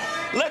smart.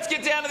 Let's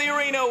get down to the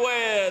arena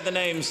where the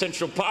name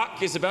Central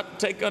Park is about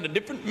to take on a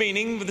different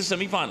meaning for the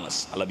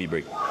semi-finalists. I love you,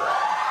 Bree.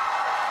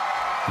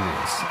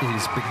 This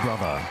is Big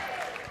Brother.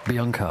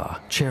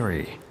 Bianca,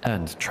 Cherry,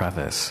 and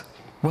Travis.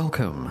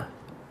 Welcome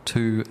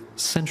to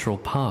Central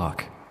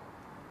Park.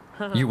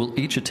 You will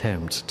each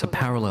attempt to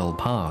parallel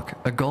park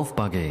a golf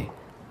buggy.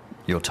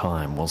 Your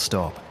time will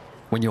stop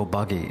when your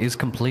buggy is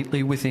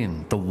completely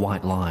within the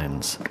white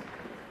lines.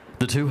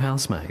 The 2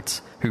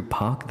 housemates who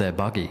park their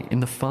buggy in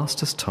the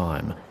fastest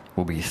time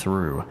will be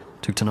through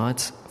to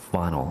tonight's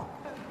final.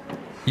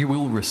 You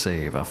will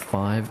receive a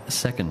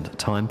 5-second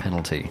time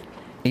penalty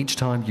each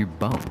time you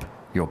bump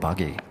your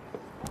buggy.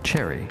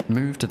 Cherry,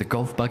 move to the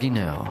golf buggy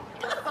now.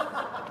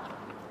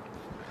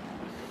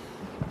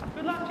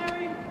 Good luck,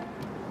 Jerry.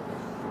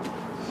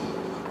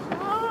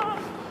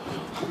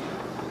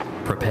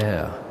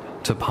 Prepare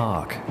to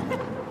park.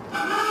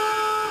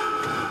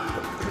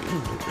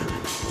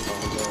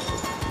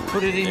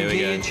 Put it in There we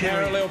gear, go.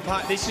 Cherry. Parallel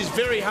park. This is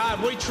very hard.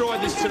 We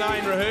tried this today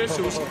in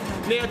rehearsals.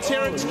 Now,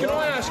 Terrence, can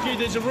I ask you,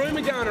 there's a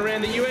rumour going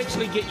around that you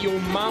actually get your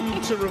mum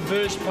to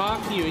reverse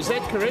park for you. Is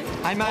that correct?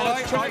 Hey, mate,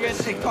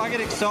 I get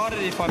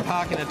excited if I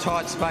park in a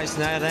tight space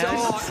nowadays.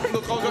 Oh,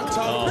 look, I got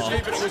told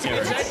it was you, but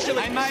it's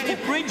actually... Hey, mate,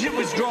 if Bridget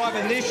was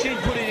driving this, she'd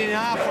put it in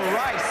half a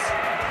race.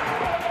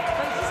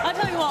 I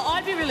tell you what,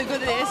 I'd be really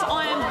good at this.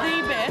 I am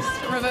the best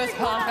reverse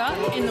parker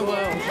in the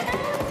world.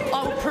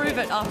 I will prove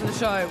it after the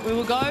show. We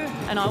will go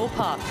and I will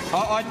park.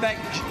 I'd back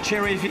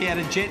Cherry if he had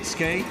a jet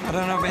ski. I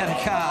don't know about a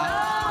car.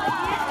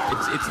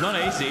 It's not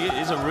easy. It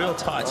is a real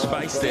tight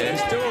space there.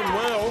 He's doing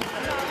well.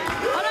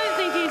 I don't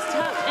think he's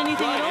touched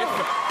anything at all.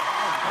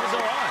 That was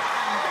all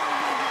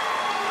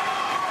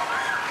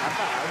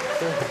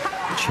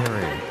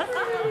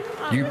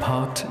right. Cherry, you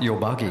parked your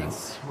buggy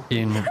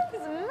in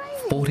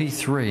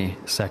 43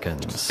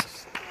 seconds.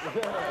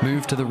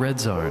 Move to the red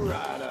zone.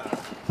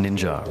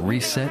 Ninja,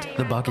 reset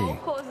the buggy.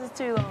 Of course, it's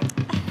too long.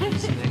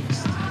 Who's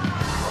next?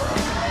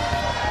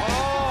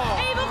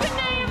 Evil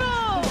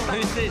Knievel!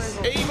 Who's this?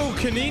 Evil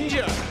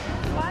Ninja.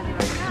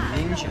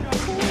 Ninja.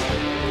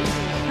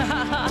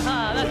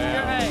 That's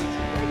great.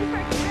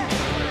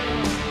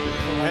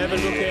 Have a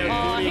look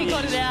how good He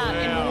got it out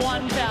in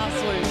one foul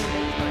swoop.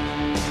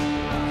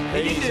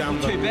 He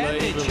didn't do too bad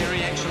there,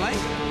 Cherry, actually.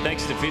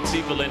 Thanks to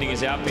Fitzy for lending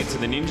his outfit to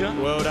the Ninja.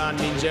 Well done,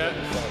 Ninja.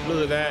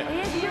 Look at that.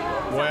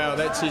 Wow,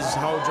 that's his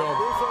whole job.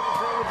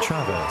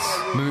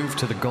 Travis, move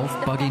to the golf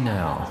buggy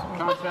now.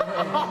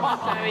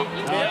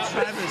 Yeah,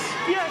 Travis.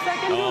 Yes, I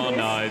can do Oh this.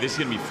 no, this is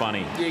going to be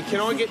funny. Yeah,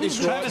 can I get this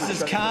right?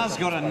 Travis's car's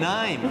got a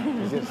name.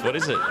 What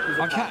is it?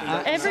 I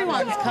can't,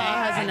 Everyone's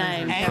car has a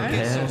name.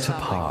 Prepare to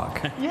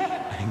park.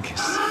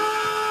 Angus.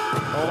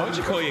 Why would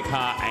you call your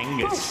car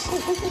Angus?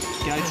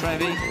 Go,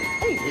 Travie.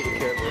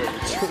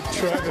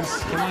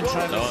 Travis. Come on,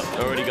 Travis.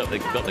 Oh, already got the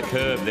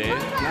curve there.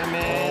 Go,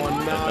 man. Oh,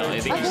 no. I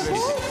think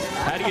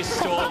how do you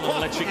stall an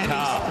electric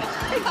car?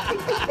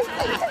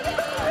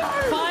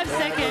 5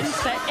 seconds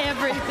for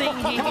everything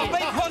he Oh, hit. be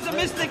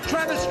pessimistic,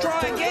 Travis.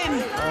 Try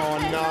again. Oh,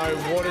 no.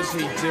 What is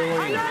he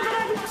doing?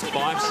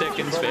 5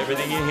 seconds for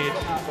everything you hit.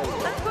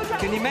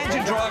 Can you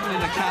imagine driving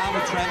in a car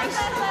with Travis?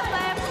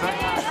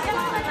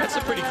 That's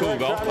a pretty cool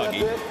golf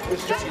buggy.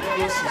 This is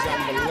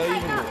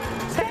unbelievable.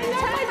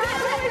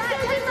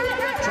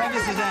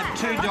 Travis has had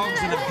 2 dogs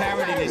and a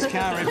parrot in his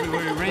car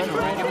everywhere he went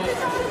already.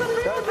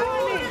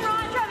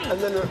 And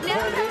then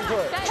turn into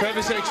it.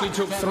 Travis actually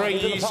took 3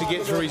 years to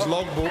get through his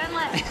logbook. Go,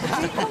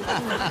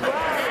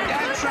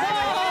 Travis.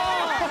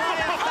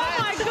 Oh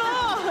my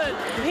God!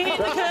 He hit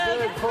the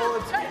curb.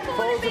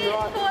 Forward and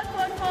right.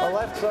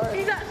 Left, sorry.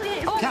 He's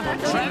actually... Come on,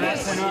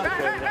 Travis.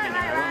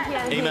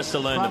 Right. He must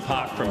have learned to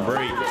park from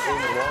Bree.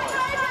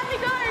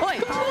 Oi,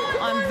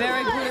 I'm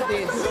very good at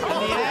this.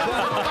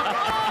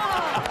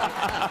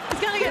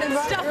 He's going to get it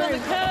stuck on the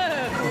curb.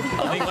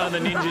 I think one of the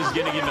ninjas is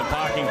going to give him a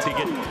parking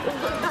ticket.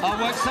 I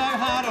worked so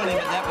hard on him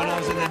at that when I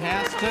was in the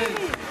house too.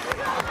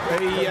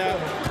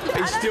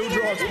 He still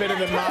drives better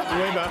than Mark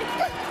Webber.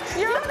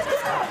 You're on the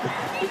curb.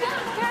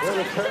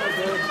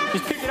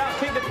 Just pick it up,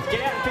 get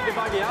out and pick the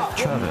buggy up.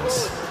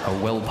 Travis, a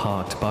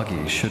well-parked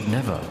buggy should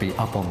never be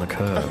up on the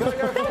curb.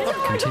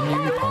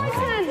 Continue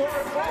parking.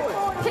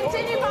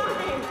 Continue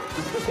parking.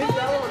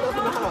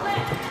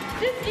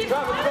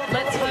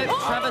 Let's hope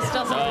Travis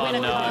doesn't win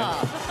a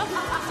car.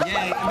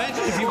 Yeah,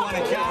 imagine if you won a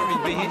car,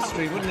 he'd be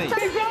history, wouldn't he?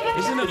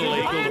 Isn't it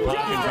illegal to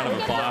park in front of a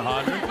fire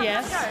hydrant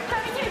Yes.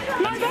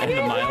 and a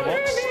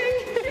mailbox?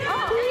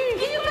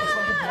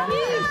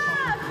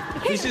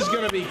 This is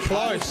going to be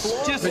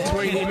close Just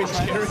between him and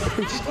Jerry.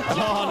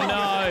 Oh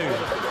no!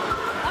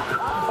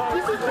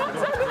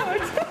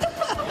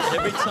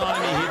 Every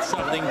time he hits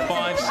something,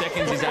 5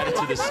 seconds is added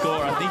to the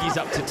score. I think he's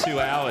up to 2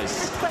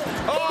 hours.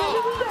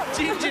 Oh,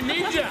 Ginger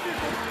Ninja.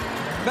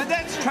 But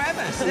that's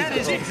Travis. That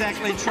is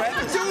exactly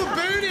Travis. Do a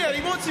burnout.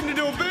 He wants him to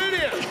do a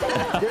burnout.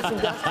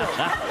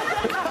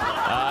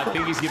 I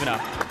think he's given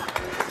up.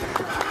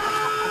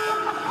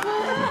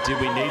 Did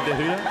we need the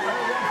hooter?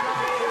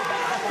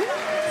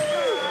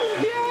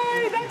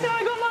 Yay, that's how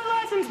I got my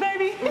license,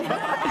 baby.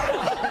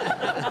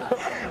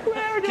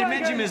 Where do Can you I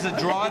imagine him go? as a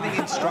driving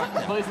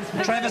instructor?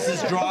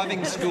 Travis's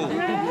driving school.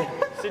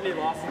 Sydney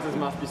licenses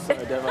must be so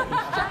devil.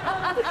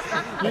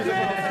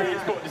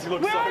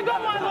 Where I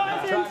got my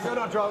license? You're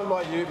not driving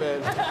my ute,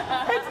 man.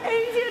 It's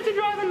easier to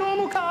drive a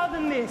normal car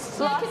than this.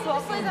 Can you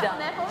just leave that on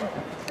there for me?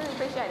 Really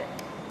appreciate it.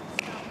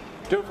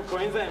 Do it for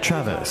Queensland.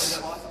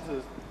 Travis,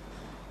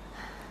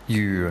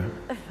 you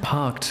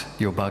parked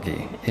your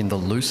buggy in the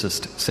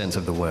loosest sense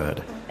of the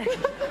word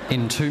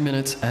in 2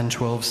 minutes and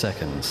 12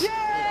 seconds.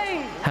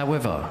 Yay!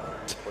 However,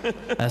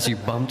 as you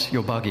bumped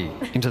your buggy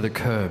into the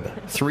curb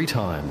 3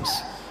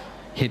 times,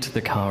 hit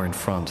the car in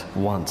front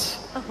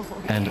once,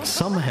 and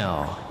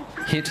somehow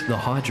hit the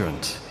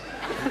hydrant,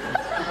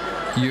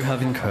 you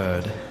have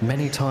incurred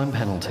many time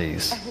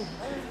penalties.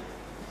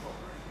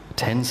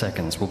 10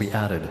 seconds will be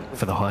added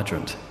for the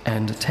hydrant,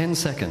 and 10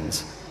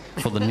 seconds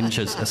for the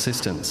ninja's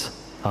assistance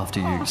after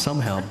you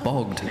somehow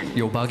bogged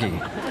your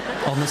buggy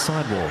on the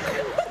sidewalk.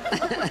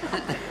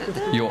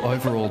 Your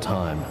overall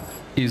time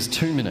is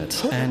 2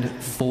 minutes and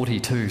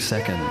 42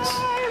 seconds.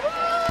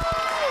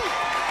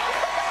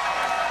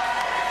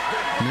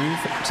 Move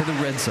to the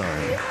red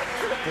zone.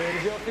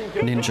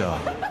 Ninja,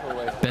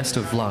 best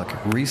of luck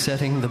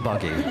resetting the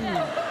buggy. Needle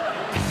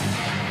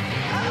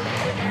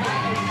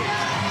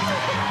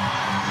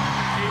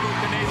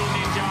to needle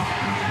ninja.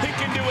 He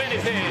can do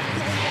anything.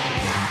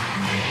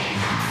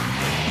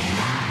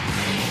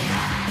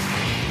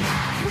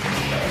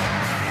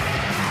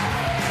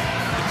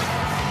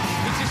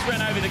 He just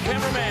ran over the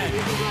cameraman.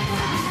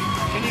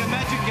 Can you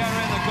imagine going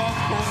around the golf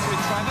course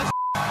with Travis?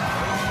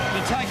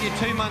 It'll take you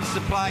 2 months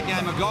to play a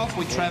game of golf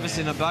with Travis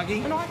in a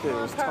buggy.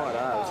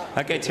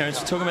 Okay, Terrence,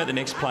 we're talking about the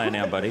next player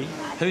now, buddy.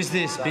 Who's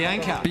this?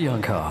 Bianca?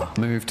 Bianca,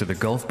 move to the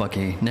golf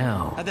buggy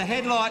now. Are the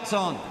headlights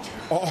on?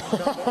 Oh,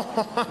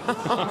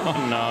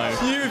 no.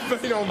 You've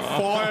been on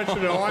fire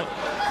tonight.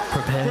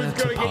 Prepare We've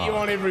got to get you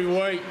on every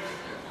week.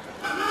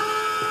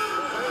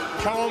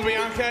 Come on,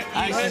 Bianca.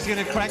 Hey, she's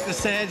going to crack the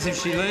sads if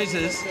she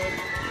loses.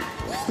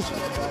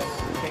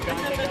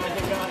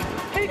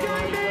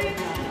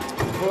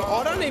 Well,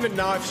 I don't even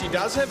know if she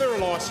does have her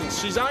licence.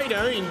 She's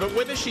 18, but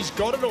whether she's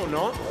got it or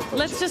not.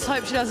 Let's just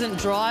hope she doesn't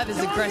drive as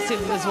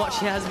aggressive as what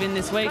she has been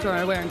this week,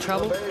 or we're in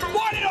trouble.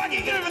 Why did I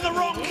get given the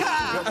wrong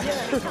car?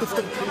 It's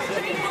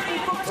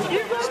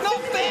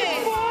not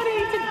fair.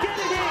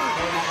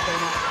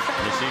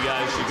 There she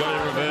goes. She got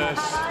it in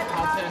reverse.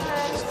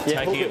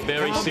 Taking it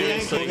very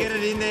seriously. Get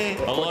it in there.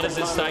 A lot is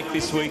at stake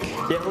this week.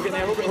 Yeah, hook it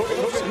now, hook it.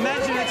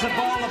 Imagine it's a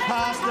bowl of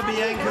pasta,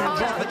 Bianca, and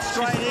drop it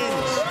straight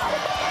in.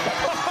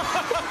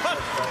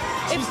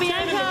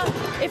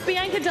 If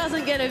Bianca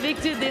doesn't get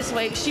evicted this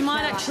week, she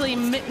might actually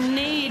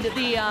need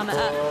the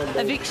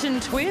eviction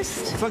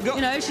twist.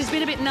 You know, she's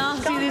been a bit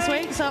nasty this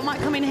week, so it might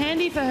come in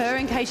handy for her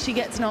in case she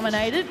gets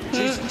nominated.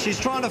 She's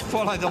trying to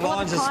follow the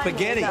lines of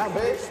spaghetti.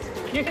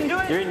 You can do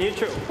it. You're in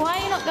neutral. Why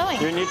are you not going?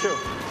 You're in neutral.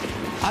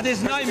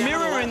 There's no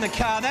mirror in the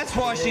car. That's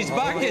why she's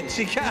bucketed.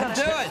 She can't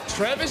do it.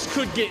 Travis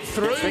could get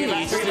through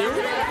here still.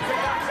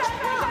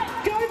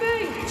 Go,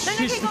 Bee.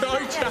 She's no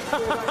chance.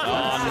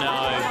 Oh,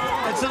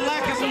 no. It's a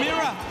lack of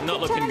mirror. Not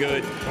looking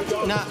good.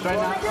 No,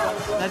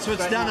 that's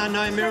what's done.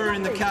 No mirror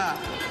in the car.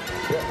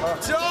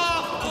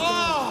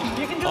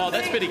 Oh,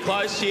 that's pretty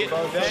close. She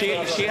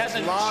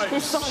hasn't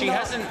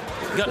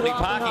got any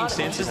parking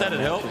sensors. That'd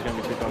help.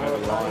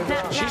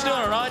 She's doing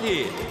all right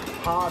here.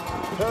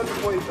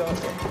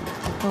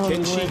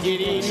 Can she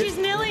get in? She's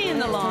nearly in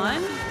the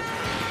line.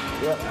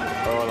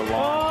 Oh, the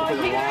line.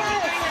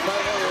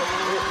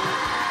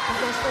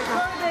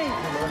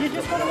 You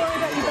just got to worry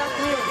about your back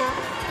wheel.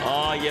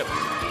 Oh, yep.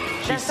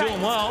 She's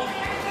doing well.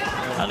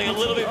 I think a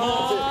little bit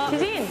more.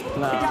 She's in.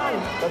 No.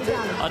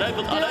 I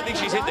don't think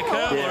she's hit the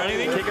curb or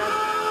anything. She's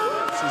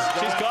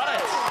got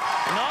it.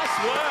 Nice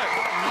work.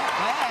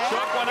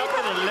 Drop one up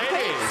to the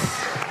legs.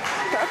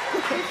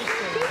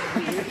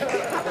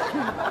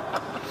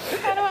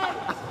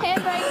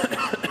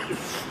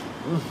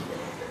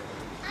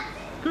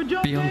 Good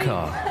job,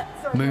 Bianca,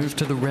 move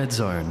to the red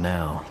zone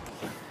now.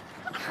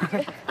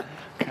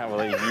 Can't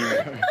believe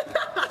you.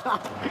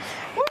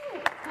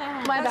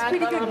 My bad, pretty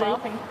but good, I'm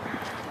laughing.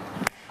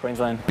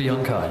 Queensland.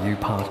 Bianca, you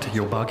parked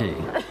your buggy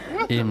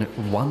in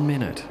 1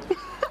 minute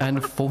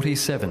and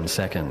 47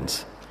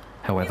 seconds.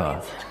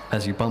 However,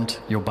 as you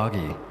bumped your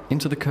buggy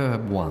into the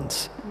curb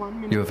once,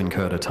 you have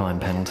incurred a time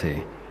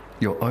penalty.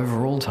 Your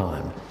overall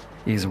time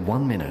is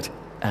 1 minute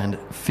and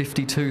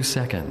 52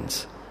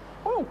 seconds.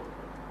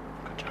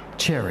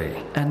 Cherry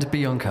and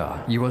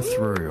Bianca, you are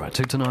through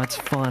to tonight's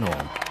final.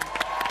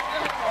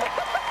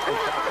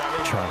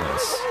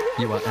 Travis,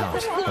 you are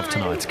out of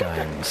tonight's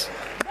games.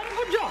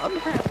 Good job.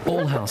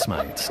 All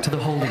housemates to the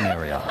holding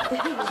area.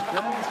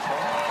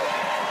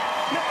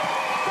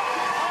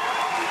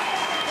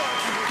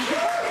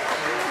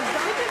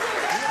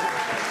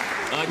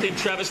 I think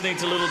Travis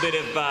needs a little bit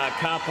of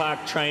car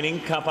parking training.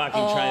 He's I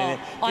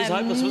hopeless,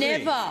 am wasn't he?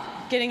 never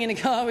getting in a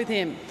car with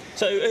him.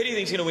 So who do you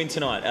think's going to win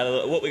tonight out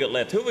of what we got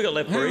left? Who have we got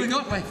left, Who Bree? have we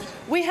got left?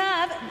 We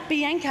have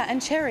Bianca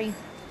and Cherry.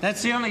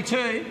 That's the only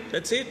two.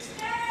 That's it.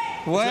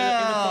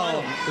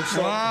 Wow.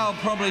 Wow,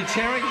 probably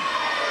Cherry.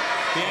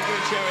 Bianca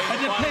and Cherry.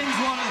 It depends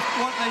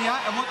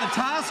what the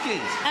task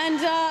is.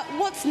 And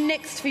what's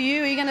next for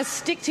you? Are you going to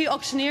stick to your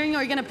auctioneering, or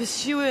are you going to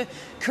pursue a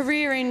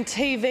career in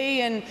TV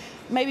and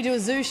maybe do a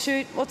zoo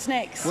shoot? What's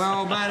next?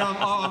 Well, mate,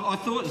 I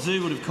thought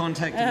Zoo would have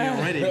contacted me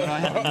already, but I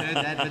haven't heard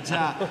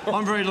that. But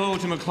I'm very loyal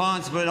to my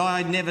clients, but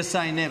I never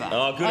say never.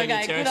 Oh, good on you,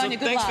 Terrence. good on you,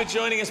 good Thanks luck. for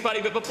joining us, buddy.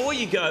 But before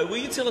you go, will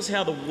you tell us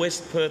how the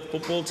West Perth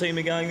football team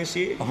are going this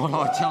year? What will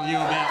I tell you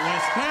about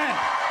West Perth?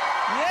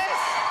 Yes!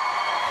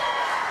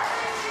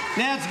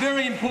 Now, it's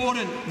very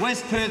important.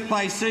 West Perth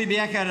plays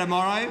Subiaco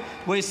tomorrow.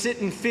 We're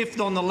sitting 5th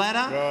on the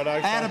ladder. Right,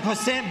 okay. Out of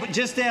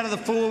just out of the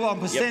 4 on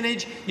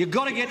percentage. You've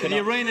got to get to the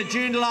arena,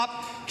 Joondalup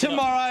up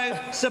tomorrow.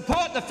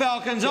 Support the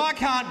Falcons. I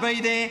can't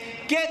be there.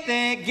 Get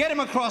there. Get them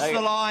across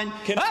the line.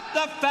 Up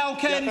the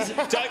Falcons.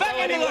 Don't Back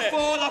go into anywhere. the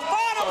 4. The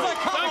finals are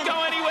coming. Don't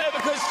go anywhere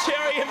because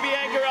Cherry and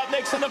Bianca are up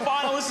next in the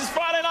final. This is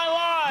Friday Night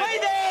Live. Be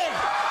there.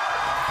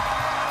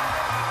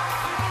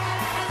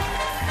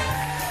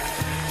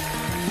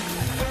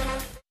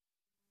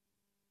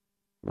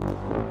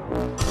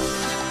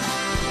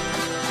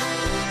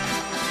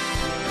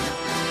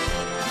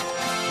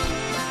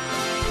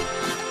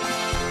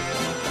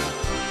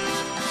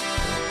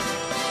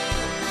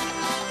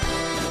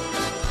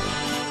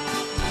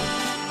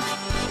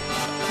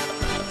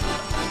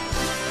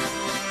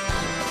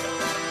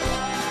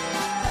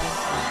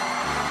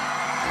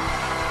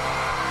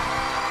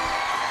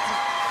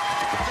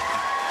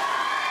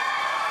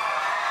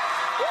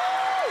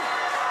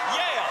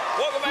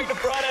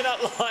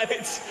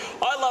 right,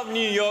 I Love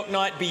New York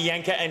night.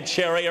 Bianca and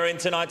Cherry are in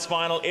tonight's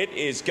final. It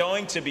is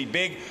going to be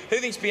big. Who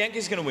thinks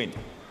Bianca's going to win?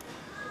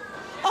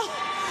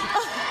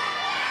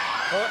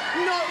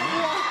 Not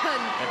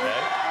one.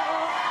 Okay.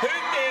 Who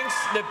thinks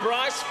that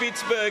Bryce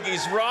Fitzgerald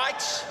is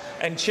right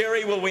and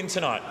Cherry will win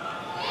tonight?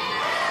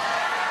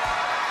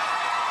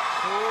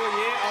 Oh,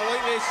 yeah, I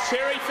think there's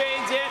Cherry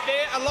fans out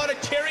there. A lot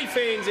of Cherry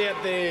fans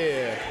out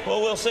there. Well,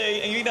 we'll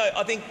see. You know,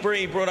 I think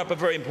Bree brought up a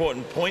very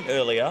important point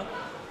earlier.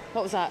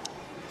 What was that?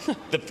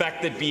 The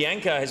fact that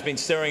Bianca has been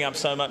stirring up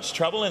so much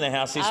trouble in the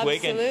house this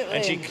week,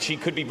 and she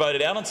could be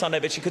voted out on Sunday,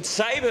 but she could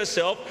save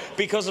herself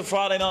because of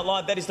Friday Night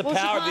Live. That is the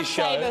power of this show.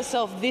 She can't save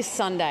herself this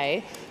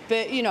Sunday,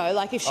 but you know,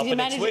 like if she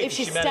if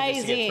she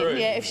stays in,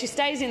 if she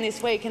stays in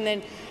this week, and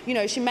then you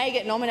know she may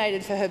get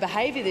nominated for her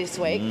behaviour this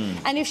week,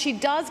 and if she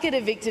does get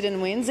evicted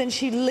and wins, then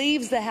she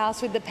leaves the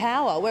house with the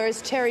power,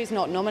 whereas Cherry's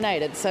not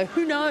nominated, so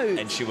who knows?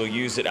 And she will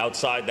use it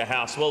outside the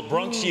house. Well,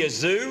 Bronx, your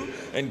zoo,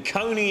 and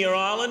Coney, your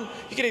island.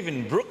 You can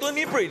even Brooklyn,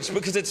 your bridge,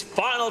 because it's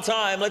final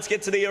time. Let's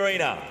get to the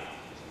arena.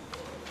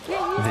 This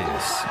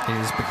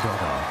is Big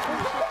Brother.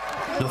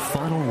 The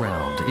final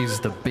round is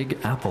the Big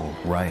Apple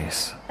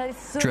race.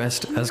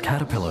 Dressed as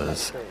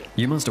caterpillars,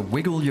 you must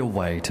wiggle your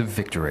way to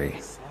victory.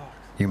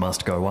 You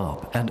must go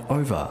up and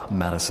over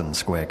Madison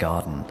Square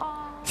Garden,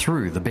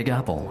 through the Big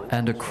Apple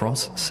and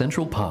across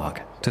Central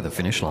Park to the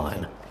finish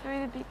line.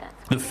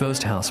 The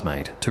first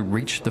housemate to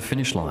reach the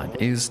finish line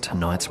is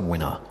tonight's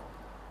winner.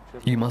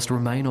 You must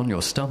remain on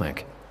your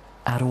stomach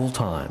at all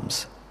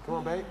times. Come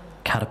on, babe.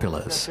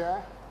 Caterpillars,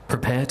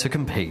 prepare to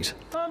compete.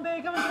 Come on,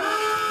 babe, come on.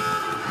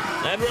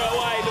 And we're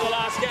away to the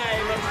last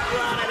game of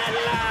Friday Night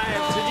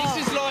Live. So this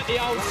is like the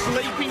old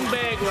sleeping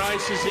bag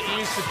races that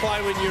you used to play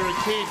when you were a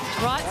kid.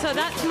 Right, so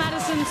that's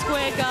Madison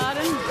Square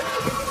Garden.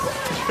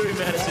 Through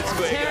Madison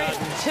Square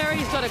Garden.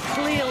 Cherry's got a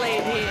clear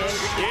lead here.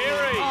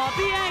 Cherry! Oh,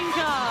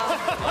 Bianca!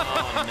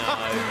 Oh, no.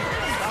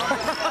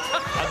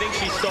 I think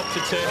she stopped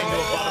to turn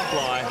into a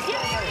butterfly.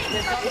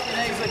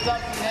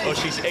 Or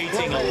she's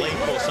eating a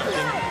leaf or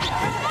something.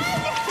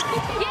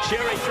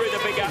 Cherry through the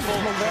Big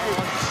Apple.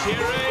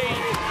 Cherry!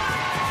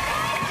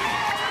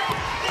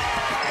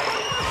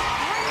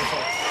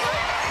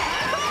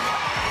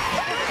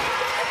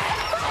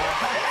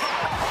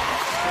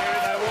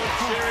 They want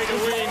Cherry to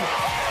win.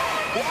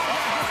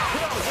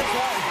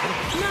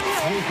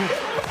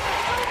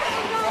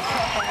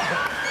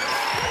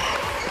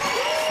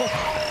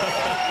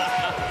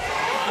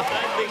 I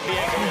don't think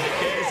Bianca really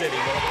cares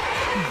anymore.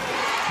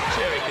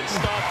 Cherry can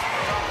stop,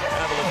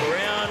 have a look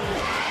around.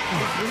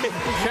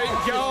 Keep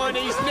going,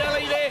 he's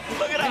nearly there.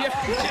 Look at her.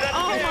 She doesn't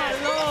Oh, care. my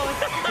Lord.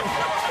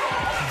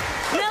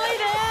 Nelly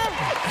there!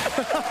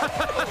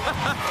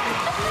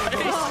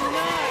 Oh,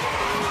 no.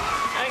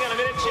 Hang on a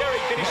minute, Cherry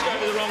finished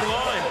over the wrong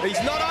line.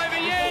 He's not over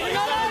yet. He's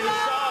not over the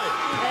side.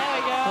 There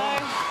we go.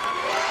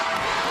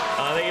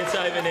 I think it's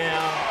over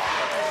now.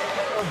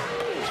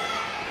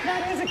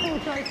 That is a cool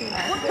trophy.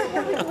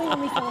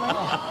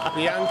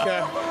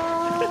 Bianca.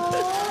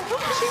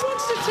 She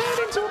wants to turn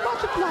into a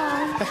butterfly.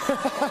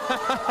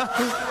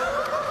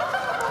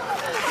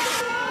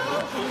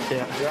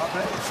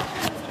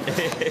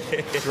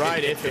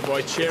 Great effort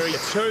by Cherry.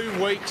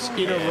 2 weeks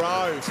in a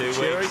row. 2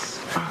 Cherry. weeks.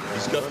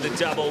 He's got the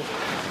double.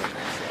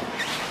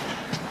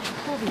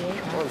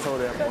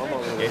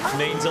 It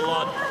means a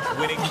lot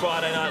winning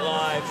Friday Night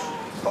Live.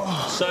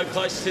 So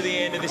close to the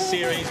end of the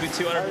series with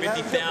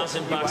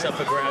 $250,000 up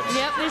for grabs.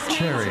 Yep, this means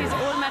Cherry. he's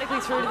automatically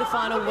through to the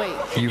final week.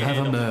 You have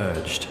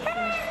emerged,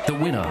 the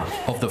winner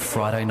of the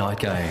Friday Night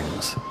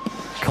Games.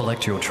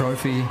 Collect your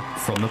trophy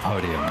from the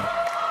podium.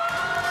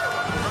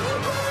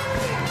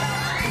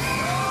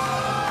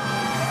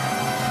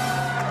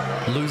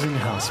 Losing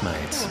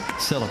housemates,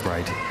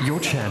 celebrate your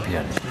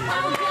champion.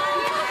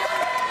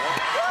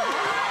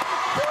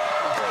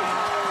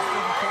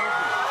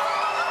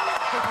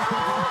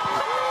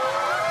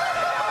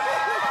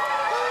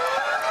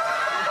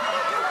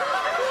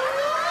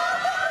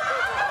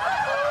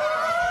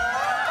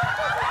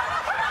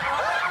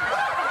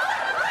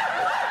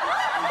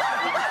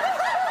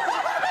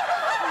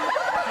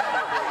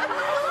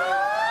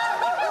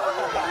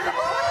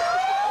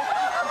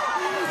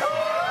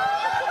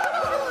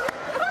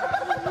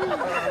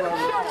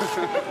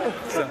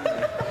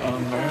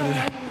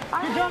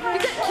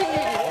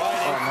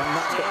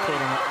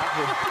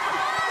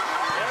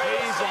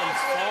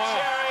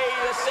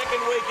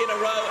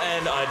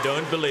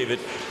 Don't believe it.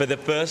 For the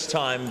first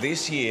time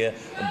this year,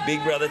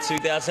 Big Brother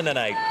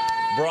 2008,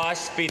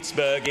 Bryce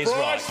Fitzgerald is right.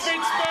 Bryce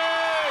Fitzgerald!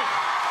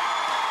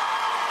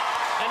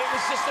 And it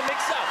was just a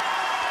mix-up.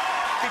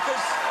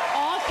 Because...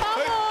 Oh,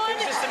 come on! It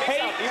was just a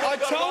mix-up. I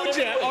told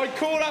you, I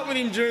caught up with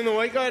him during the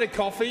week. I had a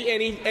coffee,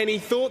 and he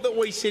thought that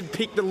we said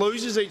pick the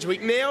losers each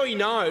week. Now he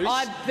knows.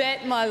 I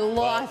bet my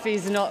life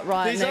he's not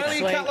right There's next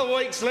only week. a couple of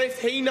weeks left.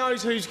 He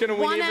knows who's going to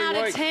win 1 every out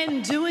week. of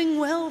 10, doing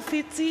well,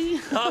 Fitzy.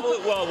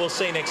 well, we'll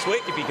see next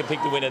week. If he can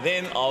pick the winner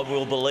then, I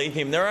will believe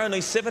him. There are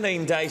only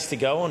 17 days to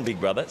go on Big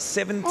Brother.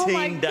 17 Oh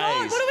my days.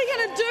 God, what are we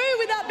going to do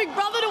without Big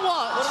Brother to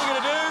watch? What are we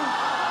going to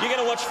do? You're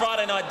going to watch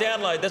Friday Night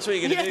Download. That's what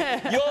you're going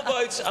to do. Your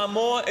votes are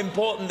more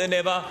important than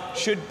ever.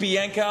 Should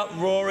Bianca,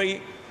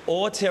 Rory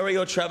or Terry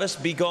or Travis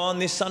be gone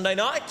this Sunday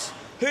night?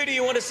 Who do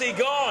you want to see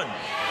gone?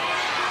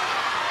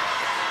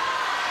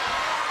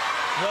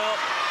 Well,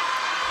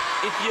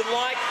 if you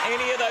like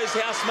any of those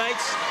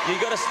housemates,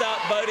 you've got to start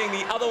voting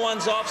the other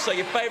ones off so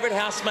your favourite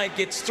housemate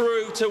gets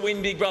through to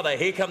win Big Brother.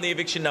 Here come the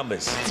eviction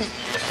numbers.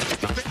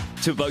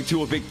 To vote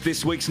to evict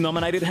this week's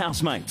nominated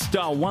housemates,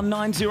 dial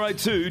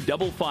 1902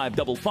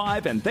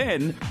 5555 and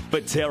then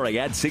for Terry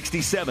add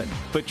 67,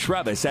 for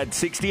Travis add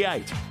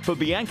 68, for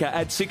Bianca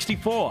add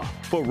 64,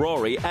 for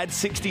Rory add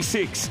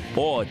 66,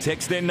 or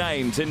text their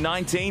name to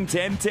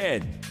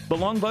 191010. The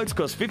long votes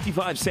cost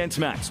 55 cents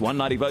max.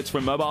 190 votes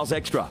from Mobiles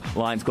Extra.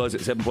 Lines close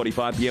at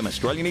 7:45 p.m.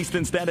 Australian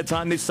Eastern Standard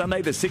Time this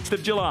Sunday, the 6th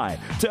of July.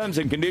 Terms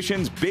and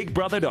conditions,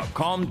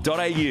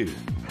 bigbrother.com.au.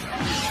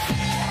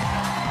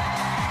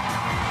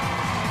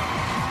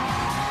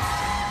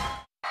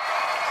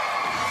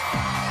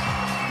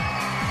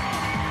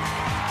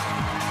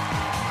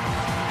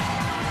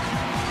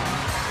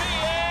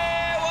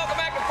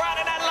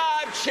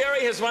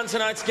 Cherry has won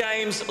tonight's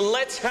games.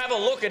 Let's have a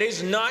look at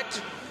his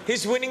night,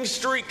 his winning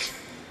streak.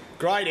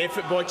 Great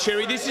effort by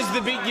Cherry. This is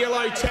the big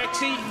yellow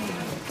taxi.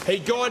 He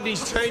guided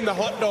his team the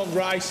hot dog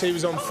race. He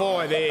was on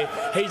fire there.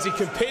 He's a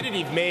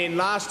competitive man.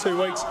 Last 2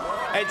 weeks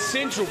at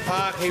Central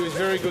Park, he was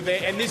very good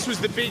there. And this was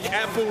the big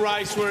apple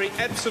race where he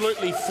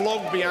absolutely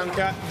flogged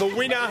Bianca. The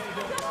winner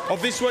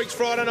of this week's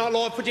Friday Night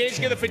Live. Put your hands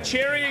together for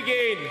Cherry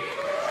again.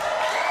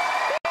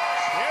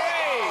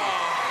 Cherry!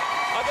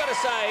 I've got to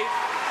say,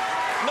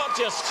 not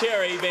just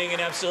Cherry being an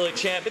absolute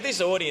champ, but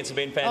this audience have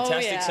been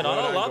fantastic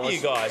tonight. I love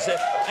you guys.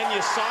 And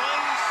your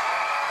signs.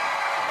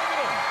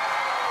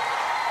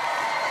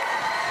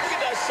 Look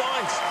at those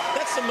signs.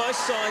 That's the most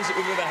signs that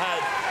we've ever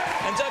had.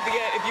 And don't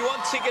forget, if you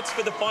want tickets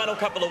for the final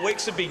couple of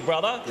weeks of Big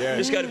Brother,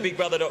 just go to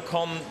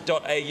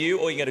bigbrother.com.au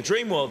or you go to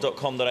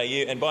dreamworld.com.au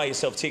and buy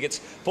yourself tickets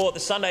for the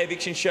Sunday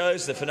eviction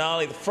shows, the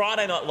finale, the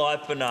Friday Night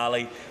Live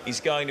finale is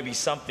going to be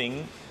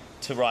something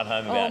to write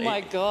home about. Oh my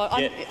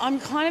God. I'm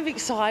kind of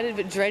excited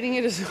but dreading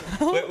it as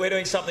well. We're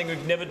doing something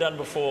we've never done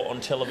before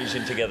on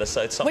television together,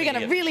 so it's something we're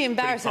going to really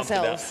embarrass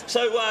ourselves.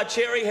 So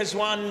Cherry has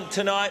won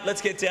tonight.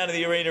 Let's get down to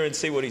the arena and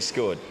see what he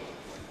scored.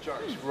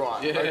 Jokes,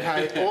 right.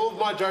 Okay, all of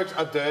my jokes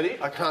are dirty.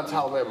 I can't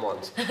tell them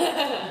ones.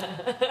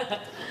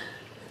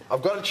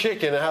 I've got a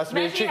chicken. It has to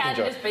be a chicken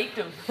joke. Just beeped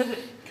him. Can't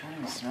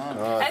even smell it.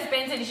 As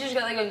Ben said, you should just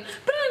go there going...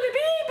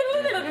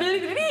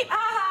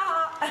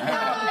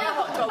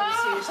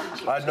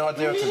 I had no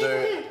idea what to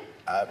do.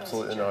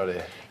 Absolutely no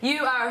idea.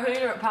 You are a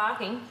hooner at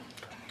parking.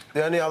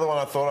 The only other one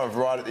I thought of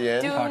right at the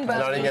end, and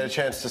I didn't get a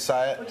chance to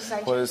say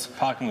it, was...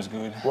 Parking was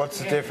good. What's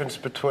the difference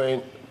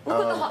between Look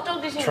at the hot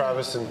dog dish.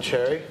 Travis and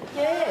Cherry?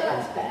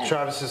 Yeah.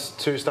 Travis is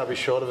too stubby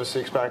short of a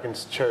six-pack and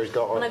Cherry's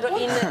got one. When I got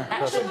in the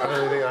That's the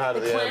only thing I had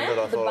at the end that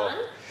I thought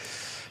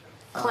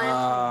of.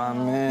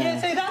 Man.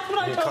 Yeah, see, that's what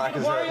I told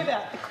you to worry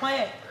about, the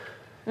clam.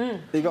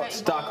 He got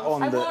stuck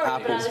on the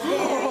apples. Do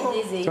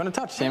you want to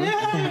touch him?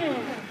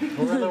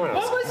 What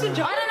was the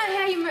joke? I don't know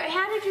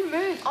how did you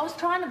move? I was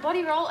trying to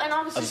body roll and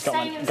I was just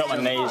staying got my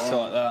knees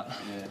like that.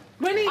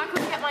 I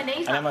couldn't get my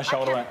knees up. And then my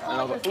shoulder went. And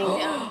I was like,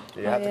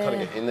 you have to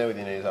kind of get in there with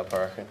your knees up, I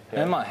reckon.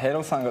 And then my head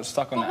or something got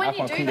stuck on the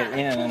apple. I couldn't get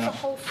in. And the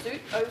whole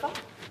suit over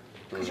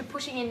because you're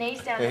pushing your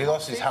knees down. Yeah, he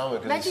lost his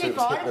helmet because imagine if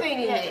I had been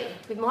in there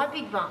with my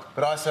big bump.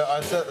 But I said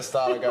at the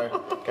start, I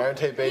go,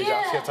 guarantee B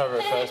just gets over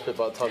it first bit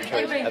by the time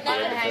Cherry's at the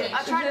end.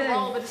 I tried to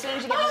roll, but as soon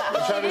as you get to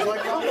that, Cherry's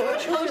like, I'm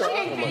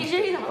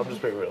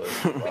just being really.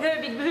 With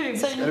her big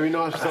boobs. It'd be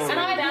nice to and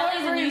I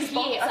had no room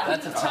here.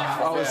 That's a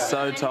tough. I was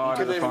so tired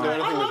of the fight.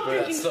 I love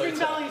drinking Spring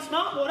Valley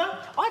Smart Water.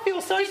 I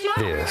feel so smart.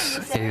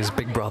 This is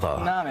Big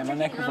Brother. Nah, man, my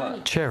neck was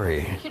like...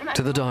 Cherry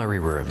to the diary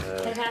room.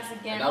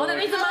 Oh, there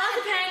is a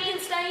marzipan. You can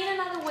stay in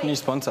another week. New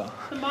sponsor.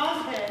 The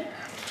marzipan.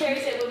 Cherry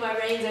said, well, my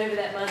reign's over,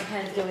 that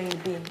marzipan's going in the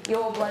bin.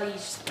 Your bloody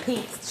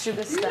peat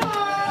sugar stuff.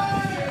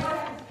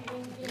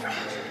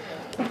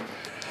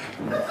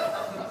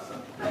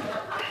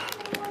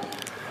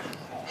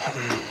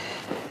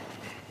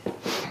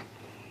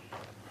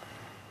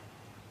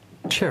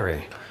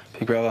 Cherry.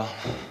 Big Brother.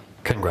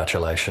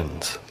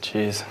 Congratulations.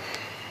 Cheers.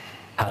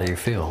 How do you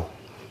feel?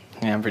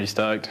 Yeah, I'm pretty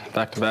stoked.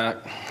 Back to back.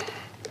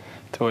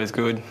 It's always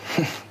good.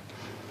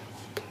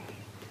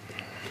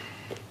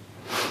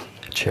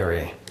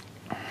 Cherry,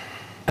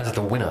 as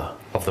the winner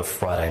of the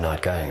Friday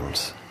night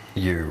games,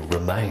 you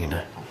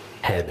remain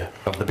head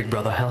of the Big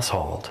Brother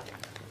household.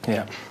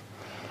 Yeah.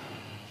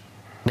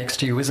 Next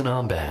to you is an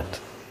armband.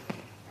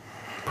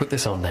 Put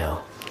this on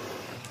now.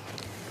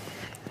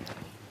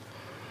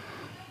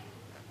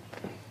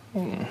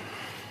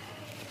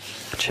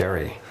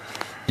 Cherry,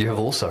 you have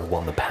also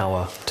won the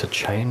power to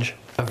change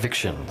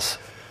evictions.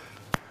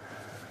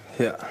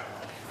 Yeah.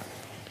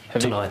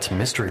 Tonight's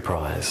mystery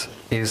prize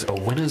is a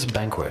winner's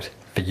banquet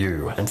for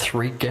you and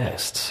 3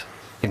 guests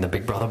in the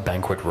Big Brother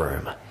banquet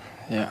room.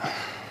 Yeah.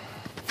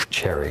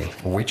 Cherry,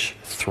 which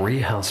 3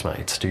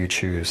 housemates do you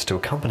choose to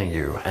accompany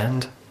you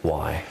and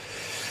why?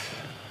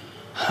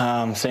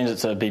 Seems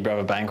it's a Big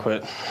Brother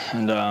banquet,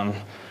 and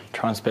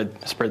try and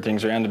spread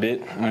things around a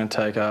bit. I'm going to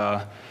take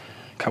a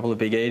couple of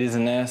big eaters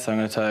in there, so I'm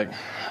going to take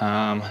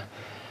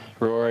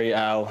Rory,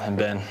 Al and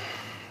Ben.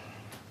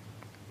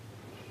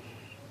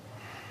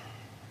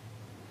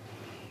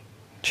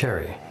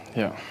 Cherry.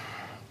 Yeah.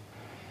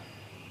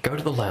 Go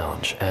to the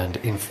lounge and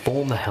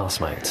inform the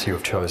housemates you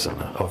have chosen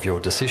of your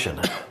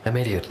decision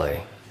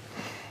immediately.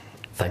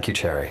 Thank you,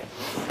 Cherry.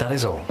 That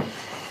is all.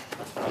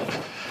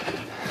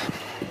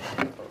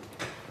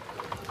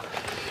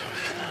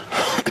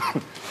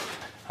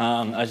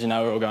 As you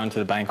know, we're all going to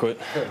the banquet.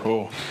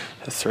 Well,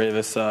 there's 3 of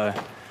us, so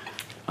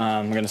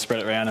I'm going to spread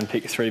it around and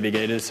pick 3 big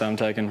eaters. So I'm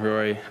taking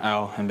Rory,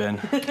 Al and Ben.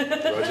 Roger.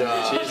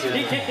 Cheers.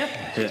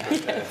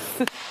 Yes.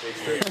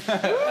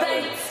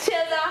 Thanks,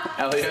 Chezza.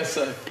 Elliot,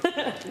 so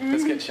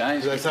let's get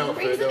changed.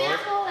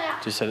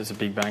 Just said it's a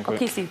big banquet. I'll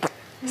kiss you.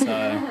 So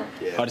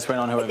I just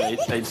went on whoever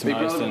eats the Big most.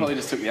 Brother probably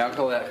just took the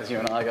alcohol out because you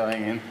and I are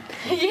going in.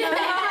 Yeah.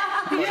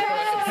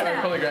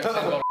 Probably grabbed some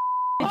bottle.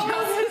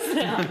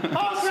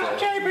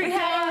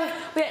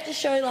 We had to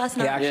show last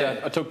night. Yeah,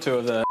 actually, I took 2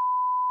 of the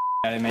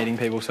meeting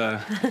people, so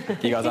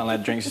you guys aren't allowed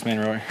to drink, just me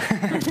and Rory.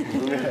 Do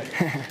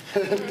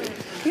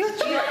you like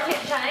to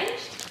get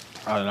changed?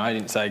 I don't know, he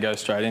didn't say go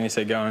straight in, he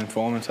said go and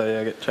inform him, so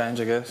yeah, get changed,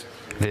 I guess.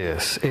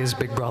 This is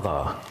Big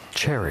Brother,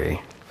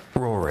 Cherry,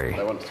 Rory,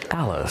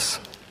 Alice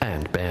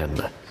and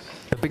Ben.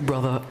 The Big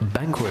Brother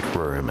banquet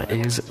room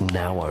is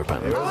now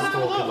open.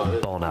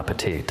 Bon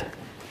appetit.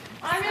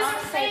 I'm going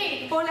to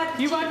see.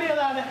 You won't be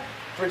allowed to.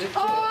 Bridget.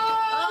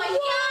 Oh,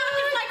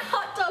 yeah, it's like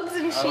hot dogs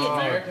and shit. Oh,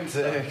 American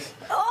sex.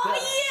 Oh,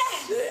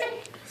 yes.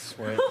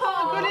 Sweet.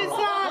 Oh, what is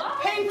that?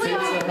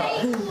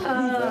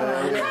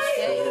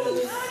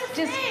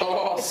 Just,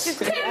 Oh, just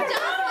keep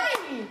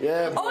going.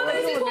 Yeah. Oh,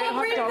 this is what I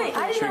didn't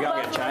know. Should we go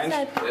get changed?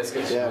 Let's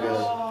get Yeah, man.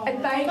 And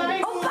bagels.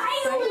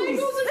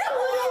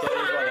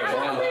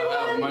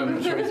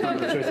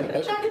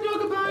 Jack and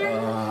Dog a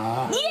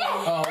bone.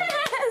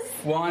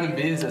 Yes! Wine and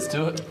beers, let's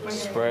do it.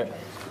 Sweet.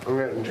 I'm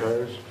getting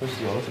changed. This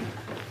is awesome.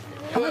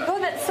 Oh my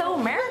god, that's so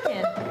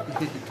American.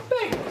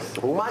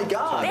 Oh my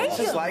God, Thank this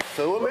you. is like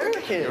so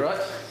American. You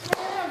right?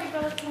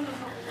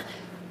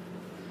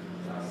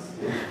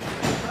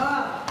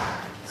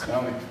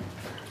 Smell me.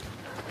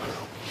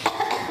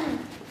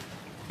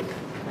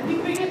 You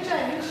can get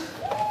changed.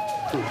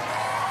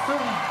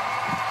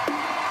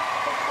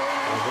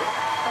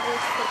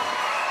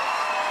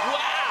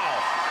 Wow!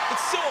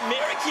 It's so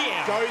American.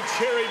 Go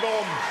Cherry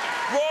Bomb.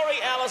 Rory,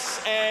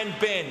 Alice and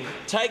Ben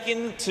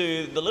taken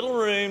to the little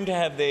room to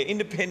have their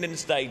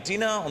Independence Day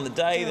dinner on the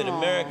day that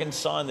Americans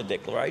signed the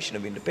Declaration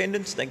of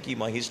Independence. Thank you,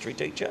 my history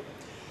teacher.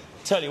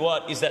 Tell you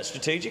what, is that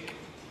strategic?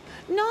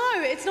 No,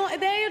 it's not.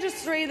 They are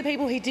just 3 of the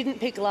people he didn't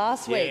pick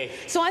last week.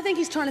 So I think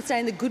he's trying to stay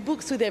in the good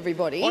books with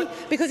everybody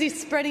because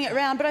he's spreading it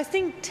around. But I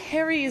think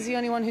Terry is the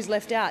only one who's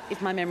left out,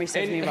 if my memory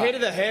serves me And right. head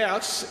of the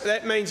house,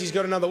 that means he's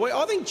got another week.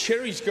 I think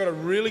Cherry's got a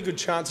really good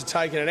chance of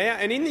taking it out.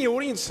 And in the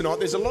audience tonight,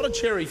 there's a lot of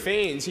Cherry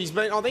fans.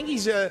 I think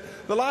he's the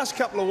last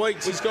couple of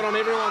weeks he's got on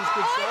everyone's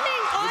good side.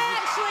 I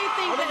actually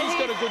think I think he's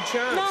got a good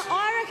chance. No,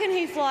 I reckon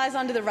he flies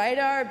under the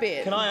radar a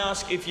bit. Can I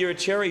ask, if you're a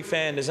Cherry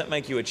fan, does that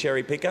make you a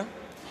cherry picker?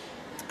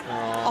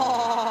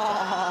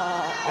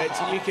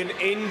 You can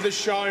end the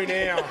show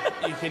now.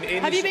 You can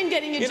end. Have you been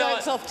getting your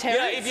jokes off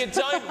Terrence? If you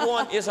don't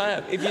want, yes, I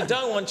have. If you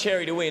don't want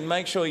Cherry to win,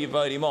 make sure you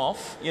vote him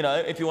off. You know,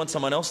 if you want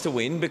someone else to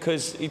win,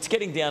 because it's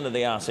getting down to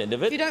the arse end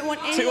of it. You don't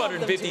want any of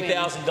them to win.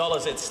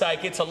 $250,000 at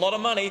stake. It's a lot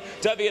of money.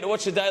 Don't forget to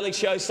watch the Daily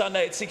Show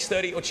Sunday at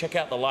 6:30, or check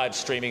out the live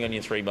streaming on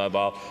your 3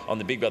 Mobile on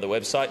the Big Brother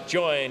website.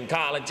 Join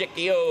Carl and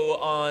Jackie O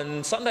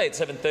on Sunday at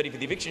 7:30 for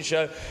the Eviction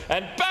Show,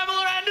 and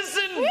Pamela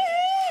Anderson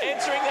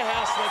entering the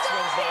house next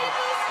Wednesday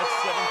at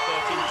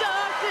 7:30.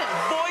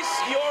 Voice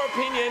your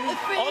opinion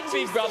on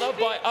Big Brother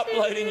by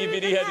uploading your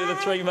video to the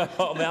 3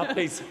 Mobile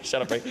Mouthpiece.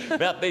 Shut up, Bree.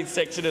 Mouthpiece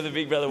section of the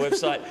Big Brother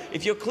website.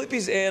 If your clip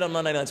is aired on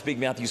Monday night's Big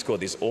Mouth, you scored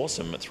this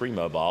awesome 3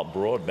 Mobile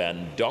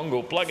broadband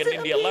dongle. Plug it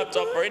into your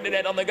laptop for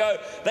internet on the go.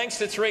 Thanks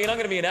to 3. And I'm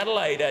going to be in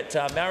Adelaide at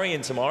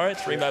Marion tomorrow,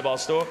 3 Mobile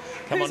store.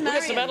 Come on, look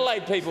at some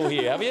Adelaide people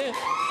here, have you?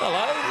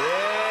 Hello.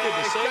 Yeah. Good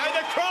to see you. Go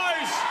the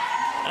Crows!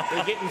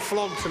 They're getting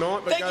flogged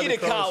tonight, but Thank you to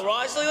Carl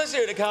Risley. Let's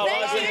hear it to Carl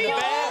Risley and the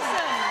band.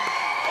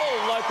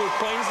 All local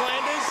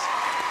Queenslanders.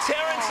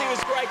 Terrence, he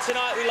was great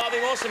tonight. We love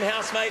him. Awesome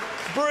housemate.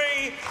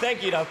 Bree,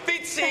 thank you to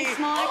Fitzy. Thanks,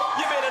 Mike.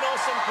 You've been an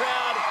awesome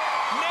crowd.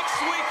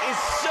 Next week is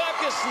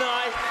Circus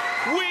Night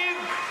with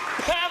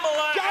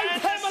Pamela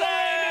Anderson. Pamela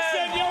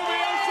Anderson, you'll be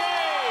on TV.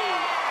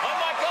 I'm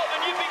Mike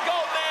Goldman. You've been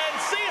Goldman.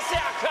 See us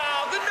out,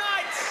 Carl. Good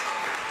night.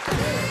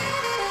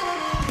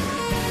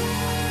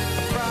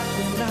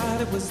 Friday night,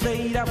 it was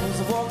late. I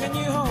was walking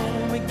you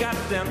home. We got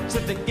down to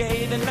the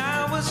gate, and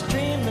I was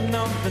dreaming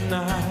of the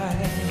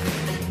night.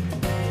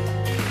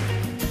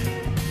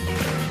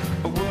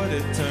 Would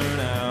it turn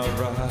out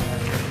right?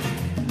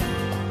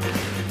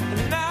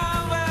 And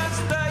now as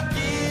the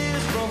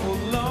years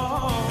roll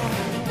on,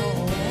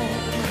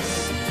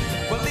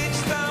 well,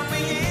 each time we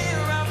hear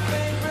our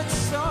favorite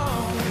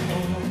song,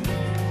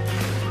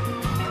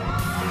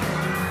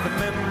 the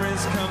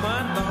memories come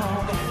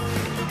along.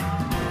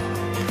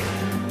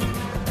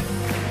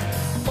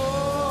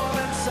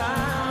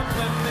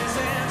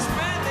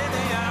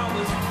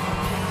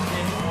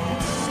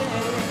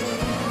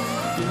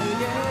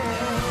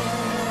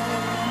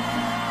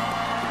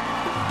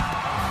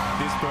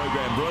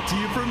 And brought to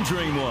you from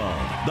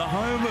Dreamworld, the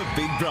home of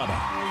Big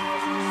Brother.